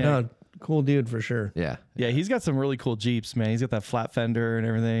 Yeah. No, cool dude for sure. Yeah. Yeah, he's got some really cool Jeeps, man. He's got that flat fender and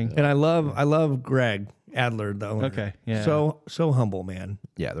everything. And I love Greg Adler, the owner. Okay, yeah. So humble, man.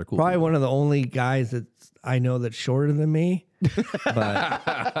 Yeah, they're cool. Probably one of the only guys that I know that's shorter than me.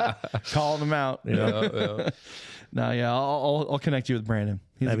 But Calling him out. Yeah. No, yeah, I'll connect you with Brandon.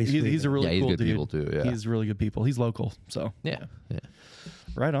 That'd be sweet. He's a really he's cool good dude. people too. Yeah. He's really good people. He's local, so Yeah.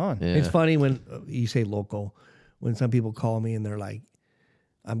 right on. Yeah. it's funny when you say local, when some people call me and they're like,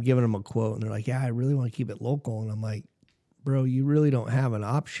 I'm giving them a quote and they're like, yeah, I really want to keep it local. And I'm like, bro, you really don't have an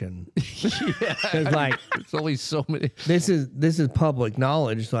option. Because like, It's only so many. this is public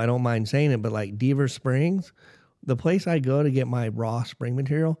knowledge, so I don't mind saying it. But like Deaver Springs, the place I go to get my raw spring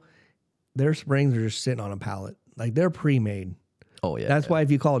material, their springs are just sitting on a pallet. Like they're pre-made. Oh yeah. That's why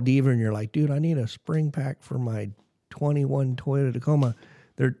if you call Deaver and you're like, dude, I need a spring pack for my 21 Toyota Tacoma,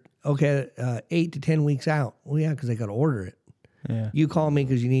 they're okay, 8 to 10 weeks out. Well, yeah, because they got to order it. Yeah. You call me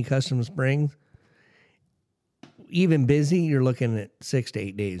because you need custom springs. Even busy, you're looking at 6 to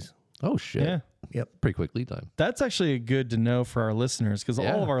 8 days. Oh shit. Yeah. Yep. Pretty quick lead time. That's actually good to know for our listeners because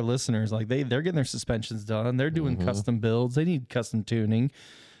all of our listeners, like they're getting their suspensions done. They're doing custom builds. They need custom tuning.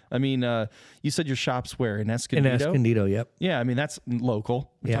 I mean, you said your shop's where? In Escondido? In Escondido, yep. Yeah, I mean, that's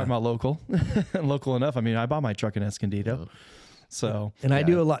local. We're talking about local. Local enough. I mean, I bought my truck in Escondido. So, And I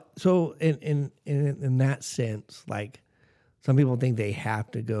do a lot. So in that sense, like some people think they have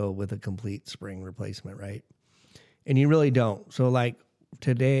to go with a complete spring replacement, right? And you really don't. So like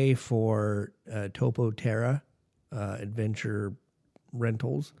today for Topo Terra Adventure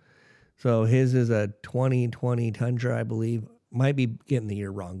Rentals, so his is a 2020 Tundra, I believe. Might be getting the year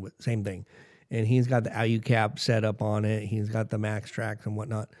wrong, but same thing. And he's got the AU cap set up on it. He's got the max tracks and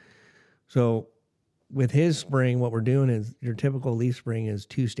whatnot. So with his spring, what we're doing is your typical leaf spring is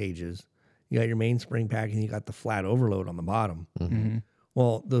 2 stages. You got your main spring pack and you got the flat overload on the bottom. mm-hmm.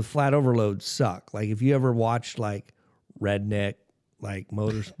 Well, the flat overloads suck. Like if you ever watched like Redneck, like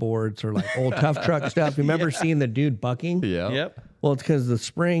Motorsports or like old tough truck stuff, you remember seeing the dude bucking? Yeah. Yep. Well, it's because the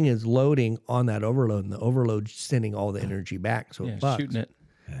spring is loading on that overload and the overload's sending all the energy back. So Yeah, it bucks. shooting it.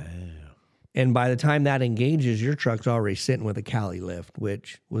 And by the time that engages, your truck's already sitting with a Cali lift,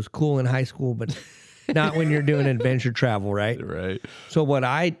 which was cool in high school, but not when you're doing adventure travel, right? Right. So what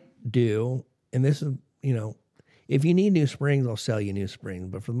I do, and this is, if you need new springs, I'll sell you new springs.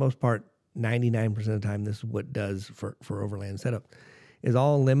 But for the most part, 99% of the time, this is what it does for overland setup, is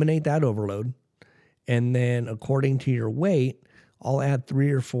I'll eliminate that overload. And then according to your weight, I'll add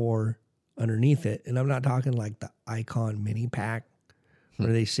 3 or 4 underneath it. And I'm not talking like the Icon mini pack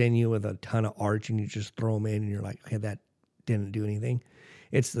where they send you with a ton of arch and you just throw them in and you're like, okay, that didn't do anything.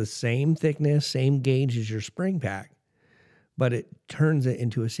 It's the same thickness, same gauge as your spring pack, but it turns it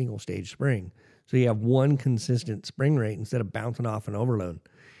into a single stage spring. So you have one consistent spring rate instead of bouncing off an overload.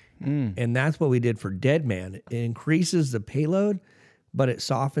 And that's what we did for Deadman. It increases the payload, but it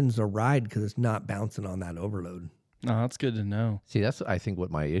softens the ride because it's not bouncing on that overload. Oh, that's good to know. See, that's I think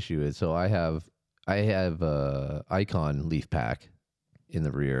what my issue is. So I have a Icon leaf pack in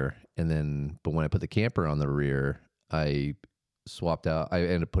the rear, but when I put the camper on the rear, I swapped out. I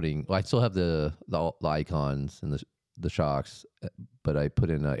ended up putting. Well, I still have the Icons and the shocks, but I put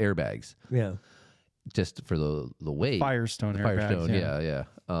in airbags. Yeah. Just for the weight. Firestone airbags. Firestone, yeah.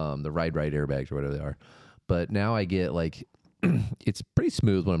 The ride airbags or whatever they are. But now I get like, it's pretty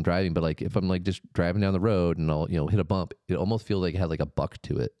smooth when I'm driving, but like if I'm like just driving down the road and I'll hit a bump, it almost feels like it has like a buck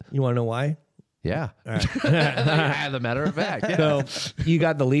to it. You want to know why? Yeah. All right. As a matter of fact. Yeah. So you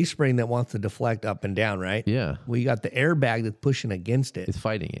got the leaf spring that wants to deflect up and down, right? Yeah. Well, you got the airbag that's pushing against it. It's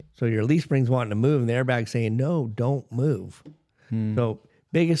fighting it. So your leaf spring's wanting to move and the airbag's saying, no, don't move. So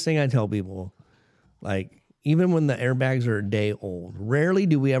biggest thing I tell people, like even when the airbags are a day old, rarely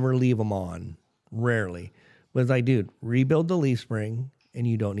do we ever leave them on. Rarely. But it's like, dude, rebuild the leaf spring and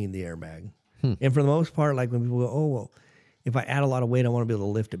you don't need the airbag. And for the most part, like when people go, oh, well, if I add a lot of weight, I want to be able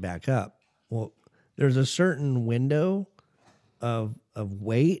to lift it back up. Well, there's a certain window of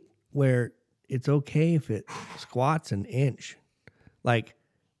weight where it's okay if it squats an inch. Like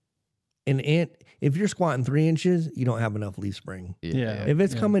an inch, if you're squatting 3 inches, you don't have enough leaf spring. Yeah. If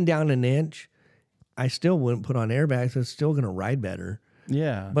it's coming down an inch, I still wouldn't put on airbags. It's still going to ride better.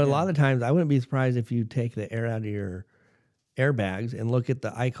 Yeah. But a lot of times, I wouldn't be surprised if you take the air out of your airbags and look at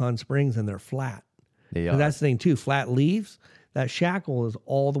the Icon springs and they're flat. They 'Cause are. that's the thing too. Flat leaves, that shackle is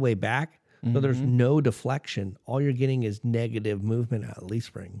all the way back, so there's no deflection. All you're getting is negative movement out of the leaf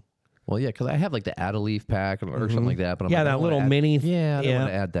spring. Well, yeah, because I have like the add a leaf pack or something like that. But I'm Yeah, like, I that don't wanna little add- mini. Yeah, I don't want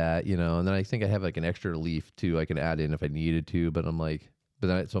to add that, And then I think I have like an extra leaf too. I can add in if I needed to. But I'm like,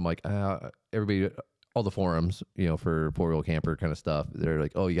 so I'm like, everybody, all the forums, for 4-wheel camper kind of stuff. They're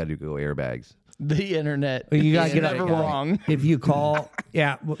like, oh, you got to go airbags. The internet. Well, you gotta is get never it wrong. If you call,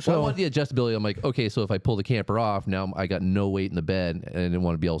 yeah. So I So want the adjustability. I'm like, okay, so if I pull the camper off, now I got no weight in the bed, and I didn't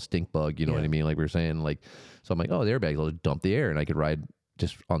want to be all stink bug. You know what I mean? Like we were saying, like, so I'm like, oh, the airbags, I'll just dump the air, and I could ride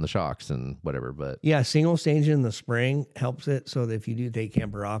just on the shocks and whatever. But yeah, single stage in the spring helps it so that if you do take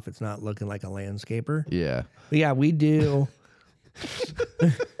camper off, it's not looking like a landscaper. yeah, But yeah, we do.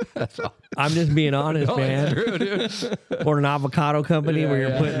 I'm just being honest, man. true, dude. Or an avocado company where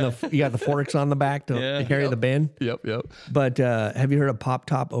you're putting you got the forks on the back to carry the bin. yep. But have you heard of Pop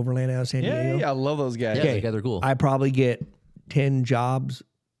Top Overland out of San Diego? Yeah, I love those guys. Yeah, they're cool. I probably get 10 jobs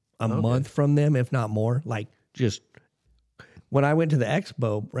a month from them, if not more. Like just when I went to the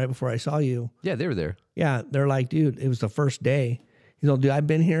expo right before I saw you, Yeah, they were there. yeah, they're like, dude, it was the first day. He's like, dude, I've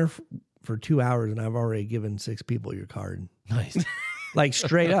been here for 2 hours and I've already given 6 people your card. Nice. Like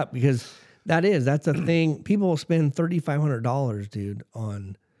straight up, because that's a thing. People will spend $3,500, dude,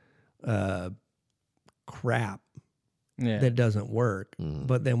 on crap that doesn't work.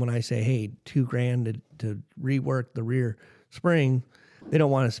 But then when I say, hey, $2,000 to rework the rear spring, they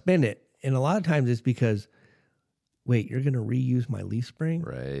don't want to spend it. And a lot of times it's because, wait, you're going to reuse my leaf spring?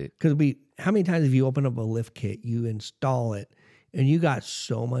 Right. Because how many times have you opened up a lift kit, you install it, and you got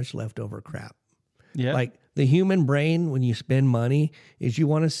so much leftover crap? Yeah. Like the human brain, when you spend money, is you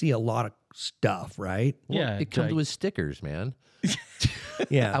want to see a lot of stuff, right? yeah. It comes with stickers, man.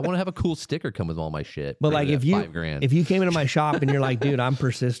 Yeah. I want to have a cool sticker come with all my shit. But for like that if you $5,000. if you came into my shop and you're like, dude, I'm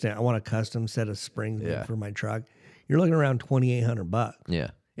persistent. I want a custom set of springs made for my truck. You're looking around $2,800. Yeah.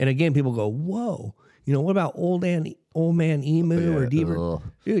 And again, people go, whoa. What about old man Emu or Deaver? ugh.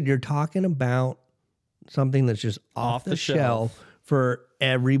 Dude, you're talking about something that's just off the shelf for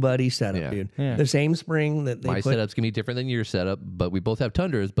everybody's setup, Yeah. dude. Yeah. The same spring that they My put. setup's gonna be different than your setup, but we both have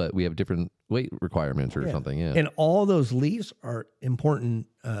Tundras, but we have different weight requirements or something. Yeah. And all those leaves are important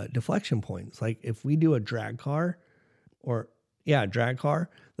deflection points. Like if we do a drag car the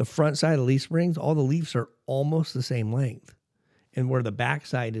front side of the leaf springs, all the leaves are almost the same length. And where the back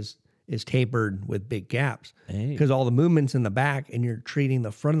side is tapered with big gaps. Because all the movement's in the back and you're treating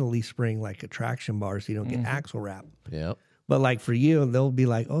the front of the leaf spring like a traction bar so you don't get axle wrap. Yep. But like for you, they'll be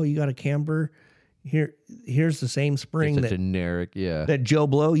like, oh, you got a camper? Here's the same spring It's a that generic, that Joe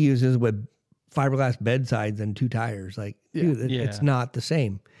Blow uses with fiberglass bedsides and 2 tires. Like, dude, it's not the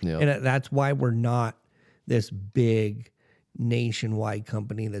same. Yeah. And that's why we're not this big nationwide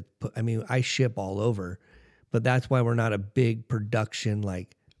company that I ship all over, but that's why we're not a big production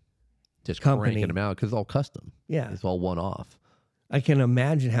like just company. cranking them out because it's all custom. Yeah. It's all one off. I can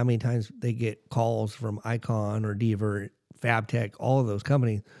imagine how many times they get calls from Icon or Deaver, Fabtech, all of those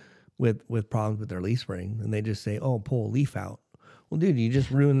companies with problems with their leaf spring, and they just say, "Oh, pull a leaf out." Well, dude, you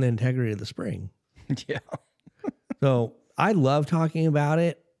just ruined the integrity of the spring. Yeah. So I love talking about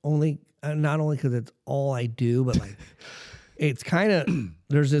it, not only because it's all I do, but like it's kind of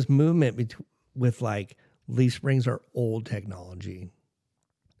there's this movement with like leaf springs are old technology,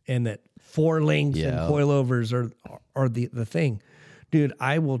 and that 4 links and coilovers are the thing. Dude,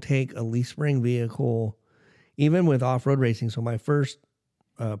 I will take a leaf spring vehicle, even with off road racing. So my first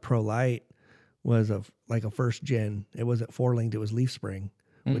Pro Light was a first gen. It was at 4 linked. It was leaf spring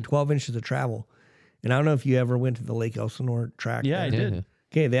with 12 inches of travel. And I don't know if you ever went to the Lake Elsinore track. Yeah, I did. Yeah.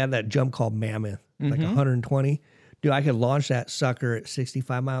 Okay, they had that jump called Mammoth, like 120. Dude, I could launch that sucker at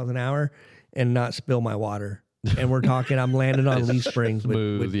 65 miles an hour and not spill my water. And we're talking, I'm landing on leaf springs.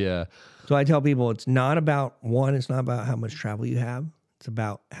 Smooth, yeah. So I tell people it's not about how much travel you have. It's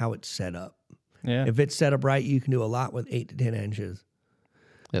about how it's set up. Yeah. If it's set up right, you can do a lot with 8 to 10 inches.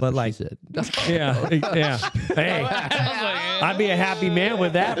 That's But what like- she said. Yeah. Yeah. Hey, I'd be a happy man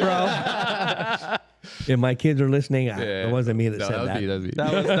with that, bro. If my kids are listening, it wasn't me that said that. That was me.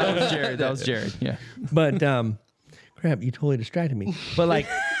 That was Jared. That was Jared. Yeah. But crap, you totally distracted me. But like,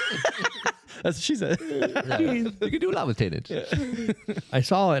 That's what she said. You can do a lot with 10 inch. I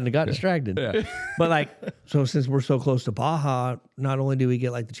saw it and I got distracted. But like, so since we're so close to Baja, not only do we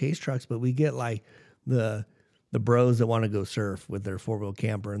get like the chase trucks, but we get like the bros that want to go surf with their 4-wheel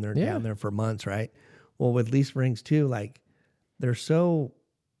camper and they're down there for months, right? Well, with leaf springs too, like they're so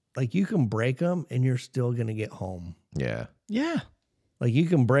like you can break them and you're still gonna get home. Yeah. Yeah. Like you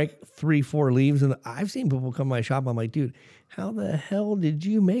can break 3-4 leaves, and I've seen people come to my shop. I'm like, dude, how the hell did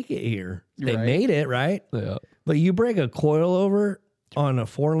you make it here? They made it, right? Yeah. But you break a coilover on a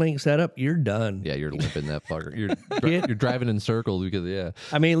 4-link setup, you're done. Yeah, you're limping that fucker. You're driving in circles because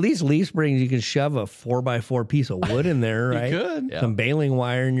I mean, at least leaf springs, you can shove a 4x4 piece of wood in there, right? You could. Some baling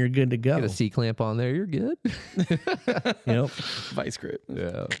wire, and you're good to go. get a C clamp on there, you're good. You know? Vice grip.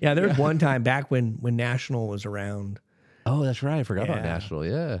 Yeah. Yeah, there's one time back when National was around. Oh, that's right. I forgot about Yeah. National.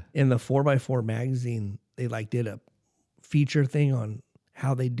 Yeah. In the 4x4 magazine, they like did a feature thing on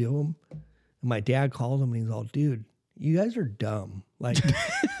how they do them. And my dad called him and he's all, dude, you guys are dumb. Like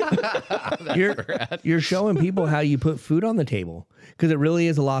you're showing people how you put food on the table, because it really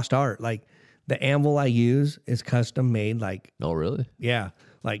is a lost art. Like the anvil I use is custom made. Like, Oh, really? yeah,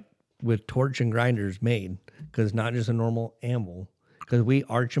 like with torch and grinders made, because it's not just a normal anvil, because we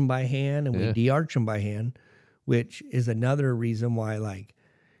arch them by hand and we de-arch them by hand, which is another reason why like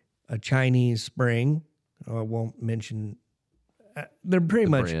a Chinese spring, I won't mention, they're pretty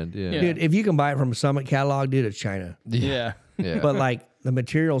much, Brand, yeah. dude, if you can buy it from a Summit catalog, dude, it's China. Yeah. Yeah. But like the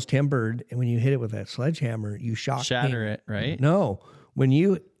material's tempered, and when you hit it with that sledgehammer, you Shatter it, right? No,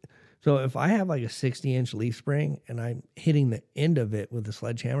 so if I have like a 60-inch leaf spring and I'm hitting the end of it with a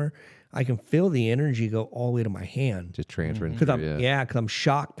sledgehammer, I can feel the energy go all the way to my hand. just transferring. Because through, I'm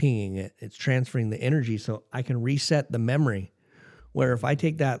shock pinging it. It's transferring the energy, so I can reset the memory. Where if I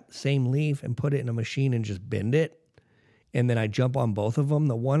take that same leaf and put it in a machine and just bend it, and then I jump on both of them,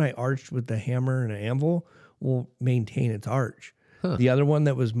 the one I arched with the hammer and an anvil will maintain its arch. The other one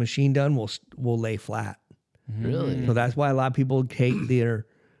that was machine done will lay flat. Really? So that's why a lot of people take their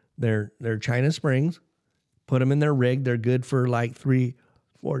China springs, put them in their rig. They're good for like 3-4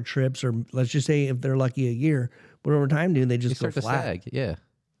 trips, or let's just say if they're lucky a year. But over time, dude, they just They go start to flat. sag. Yeah.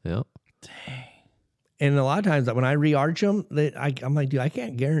 Yeah. And a lot of times when I re-arch them, I'm like, dude, I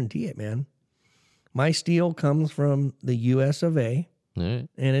can't guarantee it, man. My steel comes from the US of A, All right.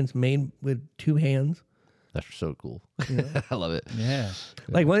 and it's made with 2 hands. That's so cool. I love it. Yeah.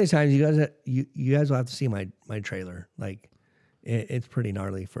 Like one of these times, you guys will have to see my trailer. Like it's pretty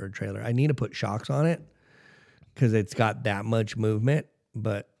gnarly for a trailer. I need to put shocks on it because it's got that much movement,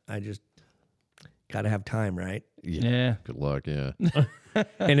 but I just got to have time, right? Yeah. Good luck. Yeah.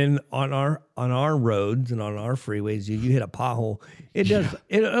 And then on our roads and on our freeways, you hit a pothole.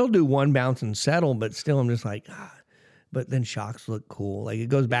 It'll do one bounce and settle, but still, I'm just like, but then shocks look cool. Like it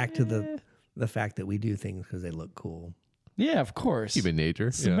goes back to the fact that we do things because they look cool. Yeah, of course. Human nature.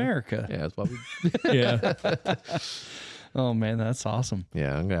 It's America. Yeah. That's why we. Yeah. Oh, man, that's awesome.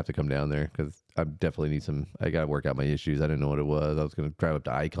 Yeah, I'm gonna have to come down there because I definitely need some. I gotta work out my issues. I didn't know what it was. I was gonna drive up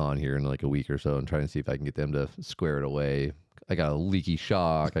to Icon here in like a week or so and try and see if I can get them to square it away. I got a leaky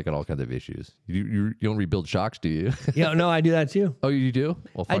shock. I got all kinds of issues. You don't rebuild shocks, do you? Yeah, no, I do that too. Oh, you do?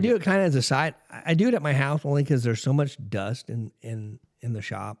 Well, I fuck do it kind of as a side. I do it at my house only because there's so much dust in the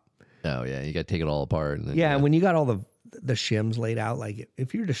shop. Oh yeah, you got to take it all apart. And then, Yeah, and when you got all the shims laid out, like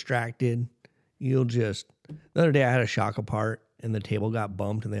if you're distracted, you'll just. The other day I had a shock apart and the table got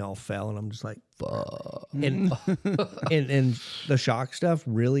bumped and they all fell, and I'm just like, fuck. And and the shock stuff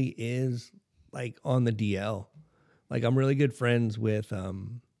really is like on the DL. Like I'm really good friends with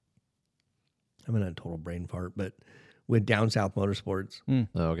I'm in a total brain fart, but with Down South Motorsports.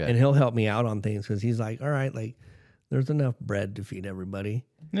 Oh, okay. And he'll help me out on things because he's like, all right, like there's enough bread to feed everybody.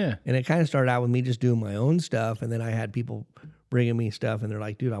 Yeah. And it kind of started out with me just doing my own stuff. And then I had people bringing me stuff and they're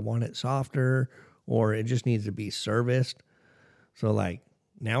like, dude, I want it softer or it just needs to be serviced. So like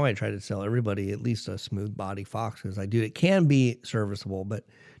now I try to sell everybody at least a smooth body Fox because it can be serviceable. But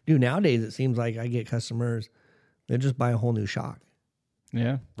dude, nowadays it seems like I get customers that just buy a whole new shock.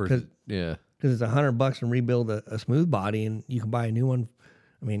 Yeah. Because it's $100 and rebuild a smooth body and you can buy a new one.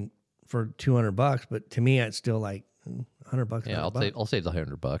 I mean, for $200, but to me, it's still like $100. Yeah, I'll save the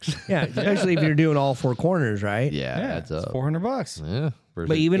 $100. Yeah, especially if you're doing all four corners, right? Yeah, that's it's $400. Yeah,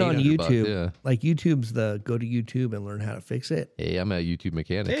 but even on YouTube, yeah. like YouTube's go to YouTube and learn how to fix it. Hey, I'm a YouTube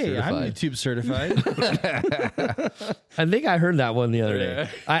mechanic. Hey, certified. I'm YouTube certified. I think I heard that one the other day.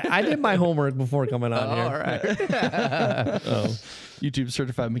 I did my homework before coming on here. All right. YouTube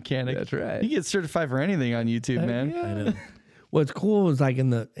certified mechanic. That's right. You get certified for anything on YouTube, man. Yeah. I know. What's cool is like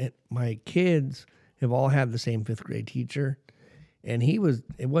my kids have all had the same 5th grade teacher, and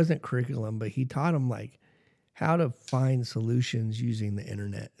it wasn't curriculum, but he taught them like how to find solutions using the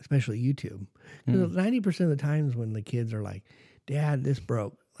internet, especially YouTube. 90% of the times when the kids are like, Dad, this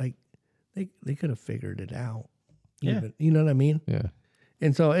broke, like they could have figured it out. Even, you know what I mean? Yeah.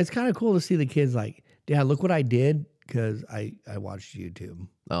 And so it's kind of cool to see the kids like, Dad, look what I did because I watched YouTube.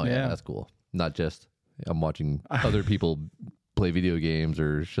 Oh yeah, that's cool. Not just I'm watching other people play video games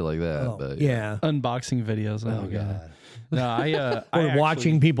or shit like that. Oh, but yeah. Unboxing videos. Oh, God. No, Or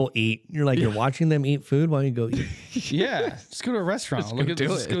watching people eat. You're like, you're watching them eat food while you go eat. Yeah, just go to a restaurant. Just Look go at do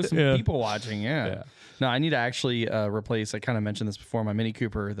this. it. Go to some Yeah. people watching. Yeah. No, I need to actually replace. I kind of mentioned this before. My Mini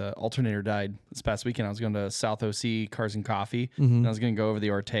Cooper, the alternator died this past weekend. I was going to South OC Cars and Coffee, and I was going to go over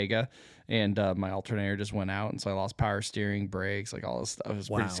the Ortega, and my alternator just went out, and so I lost power steering, brakes, like all this stuff. It was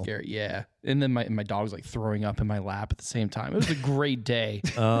pretty scary. Yeah, and then my dog was like throwing up in my lap at the same time. It was a great day.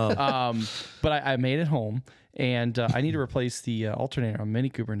 But I made it home, and I need to replace the alternator on Mini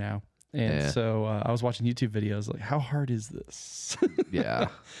Cooper now. And so I was watching YouTube videos like, how hard is this? yeah.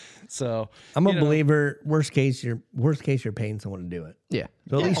 So I'm a believer. Worst case, you're paying someone to do it. Yeah.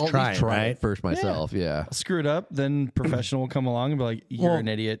 So at least I'll try it, right? it first myself. Yeah. I'll screw it up, then professional will come along and be like, you're an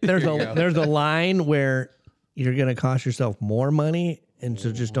idiot. There's Here you go. there's a line where you're going to cost yourself more money, and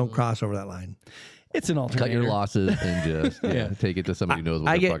so just don't cross over that line. It's an alternator. Cut your losses and just take it to somebody who knows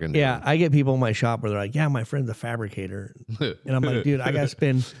what they're fucking doing. I get people in my shop where they're like, yeah, my friend's a fabricator, and I'm like, dude, I gotta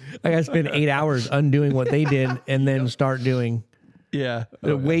spend 8 hours undoing what they did, and then start doing. Yeah.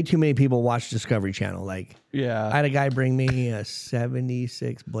 Way too many people watch Discovery Channel. Like, Yeah. I had a guy bring me a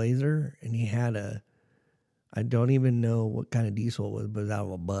 76 Blazer, and he had I don't even know what kind of diesel it was, but it was out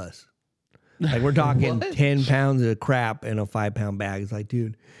of a bus. Like, we're talking 10 pounds of crap in a 5-pound bag. It's like,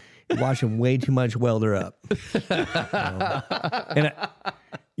 dude, you're washing way too much welder up. And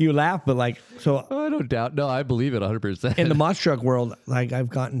you laugh, but like, so Oh, no doubt. No, I believe it 100%. in the monster truck world, like, I've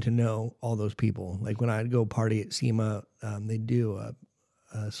gotten to know all those people. Like, when I'd go party at SEMA, they do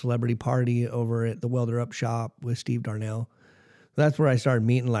a celebrity party over at the Welder Up shop with Steve Darnell. That's where I started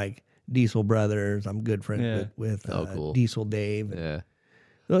meeting like Diesel Brothers. I'm good friends with cool. Diesel Dave. yeah.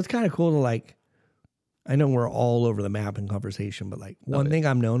 So it's kind of cool to like, I know we're all over the map in conversation, but like one thing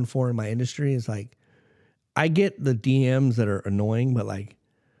I'm known for in my industry is like, I get the DMs that are annoying, but like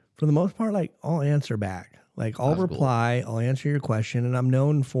for the most part, like I'll answer back. Like I'll reply, I'll answer your question, and I'm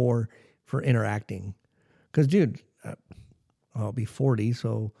known for interacting. Cause dude, I'll be 40.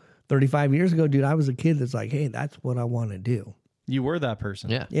 So 35 years ago, dude, I was a kid that's like, hey, that's what I want to do. You were that person.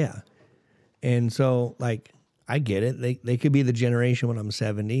 Yeah. Yeah. And so like, I get it. They could be the generation when I'm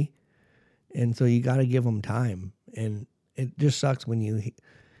 70. And so you got to give them time. And it just sucks when you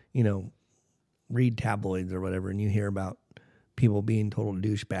read tabloids or whatever, and you hear about people being total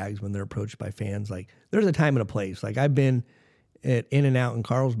douchebags when they're approached by fans. Like, there's a time and a place. Like, I've been at In-N-Out in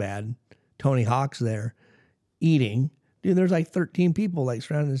Carlsbad, Tony Hawk's there eating. Dude, there's like 13 people like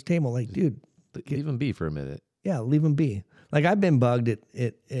surrounding this table. Like, dude, Leave them be for a minute. yeah, leave them be. Like, I've been bugged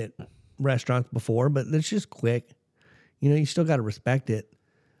at restaurants before, but it's just quick. You still got to respect it.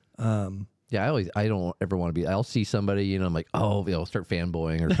 Yeah, I don't ever want to be. I'll see somebody, I'm like, start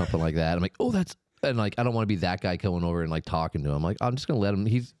fanboying or something like that. I'm like, and like, I don't want to be that guy coming over and like talking to him. Like, I'm just gonna let him.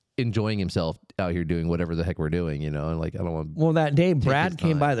 He's enjoying himself out here doing whatever the heck we're doing, and like, I don't want. Well, that day Brad his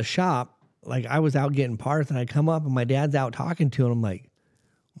came time. by the shop. Like, I was out getting parts, and I come up, and my dad's out talking to him. I'm like,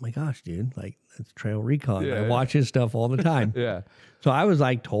 oh my gosh, dude, like that's Trail Recon. I watch his stuff all the time. Yeah. So I was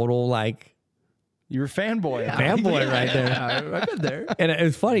like total like You were fanboy. fanboy right there. I've been there. And it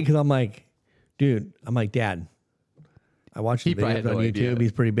was funny because I'm like, dude, Dad, I watch his probably videos had on no YouTube. idea.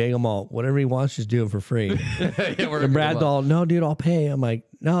 He's pretty big. I'm all, whatever he wants, just do it for free. Yeah, we're And Brad's all, no, dude, I'll pay. I'm like,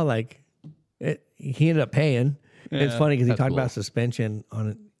 no, like, he ended up paying. It's funny because he talked about suspension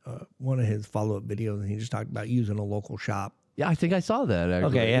on one of his follow-up videos, and he just talked about using a local shop. Yeah, I think I saw that.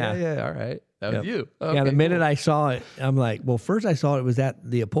 Actually. Okay, yeah. Yeah. All right, that was you. Okay, Yeah, the minute I saw it, I'm like, well, first I saw it was at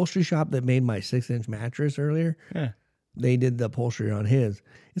the upholstery shop that made my 6-inch mattress earlier. Yeah. They did the upholstery on his.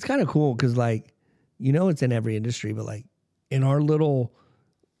 It's kind of cool because, like, you know, it's in every industry, but like in our little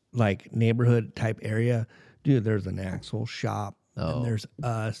like neighborhood type area, dude, there's an axle shop, and there's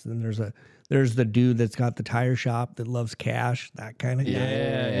us, and there's the dude that's got the tire shop that loves cash, that kind of guy.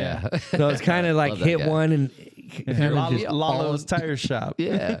 Yeah. So it's kind of like Love that hit guy. one and kind of just, Lalo's tire shop.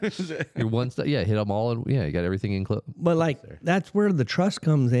 Yeah, you're one step. Yeah, hit them all, and yeah, you got everything in close. but like that's where the trust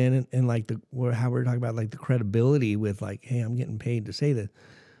comes in, and like how we're talking about like the credibility with like, hey, I'm getting paid to say this.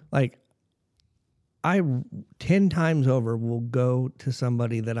 Like, I 10 times over will go to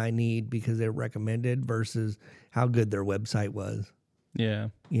somebody that I need because they're recommended versus how good their website was. Yeah.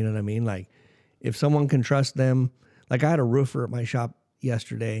 You know what I mean? Like, if someone can trust them, like I had a roofer at my shop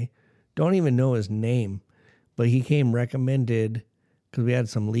yesterday, don't even know his name, but he came recommended because we had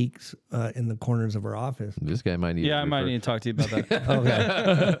some leaks in the corners of our office. This guy might need. Yeah, I might need to talk to you about that.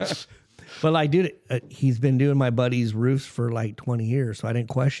 Okay. But like, dude, he's been doing my buddy's roofs for like 20 years, so I didn't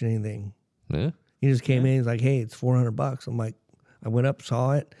question anything. Yeah. He just came in. He's like, "Hey, it's $400." I'm like, I went up,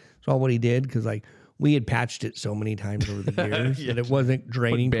 saw what he did because like we had patched it so many times over the years that it wasn't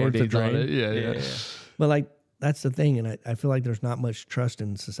draining towards the Band-Aids on drain. it. Yeah. But like that's the thing, and I feel like there's not much trust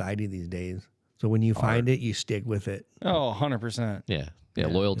in society these days. So when you find it, you stick with it. Oh, 100%. Yeah,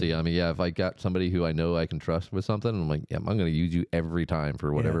 loyalty. I mean, yeah, if I got somebody who I know I can trust with something, I'm like, yeah, I'm going to use you every time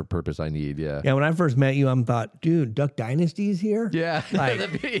for whatever purpose I need. Yeah. Yeah, when I first met you, I'm thought, dude, Duck Dynasty's here. Yeah.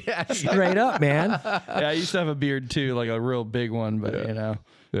 Like, yeah. straight up, man. Yeah, I used to have a beard too, like a real big one, but you know,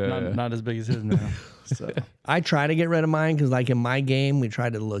 not as big as his now. So I try to get rid of mine because, like in my game, we try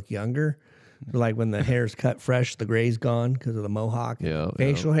to look younger. So, like when the hair's cut fresh, the gray's gone because of the mohawk.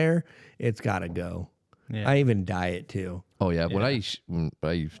 Facial hair, it's got to go. Yeah. I even dye it too. Oh yeah, when I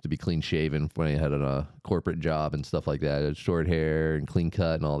used to be clean shaven when I had a corporate job and stuff like that, I had short hair and clean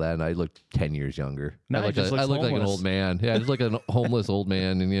cut and all that, and I looked 10 years younger. Now I look like an homeless. old man. Yeah, I just like a homeless old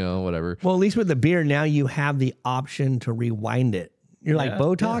man, and whatever. Well, at least with the beard, now you have the option to rewind it. You're like,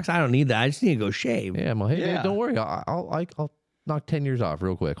 Botox? I don't need that. I just need to go shave. Yeah, I'm like, hey, Yeah. man, don't worry, I'll knock 10 years off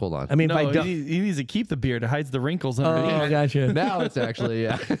real quick. Hold on. I mean, no, if I don't. he needs to keep the beard. It hides the wrinkles Oh, underneath. gotcha. Now it's actually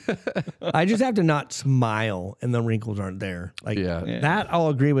I just have to not smile and the wrinkles aren't there. Like that, I'll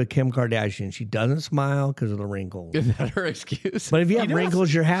agree with Kim Kardashian. She doesn't smile because of the wrinkles. Is that her excuse? But if you have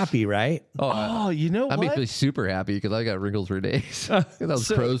wrinkles, you're happy, right? Oh, you know I'm what? actually super happy because I got wrinkles for days. Those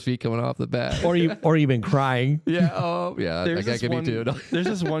crow's feet coming off the bat. Or you've been crying. Yeah. Oh, yeah. There's That guy this can one, be too. there's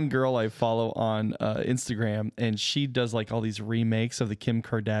this one girl I follow on Instagram, and she does like all these remakes of the Kim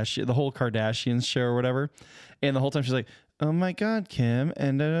Kardashian, the whole Kardashians show or whatever. And the whole time she's like, "Oh my God, Kim,"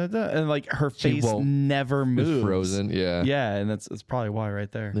 and and like her face never moves, frozen. Yeah. yeah, and that's probably why right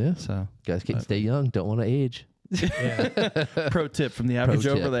there. Yeah. So Guys can't stay young. Don't want to age. pro tip from the average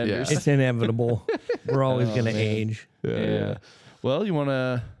tip, Overlanders. It's inevitable. We're always going to age. Yeah. Well, you want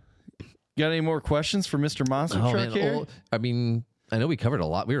to got any more questions for Mr. Monster Truck here? I mean, I know we covered a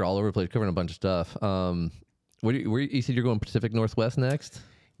lot. We were all over the place covering a bunch of stuff. Where you said you're going Pacific Northwest next?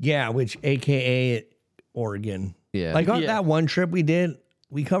 Yeah, which AKA Oregon. Yeah. Like on that one trip we did,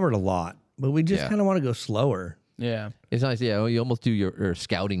 we covered a lot, but we just kind of want to go slower. Yeah. It's nice. Yeah. You almost do your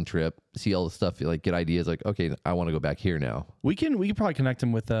scouting trip, see all the stuff, like get ideas like, okay, I want to go back here now. We can probably connect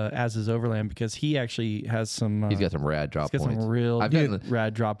him with As Is Overland because he actually has some. He's got some rad drop he's got points. some real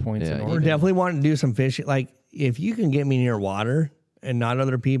rad drop points in We're Oregon. definitely wanting to do some fishing. Like if you can get me near water and not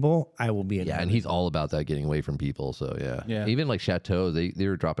other people, I will be in. Yeah, and he's all about that, getting away from people. So Yeah. Even like Chateau, they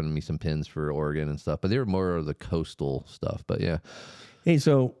were dropping me some pins for Oregon and stuff, but they were more of the coastal stuff. But yeah. Hey,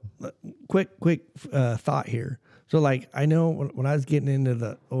 so quick thought here. So like I know when I was getting into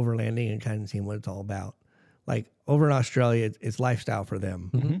the overlanding and kind of seeing what it's all about, like over in Australia, it's lifestyle for them.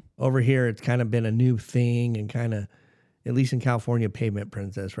 Mm-hmm. Over here, it's kind of been a new thing and kind of, at least in California, pavement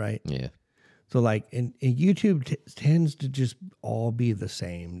princess, right? Yeah. So like in YouTube tends to just all be the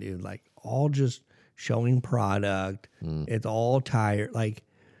same, dude. Like all just showing product. It's all tire. Like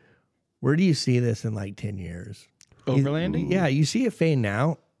where do you see this in like 10 years? Overlanding? Yeah, you see it fading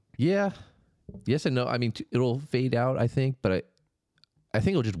out. Yeah. Yes and no. I mean, it'll fade out, I think, but I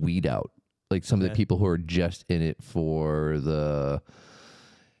think it'll just weed out like some of the people who are just in it for the,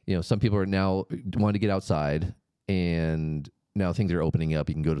 some people are now wanting to get outside and now things are opening up.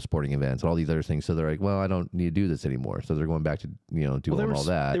 You can go to sporting events and all these other things. So they're like, well, I don't need to do this anymore. So they're going back to, doing all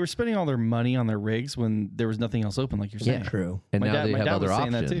that. They were spending all their money on their rigs when there was nothing else open, like you're saying. Yeah, true. And now they my have dad other was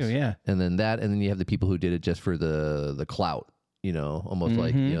saying options. that too, yeah. And then you have the people who did it just for the clout, almost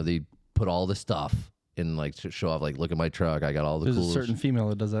like, they put all the stuff and like to show off, like, look at my truck. I got all the There's cool. a certain female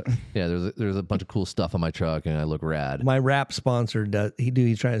that does that. Yeah, there's a bunch of cool stuff on my truck and I look rad. My rap sponsor does.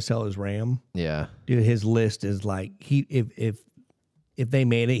 He's trying to sell his Ram. Yeah. Dude, his list is like if they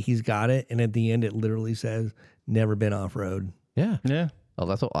made it, he's got it, and at the end it literally says never been off road. Yeah. Yeah. Oh,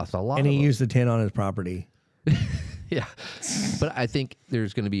 that's a lot. And he of them. used the 10 on his property. Yeah, but I think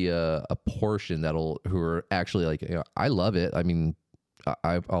there's going to be a portion who are actually like, I love it. I mean,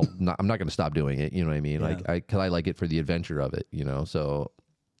 I'm not going to stop doing it. You know what I mean? Yeah. Because I like it for the adventure of it. So,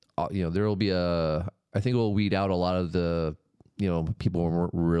 there will be I think it will weed out a lot of the, people who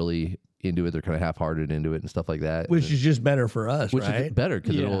weren't really into it. They're kind of half-hearted into it and stuff like that. Which is just better for us, which right? is better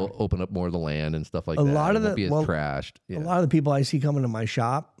because Yeah. it'll open up more of the land and stuff like that. A lot of it won't the- be as well, trashed. Yeah. A lot of the people I see coming to my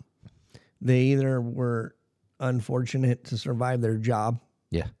shop, they either were unfortunate to survive their job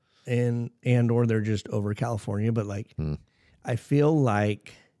Yeah. and or they're just over California. But like, I feel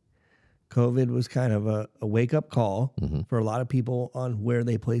like COVID was kind of a wake up call for a lot of people on where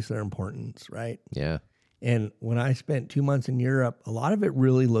they place their importance, right? Yeah. And when I spent 2 months in Europe, a lot of it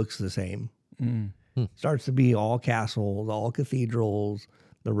really looks the same. Starts to be all castles, all cathedrals.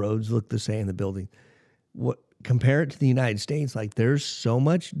 The roads look the same. The building. Compare it to the United States? Like, there's so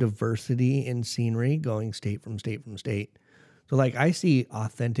much diversity in scenery going state from state from state. So like, I see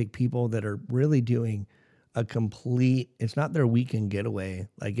authentic people that are really doing a complete. It's not their weekend getaway.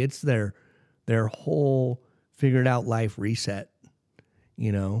 Like, it's their whole figured out life reset.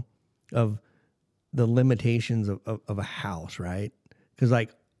 Of the limitations of a house, right? Because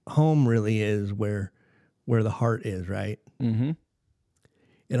like home really is where the heart is, right? Mm-hmm.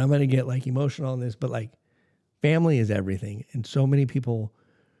 And I'm gonna get like emotional on this, but like family is everything. And so many people,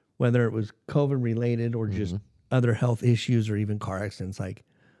 whether it was COVID related or just other health issues or even car accidents, like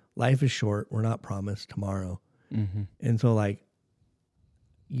life is short. We're not promised tomorrow. And so like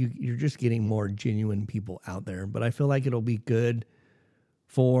you're just getting more genuine people out there. But I feel like it'll be good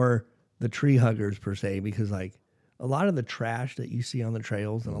for the tree huggers per se, because like a lot of the trash that you see on the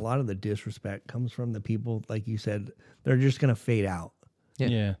trails and a lot of the disrespect comes from the people, like you said, they're just going to fade out.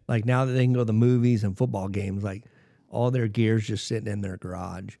 Yeah. Like now that they can go to the movies and football games, like all their gear's just sitting in their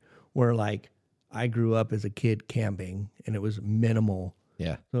garage. Where like I grew up as a kid camping and it was minimal.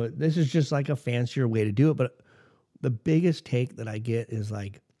 Yeah. So this is just like a fancier way to do it. But the biggest take that I get is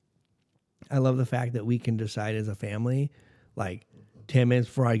like, I love the fact that we can decide as a family, like 10 minutes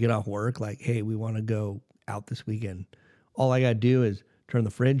before I get off work, like, hey, we want to go out this weekend. All I got to do is turn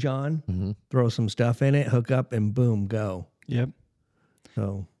the fridge on, throw some stuff in it, hook up, and boom, go. Yep.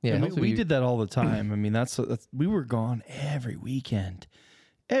 So Yeah. And hopefully we did that all the time. I mean, that's we were gone every weekend.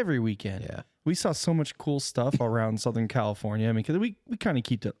 Every weekend. Yeah. We saw so much cool stuff around Southern California. I mean, because we kind of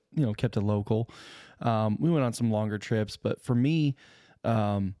kept it local. We went on some longer trips, but for me,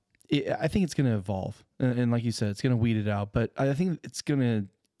 I think it's going to evolve. And like you said, it's going to weed it out. But I think it's going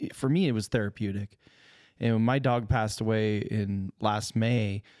to, for me, it was therapeutic. And when my dog passed away in last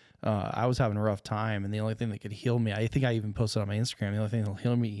May, I was having a rough time. And the only thing that could heal me, I think I even posted on my Instagram, the only thing that'll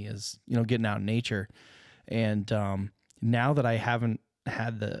heal me is, getting out in nature. And now that I haven't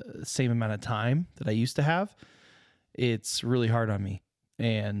had the same amount of time that I used to have, it's really hard on me.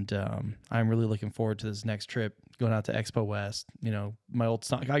 And I'm really looking forward to this next trip, going out to Expo West. My old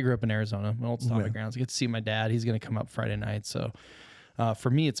I grew up in Arizona, my old stomping grounds. I get to see my dad. He's going to come up Friday night. So for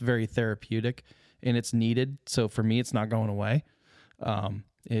me, it's very therapeutic and it's needed. So for me, it's not going away.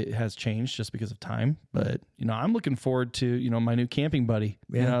 It has changed just because of time, but I'm looking forward to my new camping buddy.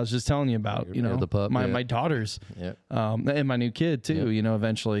 Yeah. I was just telling you about the pup, my daughters, Yeah. and my new kid too.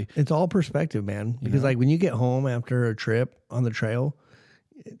 Eventually. it's all perspective, man. Because like when you get home after a trip on the trail,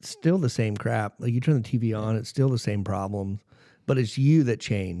 it's still the same crap. Like you turn the TV on, it's still the same problems, but it's you that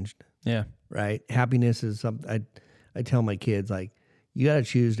changed, Yeah. right? Happiness is something I tell my kids, like, you got to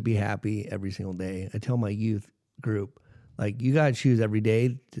choose to be happy every single day. I tell my youth group, like, you got to choose every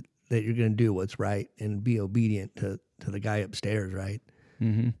day that you're going to do what's right and be obedient to the guy upstairs, right?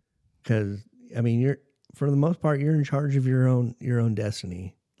 Because, I mean, you're, for the most part, you're in charge of your own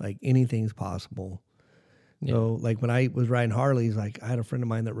destiny. Like, anything's possible. Yeah. So, like, when I was riding Harleys, like, I had a friend of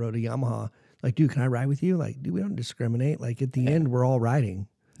mine that rode a Yamaha. Like, dude, can I ride with you? Like, dude, we don't discriminate. Like, at the end, we're all riding.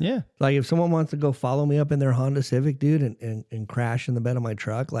 Yeah. Like, if someone wants to go follow me up in their Honda Civic, dude, and crash in the bed of my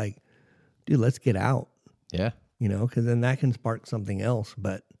truck, like, dude, let's get out, Yeah. because then that can spark something else.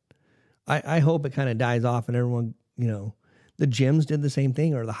 But I hope it kind of dies off and everyone, the gyms did the same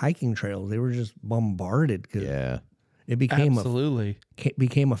thing, or the hiking trails. They were just bombarded because it became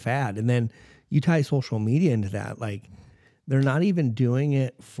became a fad. And then you tie social media into that. Like, they're not even doing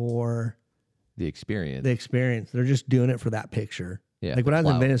it for the experience. They're just doing it for that picture. Yeah. Like when I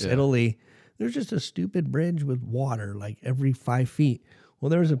was in Venice, Italy, there's just a stupid bridge with water like every 5 feet. Well,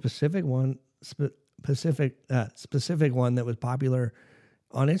 there was a specific one that was popular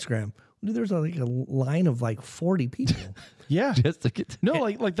on Instagram. Dude, there's like a line of like 40 people. Yeah. Just to get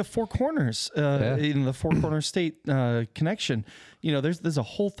like the Four Corners, in the Four Corners State connection. You know, there's a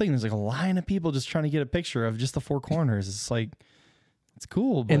whole thing. There's like a line of people just trying to get a picture of just the Four Corners. It's like, it's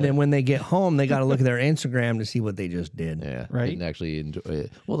cool. But And then when they get home, they got to look at their Instagram to see what they just did. Yeah, right. And actually enjoy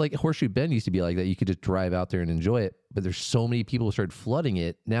it. Well, like Horseshoe Bend used to be like that. You could just drive out there and enjoy it. But there's so many people who started flooding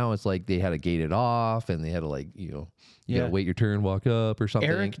it. Now it's like they had to gate it off, and they had to like you gotta wait your turn, walk up or something.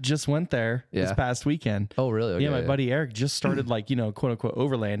 Eric just went there this past weekend. Oh, really? Okay, yeah, my buddy Eric just started like, quote unquote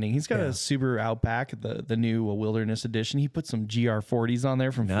overlanding. He's got a Subaru Outback, the new Wilderness Edition. He put some GR40s on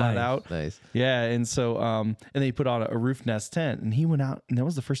there from Flat Out. Nice. Yeah, and so and then he put on a roof nest tent, and he went out, and that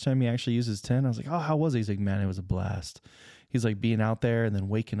was the first time he actually used his tent. I was like, oh, how was it? He's like, man, it was a blast. He's like being out there and then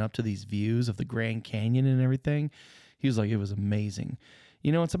waking up to these views of the Grand Canyon and everything. He was like, it was amazing.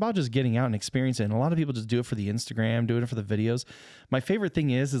 It's about just getting out and experiencing it. And a lot of people just do it for the Instagram, do it for the videos. My favorite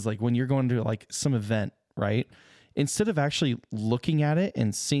thing is like when you're going to like some event, right? Instead of actually looking at it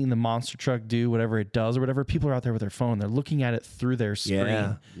and seeing the monster truck do whatever it does or whatever, people are out there with their phone. They're looking at it through their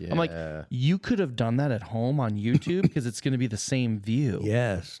screen. Yeah. I'm like, you could have done that at home on YouTube because it's going to be the same view.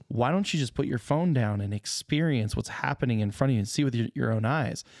 Yes. Why don't you just put your phone down and experience what's happening in front of you and see with your own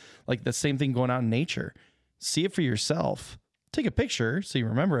eyes? Like the same thing going out in nature. See it for yourself. Take a picture so you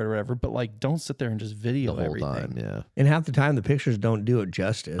remember it or whatever, but like don't sit there and just video The whole everything. time, yeah. And half the time the pictures don't do it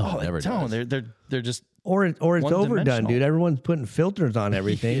justice. Oh, never they don't. does. They're just Or it's overdone, one-dimensional. dude. Everyone's putting filters on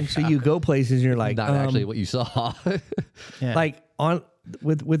everything. So you go places and you're like, Not actually what you saw. yeah. like on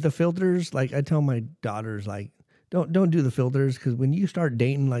with the filters, like I tell my daughters, like, don't do the filters because when you start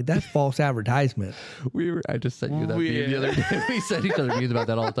dating, like that's false advertisement. I just sent you that meme the other day. We sent each other memes about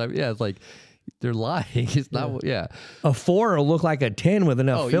that all the time. Yeah, it's like they're lying. It's not. Yeah. A 4 will look like a 10 with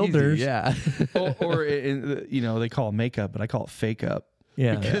enough filters. Easy, yeah. or they call it makeup, but I call it fake up.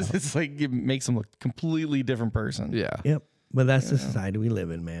 Yeah. Because it's like it makes them look a completely different person. Yeah. Yep. But that's the society we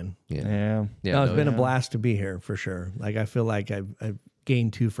live in, man. Yeah. No, it's been a blast to be here for sure. Like I feel like I've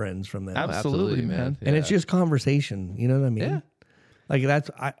gained 2 friends from that. Absolutely, man. And it's just conversation. You know what I mean? Yeah. Like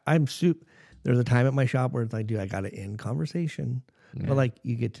I'm super. There's a time at my shop where it's like, dude, I got to end conversation. Yeah. But like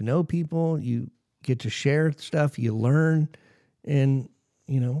you get to know people, you get to share stuff, you learn, and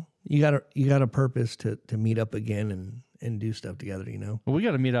you got a purpose to meet up again and do stuff together. Well, we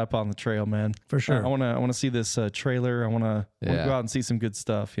got to meet up on the trail, man. For sure. I want to see this trailer. I want to go out and see some good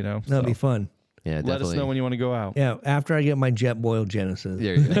stuff. That'll be fun. Yeah, let us know when you want to go out. Yeah, after I get my jet boiled Genesis.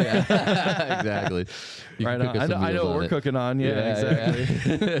 There you go. Yeah. Exactly. Right on. I know what we're cooking on. Yeah,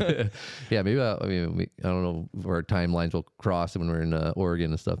 exactly. Yeah, maybe I don't know if our timelines will cross when we're in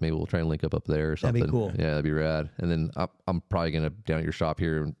Oregon and stuff. Maybe we'll try and link up there or something. That'd be cool. Yeah, that'd be rad. And then I'm probably gonna down at your shop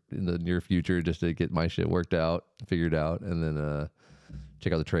here in the near future just to get my shit worked out, figured out, and then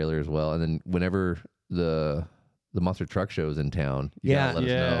check out the trailer as well. And then whenever the monster truck show is in town, you gotta let us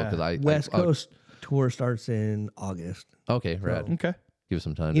know because West Coast tour starts in August. Okay, rad. Okay, give us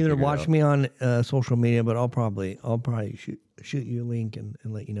some time. Either watch me on social media, but I'll probably shoot you a link and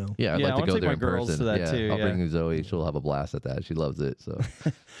let you know. Yeah, I'd like to go there my in girls person. To that too. I'll bring Zoe. She'll have a blast at that. She loves it. So,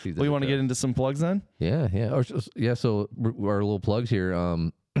 well, you want to get into some plugs then? Yeah. So our little plugs here.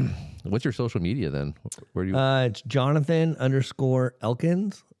 What's your social media then? Where do you? It's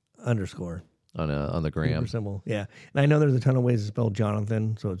Jonathan_Elkins_ on the gram. Symbol. Yeah. And I know there's a ton of ways to spell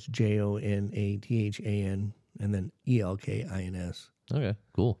Jonathan. So it's JONATHAN and then ELKINS. Okay,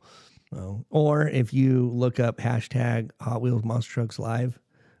 cool. Or if you look up hashtag Hot Wheels Monster Trucks Live,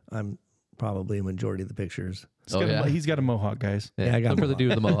 I'm probably a majority of the pictures. He's got a mohawk, guys. Yeah, I got look for the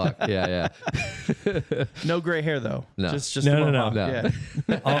dude with the mohawk. Yeah. No gray hair though. No. Just a mohawk. No. Yeah.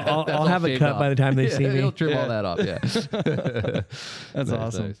 I'll have it cut by the time they see me. He'll trim all that off. Yeah. That's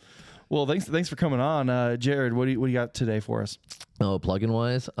awesome. Nice. Well, thanks for coming on, Jared. What do you got today for us? Oh, plug-in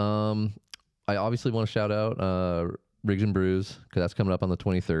wise, I obviously want to shout out Rigs and Brews because that's coming up on the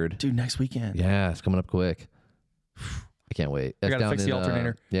 23rd. Dude, next weekend. Yeah, it's coming up quick. I can't wait. I gotta fix the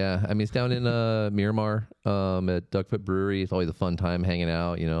alternator. It's down in Miramar at Duckfoot Brewery. It's always a fun time hanging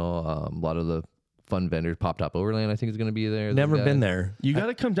out. A lot of the fun vendors. Pop Top Overland, I think, is going to be there. Never been there. You got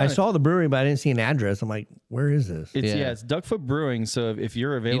to come down. I saw the brewery, but I didn't see an address. I'm like, where is this? It's Duckfoot Brewing. So if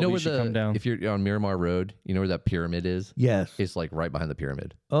you're available, you should come down. If you're on Miramar Road, you know where that pyramid is? Yes. It's like right behind the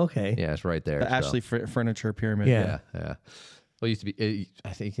pyramid. Okay. Yeah, it's right there. The Ashley Furniture Pyramid. Yeah. Yeah. Well, it used to be.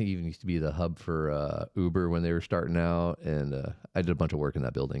 I think it even used to be the hub for Uber when they were starting out, and I did a bunch of work in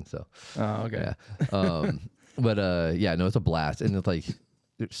that building. So. Oh, okay. Yeah. But no, it's a blast, and it's like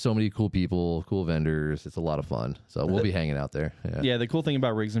there's so many cool people, cool vendors. It's a lot of fun. So we'll be hanging out there. Yeah. The cool thing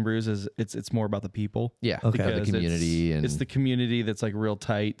about Rigs and Brews is it's more about the people. Yeah. Okay. The community it's the community that's like real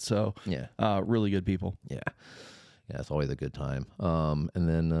tight. So yeah, really good people. Yeah. It's always a good time. And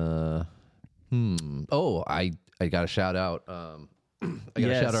then I got a shout out. I got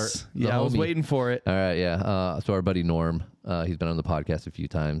to shout out. I was waiting for it. All right, yeah. So our buddy Norm, he's been on the podcast a few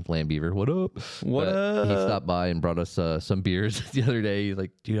times. Land Beaver, what up? What up? He stopped by and brought us some beers the other day. He's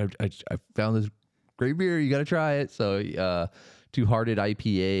like, dude, I found this great beer. You got to try it. So, Two Hearted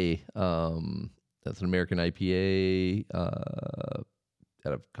IPA. That's an American IPA out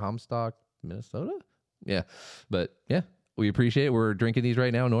of Comstock, Minnesota. Yeah, but yeah. We appreciate it. We're drinking these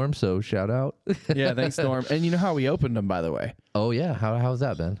right now, Norm, so shout out. Yeah, thanks, Norm. And you know how we opened them, by the way? Oh, yeah. How's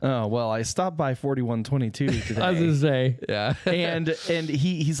that been? Oh, well, I stopped by 4122 today. I was going to say. Yeah. and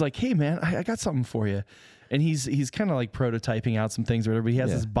he's like, hey, man, I got something for you. And he's kind of like prototyping out some things or whatever. But he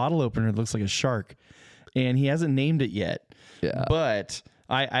has this bottle opener that looks like a shark. And he hasn't named it yet. Yeah. But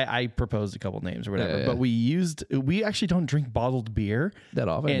I proposed a couple names or whatever, but we actually don't drink bottled beer that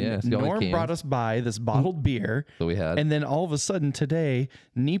often. And Norm brought us by this bottled beer that we had, and then all of a sudden today,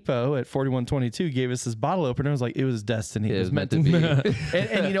 Nepo at 4122 gave us this bottle opener. I was like, it was destiny. It was meant to be.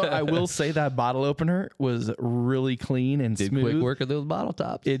 and you know, I will say that bottle opener was really clean and smooth. Quick work of those bottle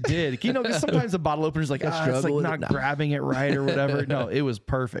tops. It did. You know, because sometimes the bottle opener is like, it's like not grabbing it right or whatever. No, it was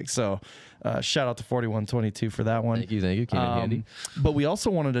perfect. So. Shout out to 4122 for that one. Thank you. Came in handy. But we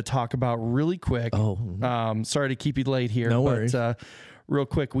also wanted to talk about really quick. Sorry to keep you late here. No worries. Real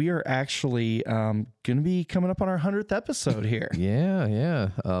quick, we are actually going to be coming up on our 100th episode here. Yeah.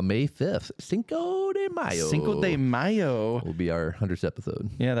 May 5th. Cinco de Mayo will be our 100th episode.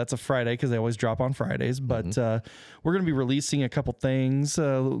 Yeah, that's a Friday because they always drop on Fridays. But we're going to be releasing a couple things,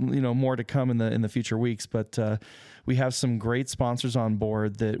 more to come in the future weeks. But we have some great sponsors on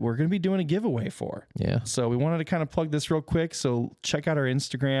board that we're going to be doing a giveaway for. Yeah. So we wanted to kind of plug this real quick. So check out our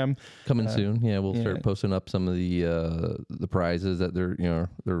Instagram. Coming soon. Yeah, we'll start posting up some of the prizes that they're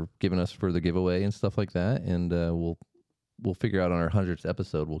giving us for the giveaway and stuff like that. And we'll figure out on our 100th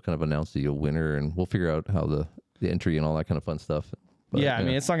episode, we'll kind of announce the winner, and we'll figure out how the entry and all that kind of fun stuff. But, I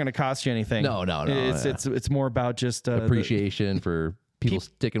mean, it's not going to cost you anything. No. It's more about just appreciation for people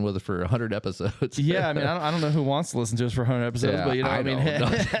sticking with us for 100 episodes. Yeah, I mean, I don't know who wants to listen to us for 100 episodes, but I mean,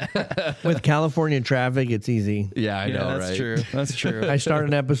 with California traffic, it's easy. Yeah, I know, that's right? True. That's true. I start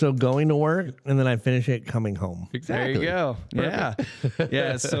an episode going to work, and then I finish it coming home. Exactly. There you go. Perfect.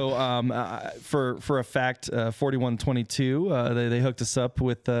 Yeah. So for a fact, 4122, they hooked us up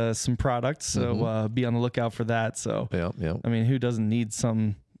with some products, so be on the lookout for that. So yeah. I mean, who doesn't need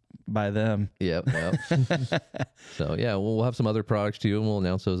some by them? Yep. So yeah, we'll have some other products too, and we'll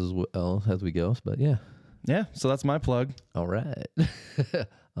announce those as well as we go. But yeah. So that's my plug. All right.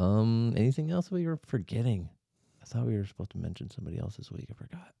 Anything else we were forgetting? I thought we were supposed to mention somebody else this week. I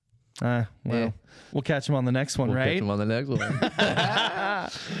forgot. We'll catch them on the next one, we'll right? Catch them on the next one.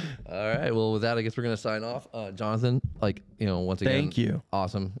 All right. Well, with that, I guess we're gonna sign off. Jonathan, once again, thank you.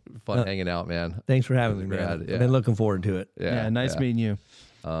 Awesome, fun hanging out, man. Thanks for having me, man. Yeah. I've been looking forward to it. Yeah, nice meeting you.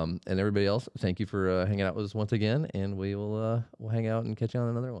 And everybody else, thank you for hanging out with us once again, and we'll hang out and catch you on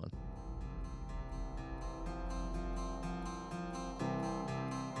another one.